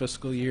previous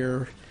fiscal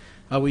year.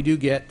 We do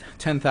get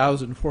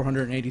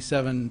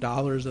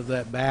 $10,487 of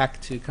that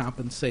back to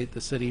compensate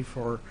the city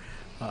for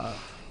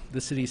the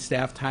city's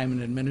staff time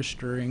in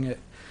administering it.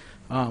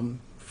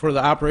 For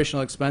the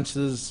operational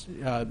expenses,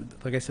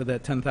 like I said,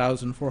 that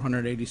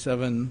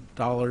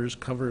 $10,487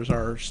 covers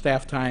our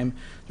staff time.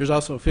 There's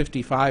also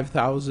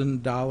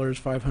 $55,000,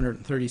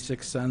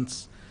 536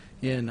 cents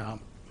in,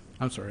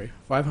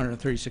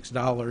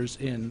 $536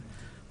 in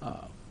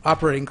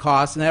operating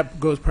costs, and that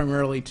goes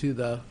primarily to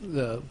the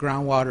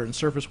groundwater and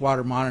surface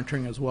water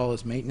monitoring as well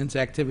as maintenance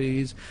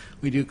activities.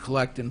 We do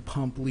collect and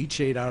pump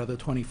leachate out of the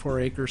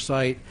 24-acre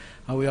site.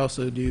 We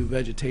also do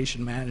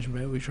vegetation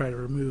management. We try to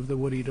remove the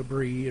woody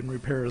debris and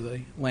repair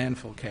the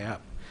landfill cap.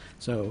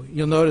 So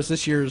you'll notice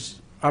this year's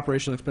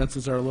operational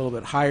expenses are a little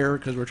bit higher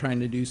because we're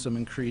trying to do some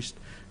increased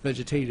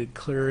vegetated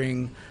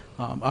clearing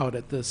out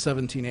at the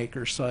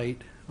 17-acre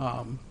site.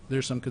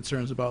 There's some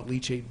concerns about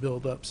leachate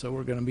buildup, so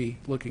we're going to be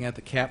looking at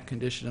the cap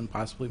condition and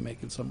possibly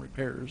making some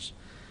repairs.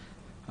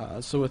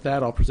 So with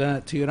that, I'll present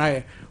it to you, and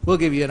I will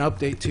give you an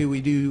update too.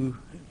 We do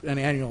an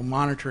annual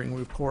monitoring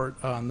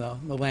report on the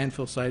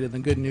landfill site, and the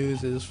good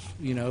news is,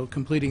 you know,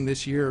 completing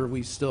this year,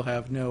 we still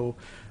have no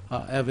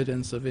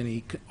evidence of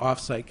any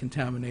off-site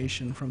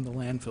contamination from the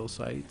landfill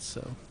site.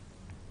 So,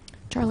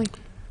 Charlie.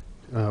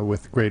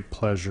 With great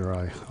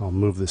pleasure, I'll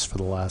move this for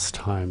the last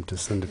time to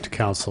send it to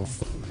council.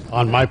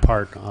 On my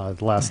part, the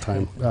last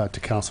time to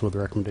council with a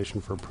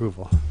recommendation for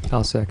approval.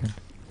 I'll second.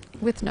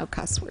 With no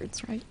cuss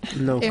words, right?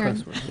 No Aaron.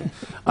 cuss words. Yeah.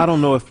 I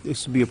don't know if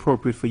this would be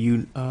appropriate for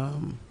you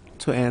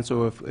to answer,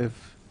 or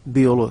if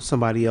Bill or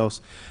somebody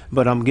else,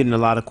 but I'm getting a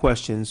lot of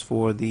questions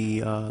for the.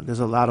 There's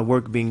a lot of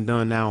work being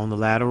done now on the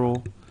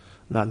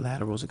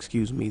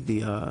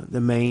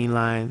the main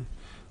line.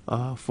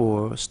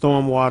 For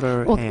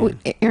stormwater Well, and...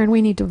 Aaron,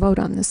 we need to vote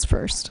on this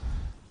first.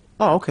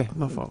 Oh, okay,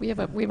 my fault. We have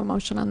a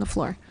motion on the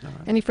floor.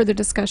 Any further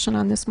discussion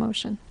on this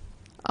motion?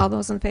 All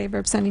those in favor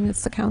of sending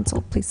this to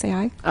council, please say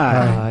aye.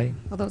 Aye.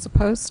 All those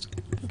opposed?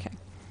 Okay.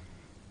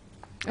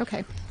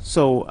 Okay.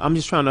 So I'm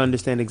just trying to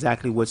understand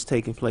exactly what's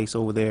taking place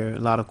over there. A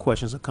lot of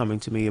questions are coming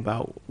to me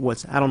about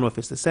I don't know if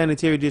it's the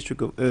sanitary district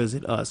or is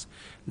it us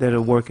that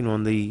are working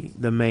on the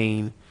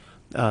main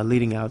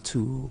leading out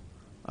to...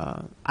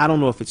 I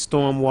don't know if it's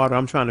stormwater.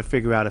 I'm trying to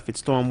figure out if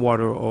it's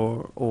stormwater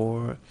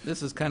or...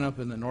 This is kind of up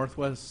in the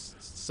northwest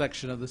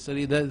section of the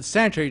city. The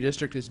sanitary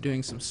district is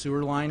doing some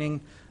sewer lining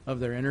of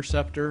their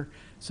interceptor,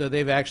 so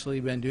they've actually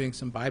been doing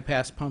some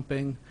bypass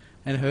pumping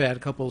and have had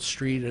a couple of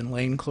street and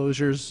lane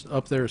closures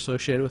up there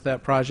associated with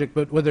that project.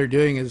 But what they're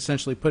doing is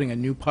essentially putting a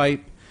new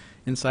pipe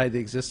inside the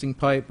existing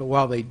pipe, but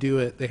while they do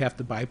it, they have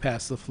to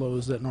bypass the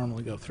flows that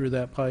normally go through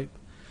that pipe.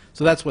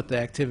 So that's what the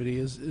activity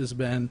has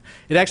been.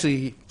 It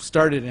actually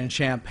started in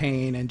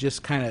Champaign and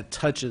just kind of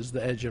touches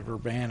the edge of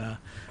Urbana.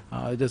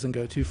 It doesn't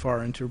go too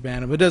far into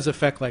Urbana, but it does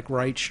affect like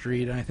Wright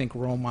Street, and I think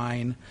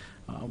Romine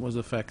was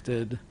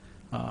affected,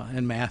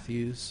 and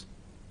Matthews.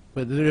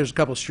 But there's a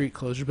couple street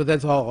closures, but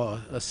that's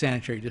all a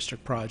sanitary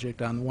district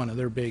project on one of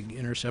their big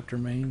interceptor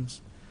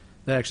mains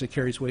that actually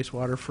carries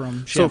wastewater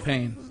from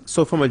Champaign.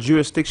 So from a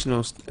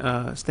jurisdictional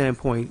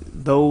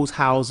standpoint, those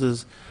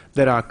houses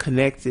that are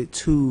connected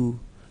to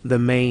the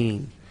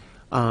main,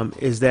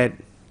 is that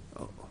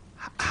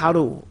how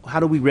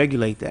do we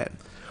regulate that?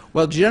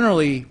 Well,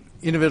 generally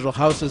individual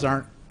houses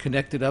aren't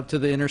connected up to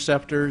the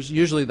interceptors.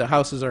 Usually the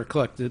houses are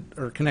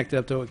connected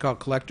up to what we call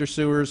collector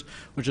sewers,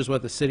 which is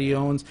what the city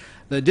owns.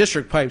 The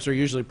district pipes are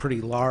usually pretty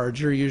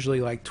large. They're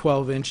usually like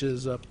 12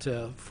 inches up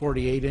to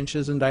 48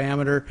 inches in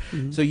diameter.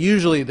 Mm-hmm. So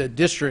usually the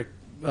district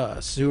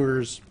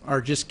sewers are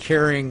just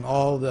carrying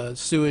all the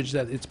sewage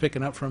that it's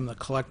picking up from the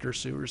collector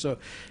sewer. So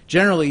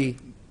generally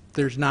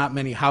there's not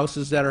many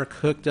houses that are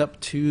hooked up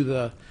to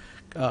the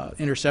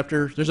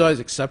interceptor. There's always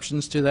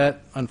exceptions to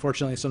that.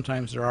 Unfortunately,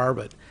 sometimes there are,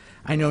 but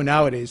I know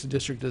nowadays the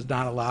district does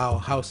not allow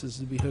houses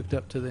to be hooked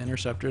up to the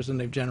interceptors, and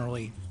they've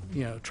generally,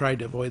 you know, tried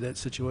to avoid that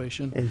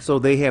situation. And so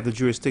they have the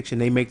jurisdiction.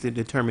 They make the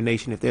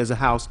determination. If there's a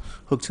house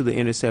hooked to the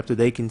interceptor,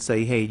 they can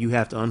say, hey, you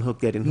have to unhook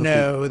that and hook it.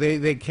 No,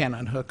 they can't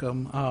unhook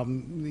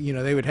them. You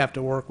know, they would have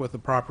to work with the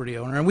property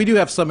owner. And we do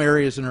have some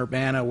areas in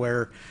Urbana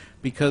where,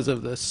 because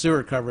of the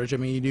sewer coverage, I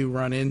mean, you do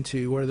run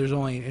into where there's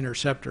only an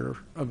interceptor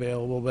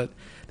available, but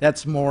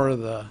that's more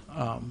the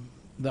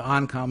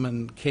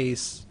uncommon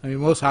case. I mean,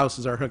 most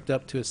houses are hooked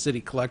up to a city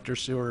collector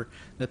sewer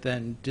that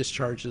then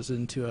discharges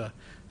into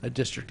a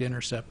district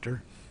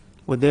interceptor.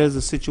 Well, there's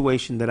a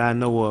situation that I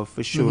know of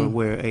for sure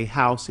where a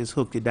house is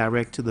hooked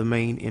direct to the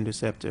main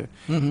interceptor.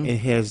 It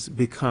has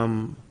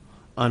become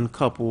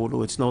uncoupled,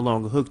 or it's no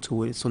longer hooked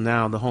to it, so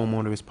now the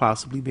homeowner is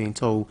possibly being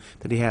told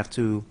that they have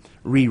to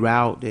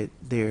reroute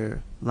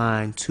their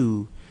line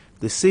to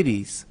the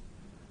city's,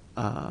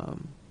 I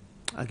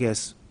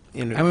guess.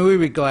 I mean, we'd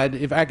be glad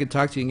if I could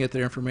talk to you and get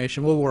their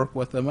information. We'll work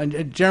with them.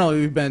 And generally,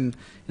 we've been,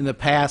 in the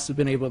past, have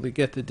been able to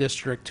get the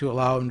district to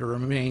allow them to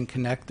remain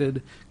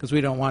connected, because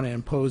we don't want to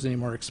impose any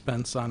more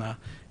expense on an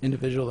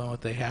individual than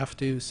what they have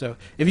to. So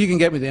if you can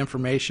get me the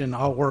information,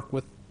 I'll work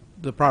with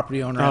the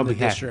property owner and the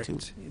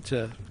district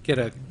to get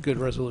a good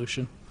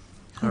resolution.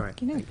 All right.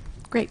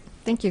 Great.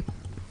 Thank you.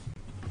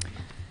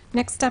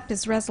 Next up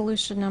is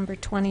resolution number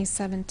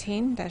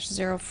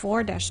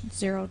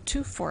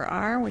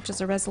 2017-04-024R, which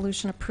is a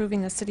resolution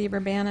approving the City of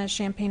Urbana,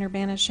 Champaign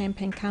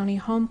County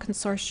Home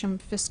Consortium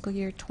Fiscal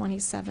Year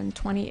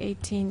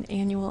 27-2018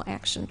 Annual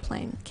Action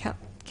Plan.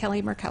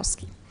 Kelly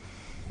Murkowski.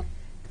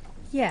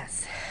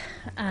 Yes.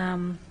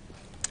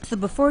 So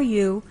before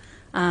you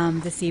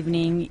this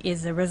evening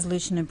is a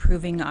resolution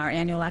approving our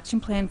annual action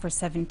plan for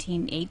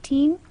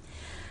 17-18.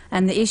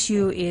 And the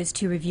issue is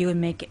to review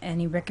and make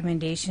any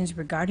recommendations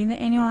regarding the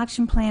annual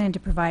action plan and to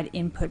provide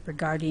input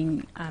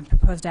regarding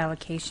proposed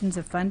allocations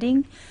of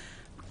funding.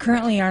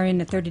 Currently are in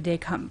the 30-day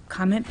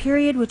comment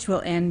period, which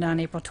will end on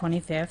April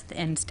 25th,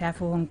 and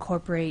staff will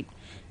incorporate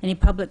any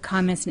public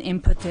comments and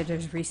input that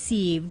is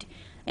received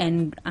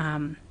and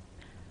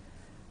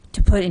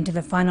to put into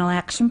the final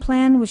action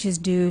plan, which is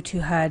due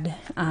to HUD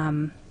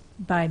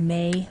by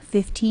May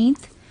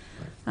 15th.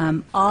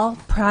 All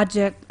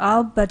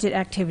budget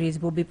activities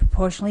will be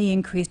proportionally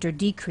increased or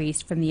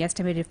decreased from the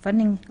estimated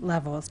funding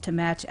levels to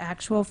match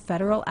actual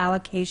federal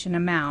allocation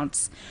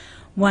amounts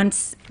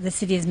once the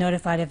city is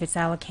notified of its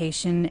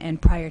allocation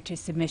and prior to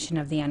submission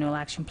of the annual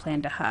action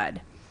plan to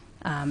HUD,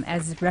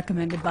 as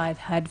recommended by the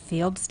HUD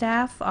field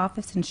staff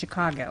office in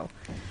Chicago.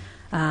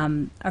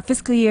 Our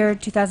fiscal year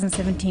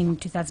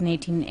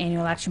 2017-2018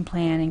 annual action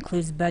plan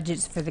includes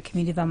budgets for the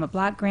Community Development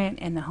Block Grant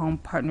and the Home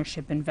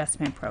Partnership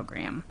Investment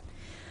Program.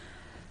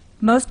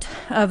 Most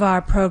of our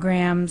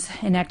programs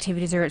and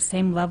activities are at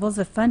same levels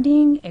of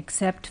funding,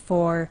 except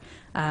for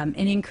an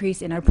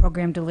increase in our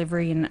program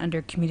delivery and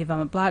under Community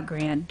Development Block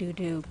Grant due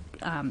to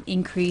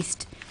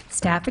increased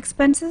staff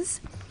expenses,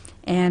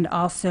 and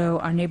also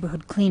our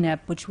neighborhood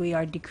cleanup, which we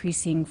are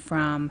decreasing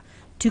from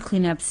 2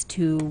 cleanups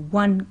to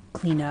 1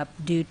 cleanup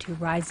due to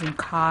rising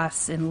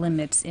costs and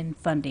limits in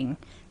funding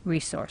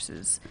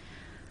resources.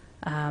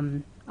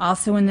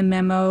 Also in the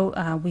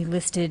memo, we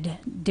listed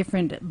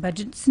different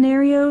budget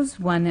scenarios,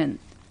 one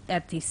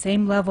at the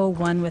same level,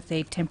 one with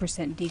a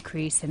 10%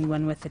 decrease, and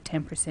one with a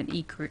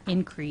 10%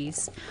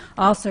 increase,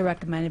 also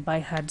recommended by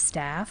HUD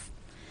staff.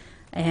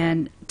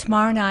 And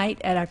tomorrow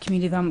night at our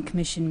Community Development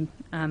Commission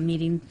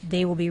meeting,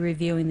 they will be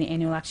reviewing the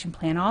annual action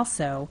plan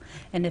also,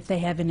 and if they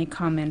have any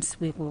comments,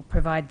 we will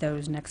provide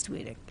those next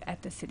week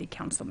at the City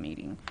Council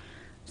meeting.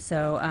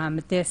 So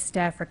this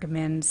staff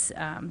recommends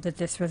that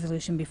this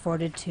resolution be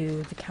forwarded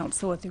to the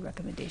council with the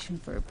recommendation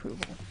for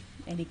approval.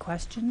 Any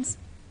questions?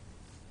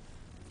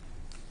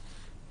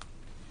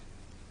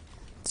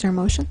 Is there a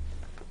motion?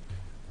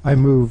 I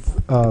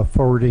move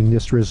forwarding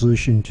this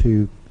resolution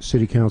to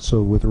City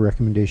Council with a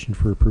recommendation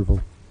for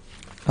approval.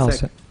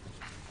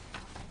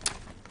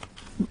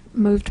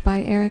 Moved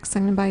by Eric,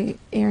 seconded by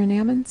Aaron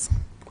Ammons.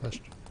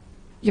 Question.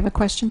 You have a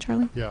question,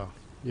 Charlie? Yeah.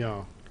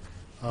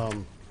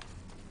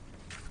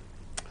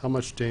 How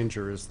much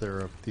danger is there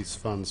of these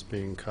funds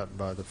being cut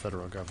by the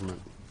federal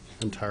government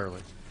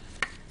entirely?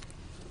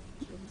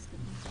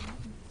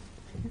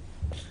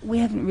 We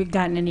haven't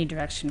gotten any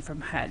direction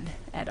from HUD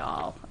at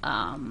all.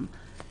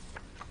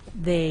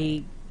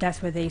 That's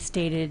where they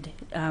stated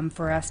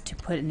for us to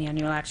put in the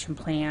annual action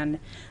plan.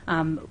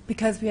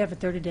 Because we have a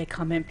 30-day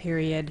comment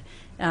period,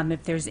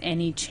 if there's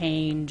any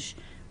change,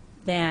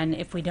 then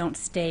if we don't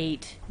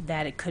state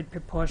that it could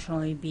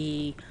proportionally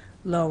be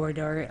lowered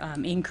or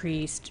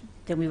increased,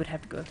 then we would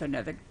have to go through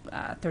another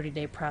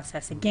 30-day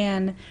process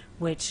again,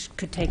 which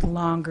could take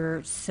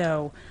longer.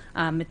 So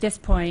at this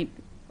point,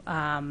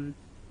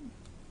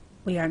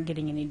 we aren't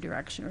getting any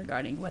direction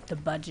regarding what the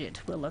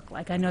budget will look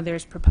like. I know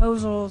there's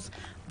proposals,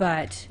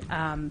 but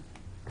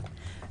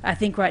I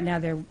think right now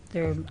they're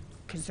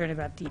concerned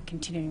about the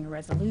continuing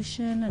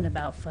resolution and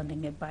about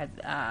funding it by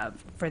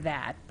for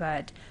that.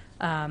 But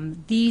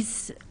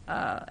these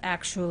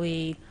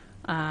actually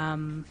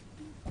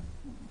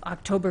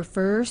October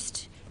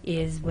 1st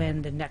is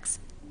when the next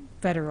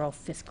federal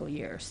fiscal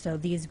year. So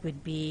these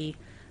would be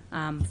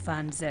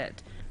funds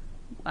that,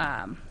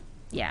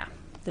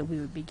 that we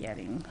would be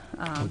getting.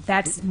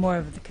 That's more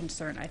of the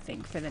concern, I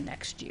think, for the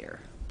next year.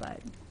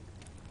 But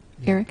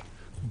Eric?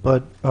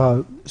 But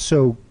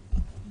so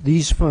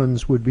these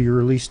funds would be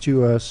released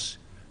to us,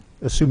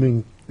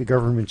 assuming the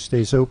government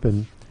stays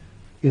open,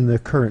 in the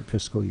current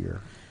fiscal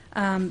year.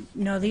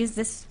 No,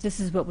 this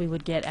is what we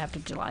would get after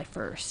July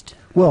 1st.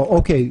 Well,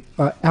 okay,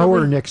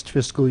 our next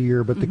fiscal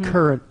year, but the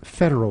current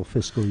federal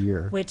fiscal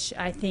year. Which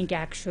I think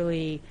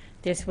actually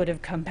this would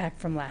have come back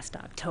from last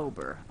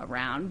October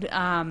around.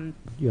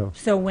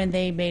 So when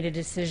they made a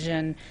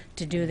decision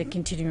to do the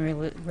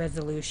continuing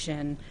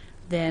resolution,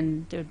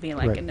 then there would be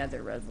like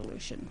another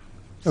resolution.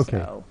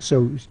 Okay.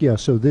 So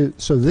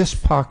this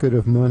pocket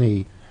of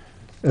money,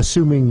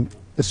 assuming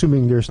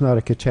there's not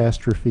a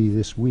catastrophe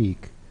this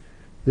week,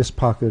 this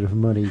pocket of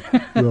money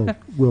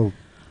will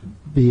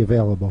be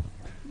available.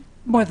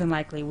 More than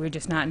likely, we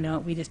just don't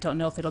know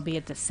if it'll be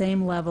at the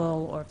same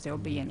level or if there will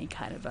be any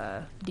kind of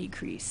a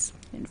decrease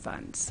in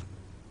funds.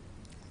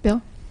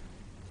 Bill?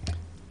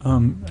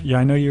 Yeah,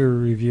 I know you're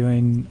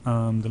reviewing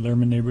the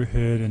Lerman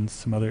neighborhood and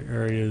some other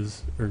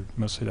areas, or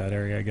mostly that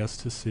area, I guess,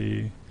 to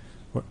see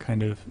what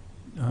kind of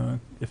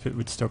if it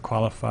would still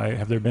qualify.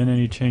 Have there been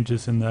any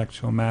changes in the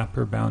actual map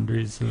or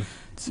boundaries of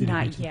CDBG?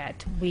 Not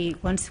yet.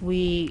 Once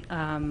we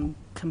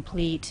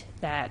complete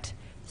that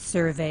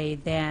survey,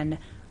 then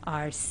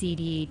our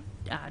CD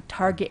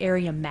target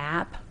area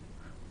map,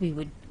 we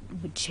would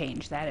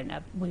change that and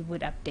we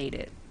would update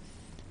it.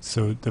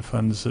 So the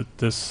funds that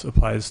this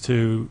applies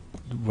to,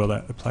 will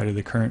that apply to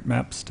the current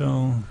map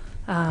still?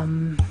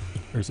 Or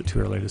is it too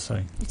early to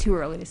say? Too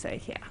early to say,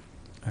 yeah.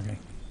 Okay,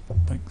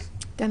 thanks.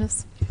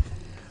 Dennis?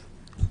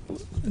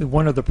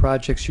 One of the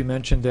projects you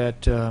mentioned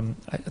that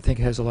I think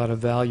has a lot of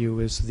value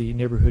is the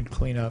neighborhood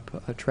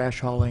cleanup, a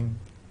trash hauling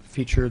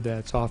feature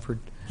that's offered.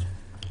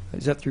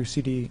 Is that through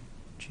CDGB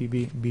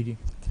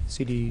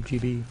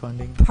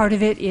funding? Part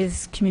of it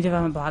is Community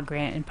Development Block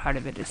Grant, and part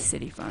of it is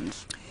city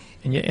funds.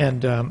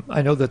 And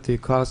I know that the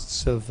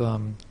costs of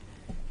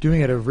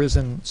doing it have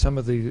risen. Some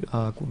of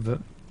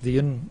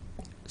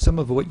some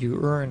of what you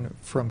earn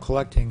from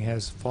collecting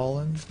has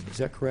fallen. Is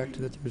that correct?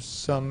 That there's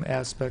some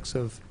aspects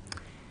of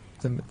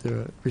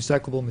the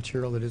recyclable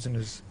material that isn't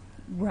as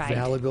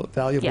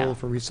valuable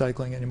for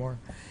recycling anymore.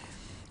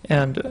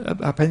 And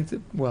I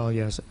think well,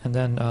 yes. And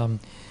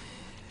then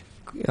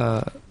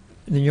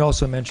you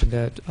also mentioned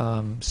that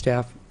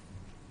staff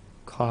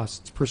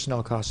costs,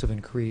 personnel costs have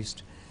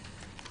increased,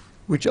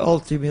 which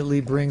ultimately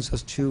brings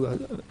us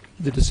to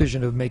the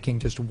decision of making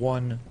just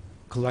one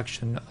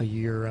collection a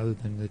year rather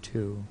than the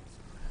two.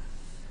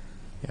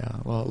 Yeah,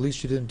 well, at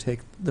least you didn't take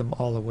them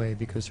all away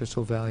because they're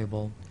so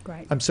valuable.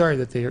 Right. I'm sorry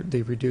that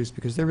they reduced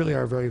because they really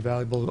are very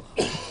valuable.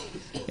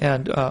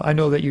 And I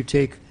know that you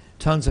take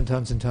tons and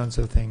tons and tons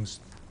of things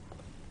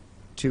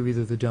to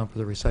either the dump or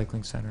the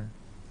recycling center.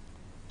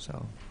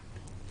 So,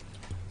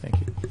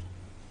 thank you.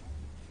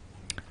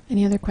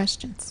 Any other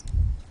questions?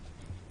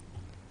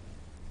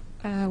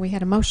 We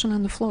had a motion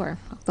on the floor.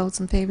 All those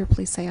in favor,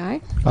 please say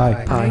aye.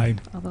 Aye. Aye.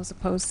 All those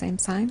opposed, same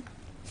sign.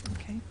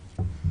 Okay,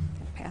 it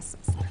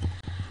passes.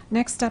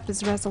 Next up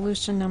is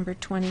resolution number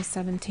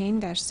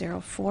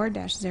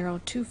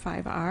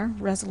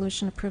 2017-04-025R,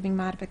 resolution approving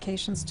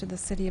modifications to the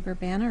City of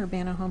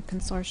Urbana Home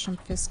Consortium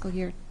fiscal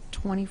year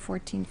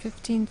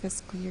 2014-15,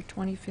 fiscal year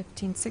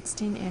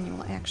 2015-16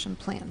 annual action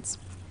plans.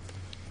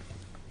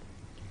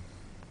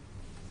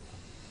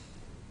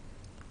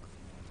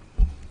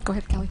 Go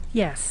ahead, Kelly.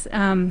 Yes.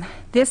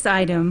 This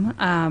item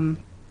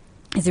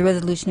is a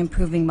resolution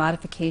approving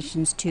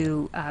modifications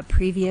to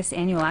previous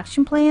annual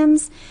action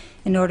plans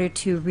in order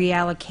to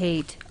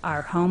reallocate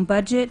our home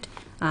budget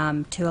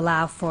to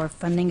allow for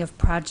funding of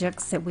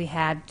projects that we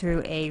had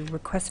through a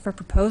request for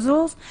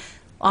proposals.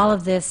 All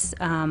of this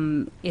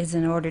is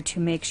in order to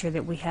make sure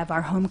that we have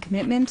our home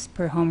commitments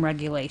per home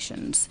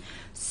regulations.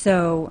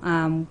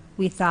 So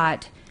we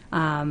thought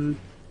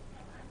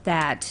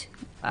that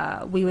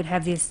we would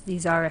have these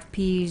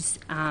RFPs,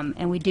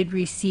 and we did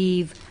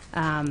receive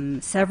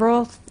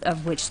several,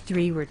 of which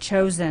 3 were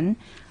chosen.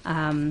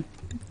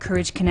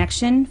 Courage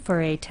Connection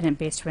for a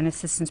tenant-based rent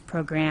assistance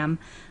program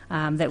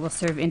that will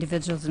serve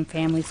individuals and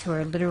families who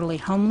are literally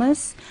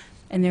homeless,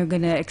 and they're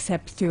going to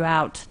accept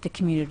throughout the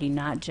community,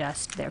 not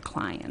just their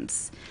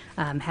clients.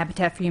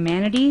 Habitat for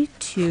Humanity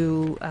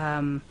to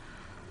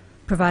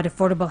provide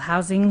affordable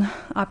housing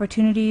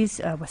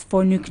opportunities with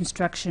 4 new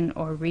construction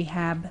or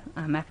rehab,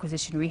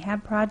 acquisition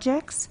rehab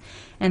projects.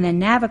 And then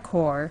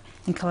Navicor,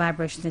 in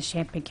collaboration with the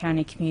Champaign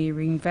County Community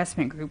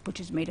Reinvestment Group, which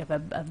is made up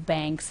of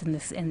banks in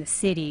the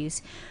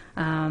cities,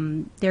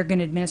 they're going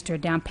to administer a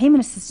down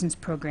payment assistance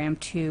program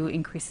to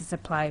increase the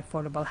supply of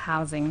affordable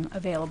housing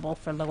available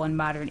for low and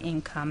moderate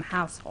income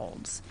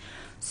households.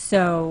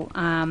 So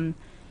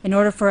in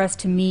order for us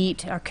to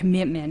meet our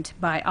commitment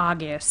by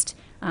August,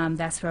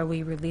 that's where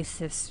we release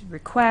this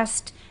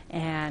request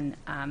and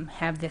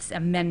have this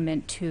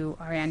amendment to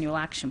our annual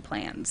action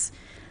plans.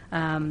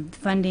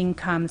 Funding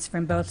comes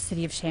from both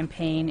City of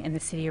Champaign and the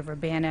City of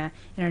Urbana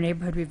in our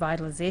neighborhood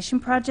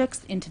revitalization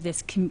projects into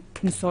this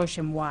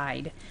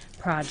consortium-wide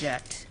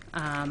project.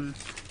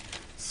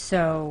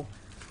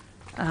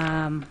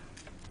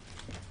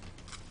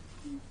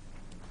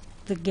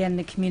 Again,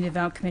 the Community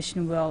Development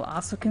Commission will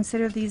also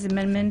consider these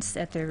amendments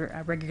at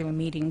their regular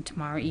meeting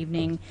tomorrow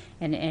evening,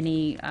 and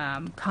any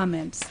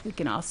comments we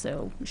can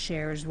also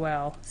share as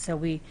well. So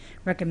we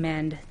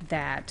recommend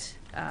that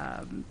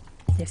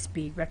this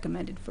be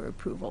recommended for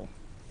approval.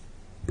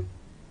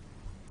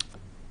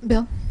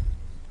 Bill?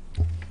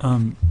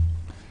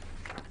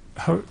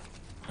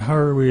 How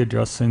are we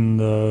addressing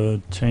the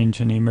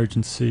change in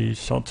emergency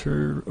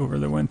shelter over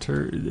the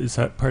winter? Is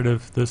that part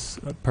of this,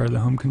 part of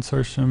the home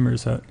consortium, or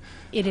is that?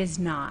 It is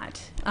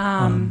not.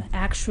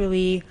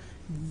 Actually,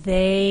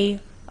 they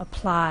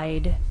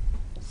applied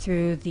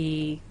through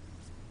the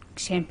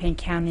Champaign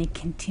County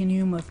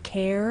Continuum of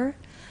Care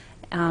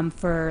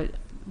for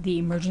the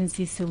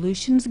Emergency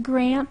Solutions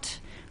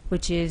Grant,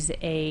 which is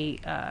a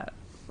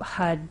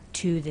HUD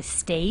to the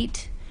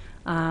state.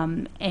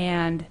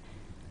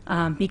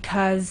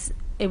 Because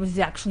it was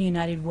actually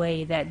United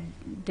Way that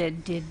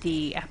did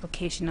the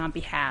application on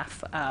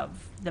behalf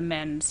of the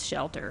men's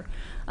shelter.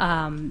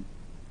 And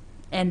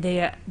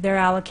their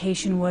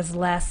allocation was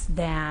less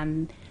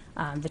than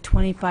the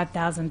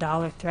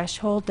 $25,000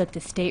 threshold that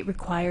the state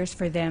requires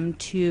for them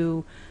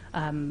to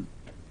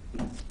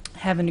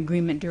have an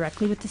agreement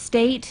directly with the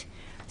state.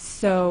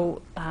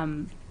 So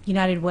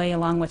United Way,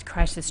 along with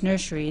Crisis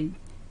Nursery,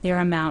 their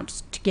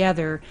amounts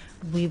together,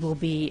 we will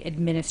be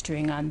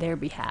administering on their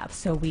behalf.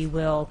 So we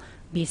will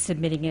be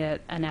submitting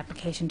an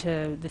application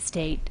to the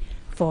state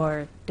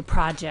for the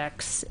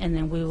projects, and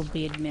then we will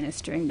be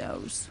administering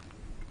those.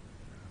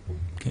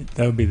 Okay,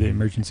 that would be the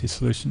emergency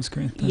solutions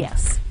grant then?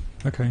 Yes.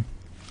 Okay,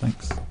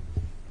 thanks.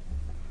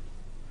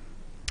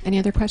 Any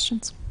other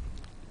questions?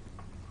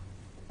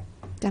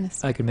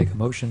 Dennis? I can make a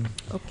motion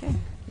Okay.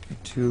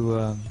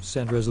 to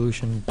send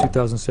resolution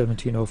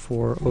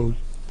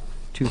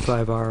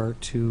 2017-04-025R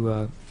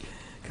to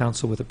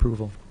council with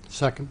approval.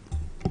 Second.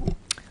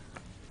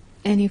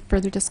 Any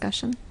further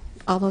discussion?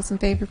 All those in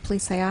favor,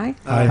 please say aye.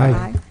 Aye.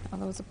 Aye. All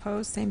those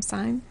opposed, same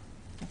sign.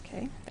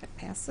 Okay, that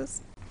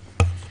passes.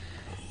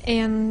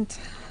 And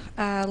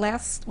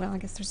last, well, I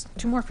guess there's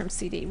two more from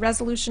CD.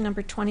 Resolution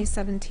number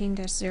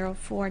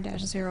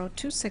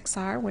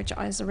 2017-04-026R, which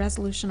is a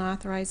resolution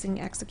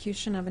authorizing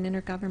execution of an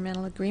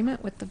intergovernmental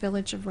agreement with the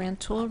Village of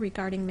Rantoul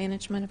regarding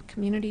management of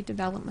community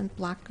development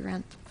block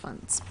grant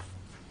funds.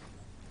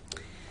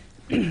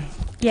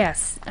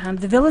 Yes,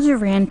 the Village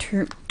of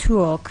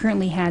Rantoul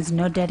currently has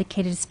no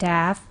dedicated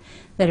staff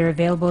that are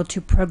available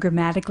to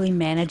programmatically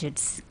manage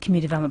its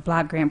community development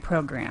block grant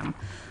program.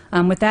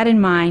 With that in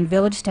mind,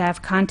 village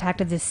staff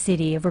contacted the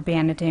city of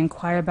Urbana to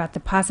inquire about the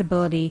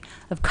possibility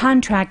of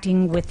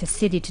contracting with the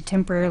city to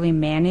temporarily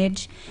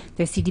manage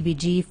their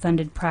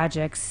CDBG-funded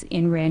projects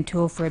in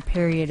Rantoul for a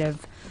period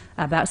of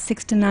about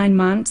 6 to 9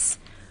 months.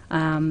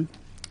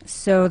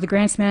 So the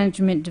Grants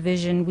Management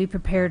Division, we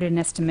prepared an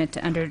estimate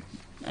to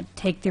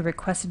undertake the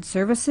requested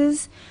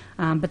services,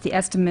 but the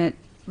estimate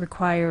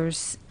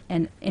requires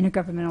an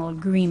intergovernmental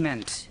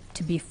agreement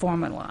to be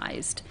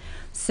formalized.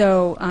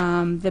 So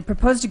the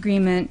proposed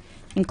agreement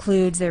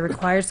includes a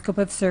required scope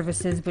of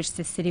services which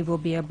the city will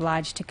be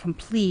obliged to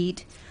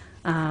complete,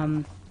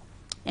 and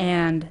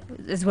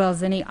as well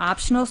as any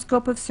optional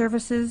scope of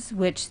services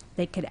which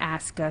they could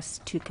ask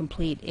us to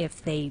complete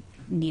if they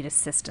need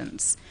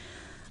assistance.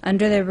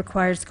 Under the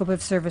required scope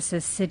of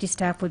services, city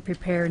staff would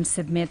prepare and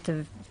submit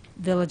the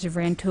Village of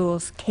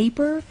Rantoul's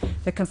CAPER,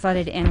 the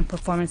Consolidated Annual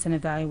Performance and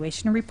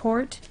Evaluation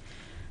Report.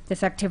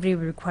 This activity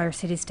would require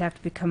city staff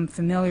to become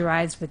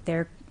familiarized with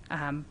their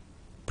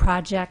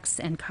projects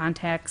and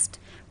context,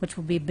 which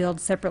will be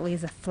billed separately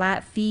as a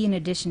flat fee in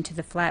addition to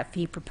the flat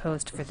fee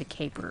proposed for the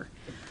CAPER.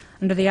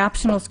 Under the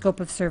optional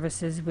scope of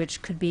services,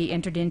 which could be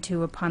entered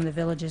into upon the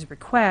village's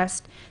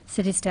request,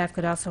 city staff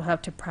could also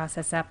help to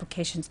process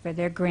applications for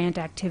their grant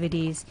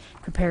activities,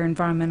 prepare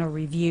environmental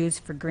reviews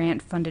for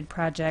grant-funded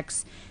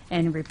projects,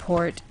 and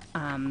report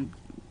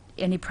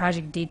any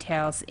project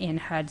details in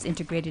HUD's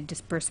Integrated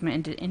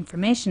Disbursement and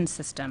Information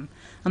System,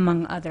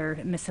 among other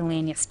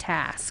miscellaneous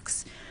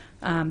tasks.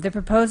 The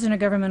proposed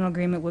intergovernmental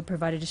agreement would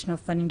provide additional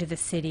funding to the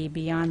city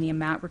beyond the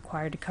amount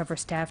required to cover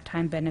staff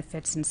time,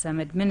 benefits, and some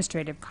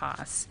administrative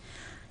costs.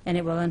 And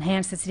it will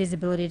enhance the city's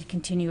ability to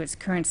continue its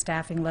current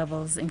staffing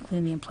levels,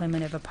 including the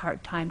employment of a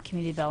part-time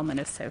community development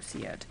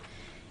associate.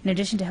 In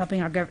addition to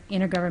helping our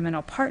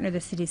intergovernmental partner,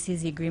 the city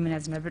sees the agreement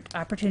as an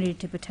opportunity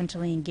to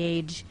potentially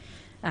engage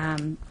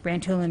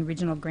Rantoul and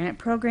regional grant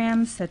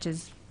programs, such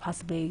as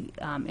possibly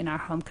in our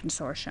home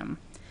consortium.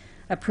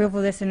 Approval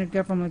of this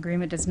intergovernmental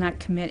agreement does not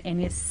commit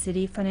any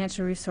city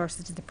financial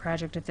resources to the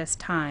project at this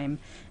time,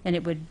 and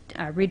it would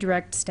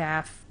redirect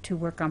staff to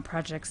work on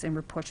projects and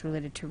reports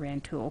related to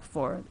Rantoul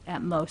for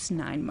at most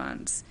 9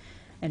 months.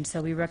 And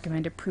so we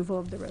recommend approval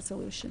of the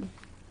resolution.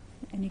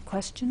 Any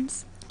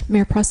questions?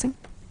 Mayor Pressing?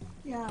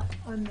 Yeah,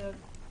 on the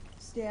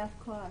staff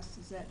costs,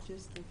 is that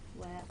just the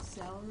flat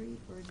salary,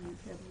 or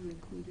have you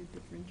included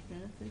the fringe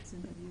benefits?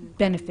 And have you included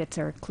Benefits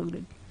are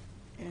included.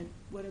 And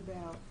what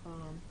about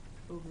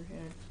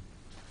overhead,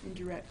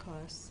 indirect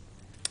costs?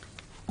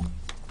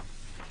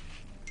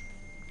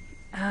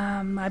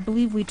 I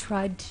believe we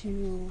tried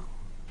to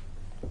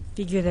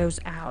figure those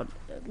out.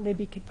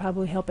 Libby could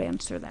probably help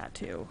answer that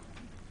too.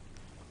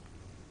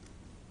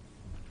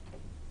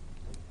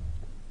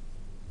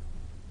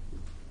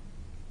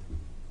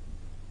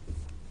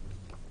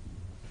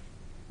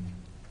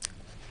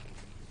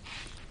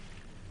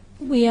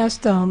 We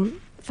asked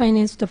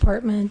Finance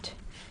Department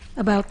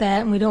about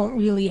that, and we don't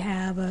really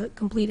have a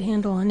complete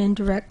handle on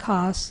indirect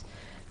costs,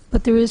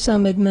 but there is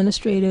some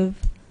administrative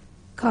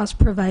cost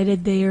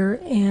provided there,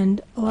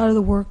 and a lot of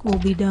the work will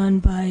be done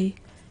by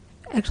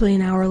actually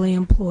an hourly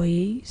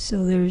employee,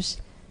 so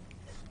there's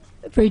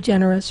a very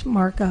generous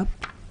markup.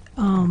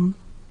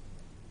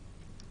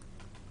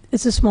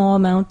 It's a small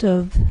amount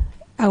of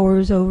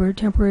hours over a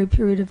temporary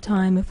period of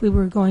time. If we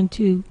were going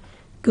to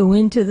go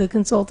into the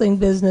consulting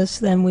business,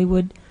 then we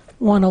would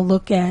want to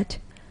look at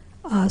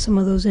some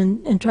of those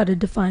and try to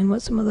define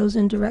what some of those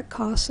indirect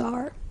costs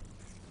are.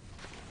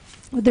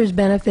 But there's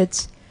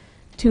benefits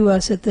to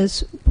us at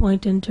this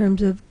point in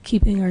terms of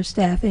keeping our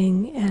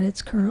staffing at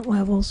its current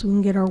level so we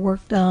can get our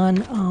work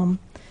done.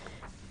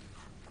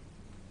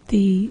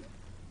 The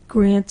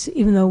grants,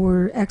 even though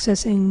we're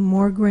accessing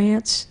more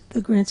grants,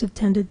 the grants have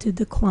tended to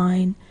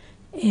decline,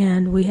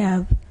 and we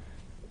have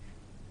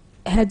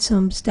had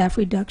some staff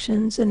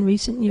reductions in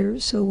recent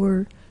years, so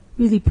we're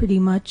really pretty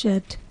much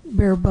at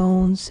bare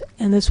bones,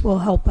 and this will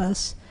help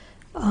us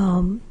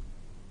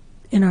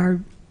in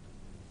our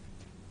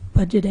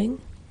budgeting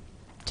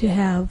to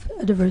have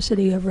a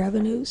diversity of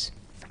revenues.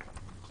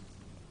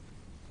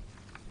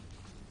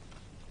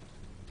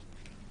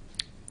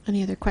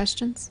 Any other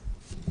questions?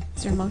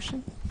 Is there a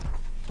motion?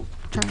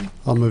 Charlie.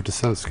 I'll move to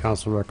send this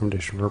council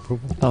recommendation for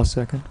approval. I'll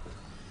second.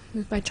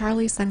 Moved by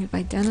Charlie, seconded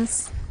by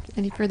Dennis.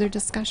 Any further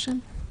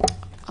discussion?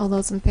 All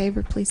those in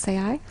favor, please say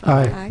aye.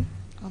 Aye.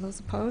 All those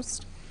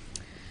opposed?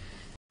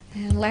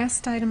 And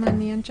last item on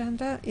the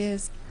agenda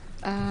is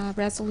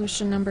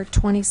resolution number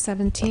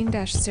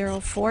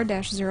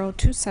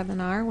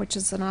 2017-04-027R, which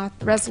is a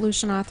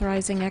resolution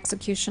authorizing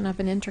execution of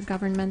an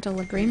intergovernmental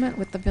agreement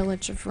with the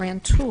Village of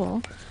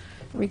Rantoul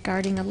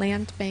regarding a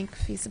land bank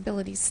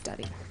feasibility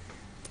study.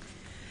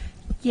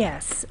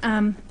 Yes,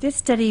 this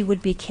study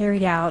would be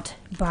carried out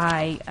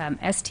by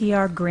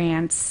STR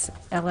Grants,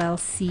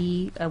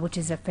 LLC, which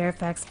is a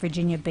Fairfax,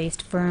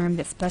 Virginia-based firm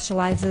that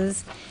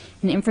specializes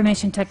in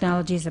information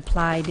technologies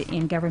applied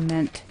in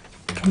government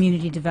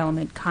community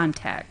development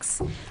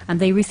contexts.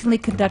 They recently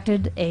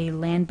conducted a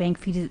land bank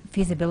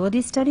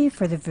feasibility study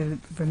for the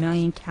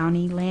Vermilion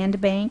County Land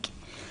Bank,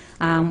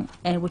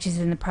 and which is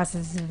in the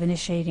process of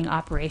initiating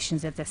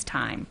operations at this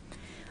time.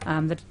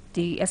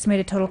 The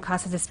estimated total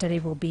cost of the study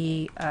will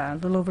be a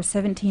little over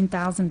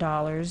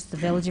 $17,000. The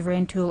Village of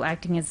Rantoul,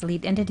 acting as the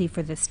lead entity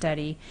for this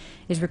study,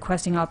 is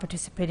requesting all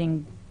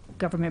participating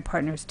government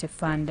partners to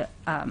fund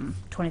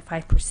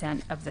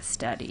 25% of the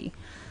study.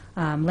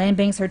 Land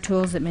banks are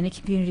tools that many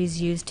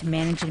communities use to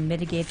manage and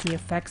mitigate the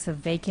effects of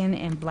vacant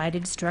and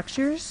blighted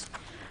structures.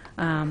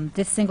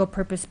 This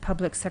single-purpose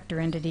public sector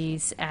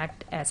entities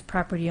act as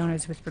property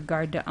owners with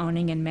regard to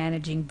owning and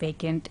managing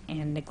vacant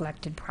and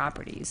neglected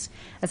properties.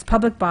 As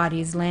public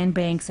bodies, land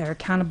banks are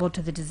accountable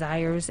to the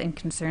desires and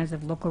concerns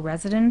of local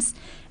residents,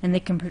 and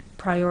they can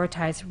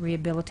prioritize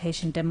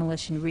rehabilitation,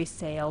 demolition,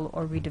 resale,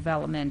 or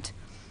redevelopment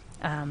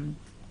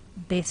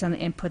based on the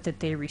input that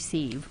they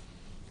receive.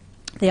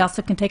 They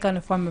also can take on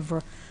the form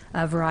of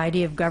a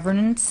variety of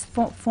governance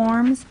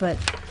forms, but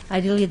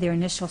ideally their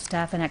initial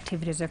staff and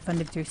activities are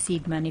funded through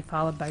seed money,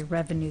 followed by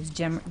revenues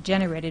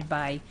generated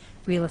by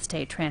real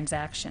estate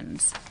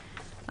transactions.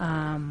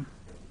 The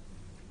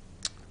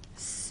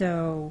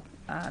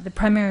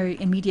primary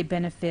immediate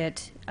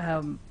benefit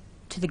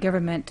to the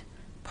government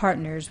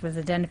partners was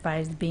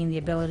identified as being the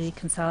ability to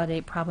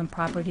consolidate problem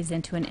properties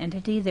into an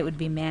entity that would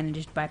be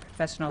managed by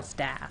professional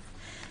staff.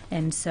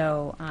 And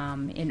so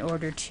in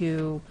order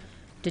to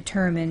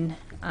determine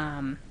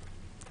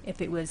if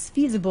it was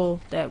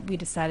feasible, that we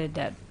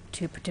decided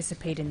to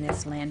participate in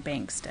this land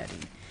bank study.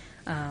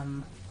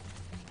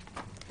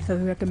 So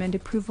we recommend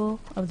approval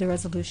of the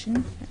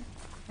resolution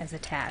as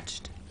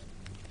attached.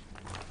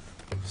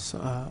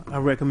 So, I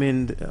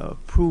recommend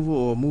approval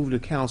or move to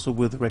council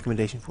with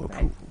recommendation for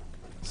approval.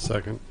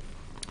 Second.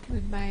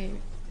 Moved by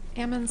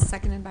Ammons,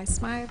 seconded by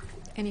Smythe.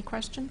 Any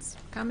questions,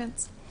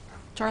 comments?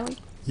 Charlie?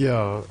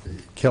 Yeah,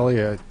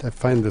 Kelly, I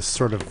find this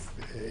sort of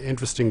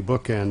interesting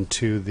bookend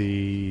to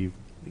the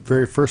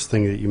very first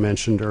thing that you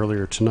mentioned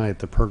earlier tonight,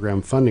 the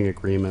program funding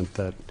agreement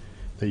that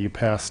you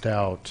passed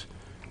out,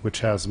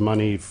 which has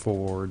money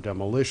for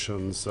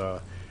demolitions.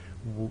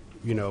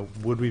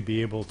 Would we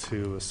be able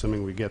to,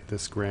 assuming we get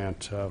this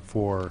grant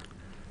for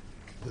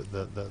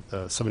the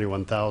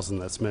 $71,000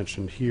 that's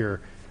mentioned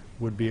here,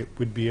 would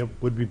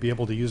we be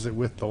able to use it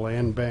with the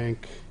land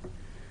bank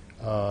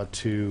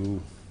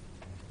to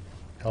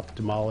help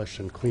demolish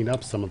and clean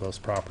up some of those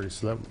properties?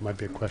 So that might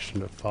be a question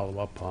to follow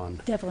up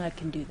on. Definitely, I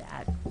can do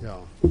that. Yeah.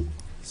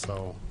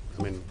 So,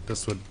 I mean,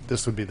 this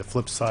would be the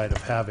flip side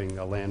of having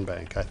a land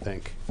bank, I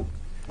think.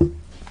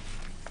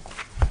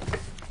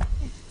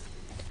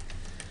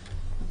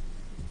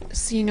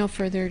 See no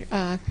further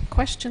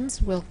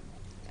questions.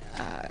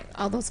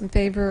 All those in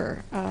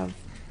favor of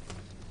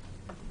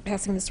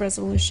passing this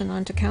resolution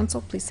on to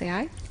council, please say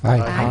aye. Aye.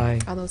 Aye.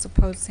 All those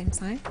opposed, same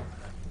sign.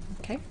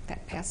 Okay,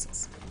 that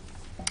passes.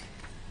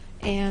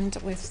 And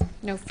with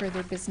no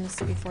further business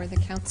before the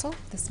council,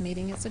 this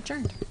meeting is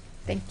adjourned.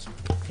 Thank you.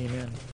 Amen.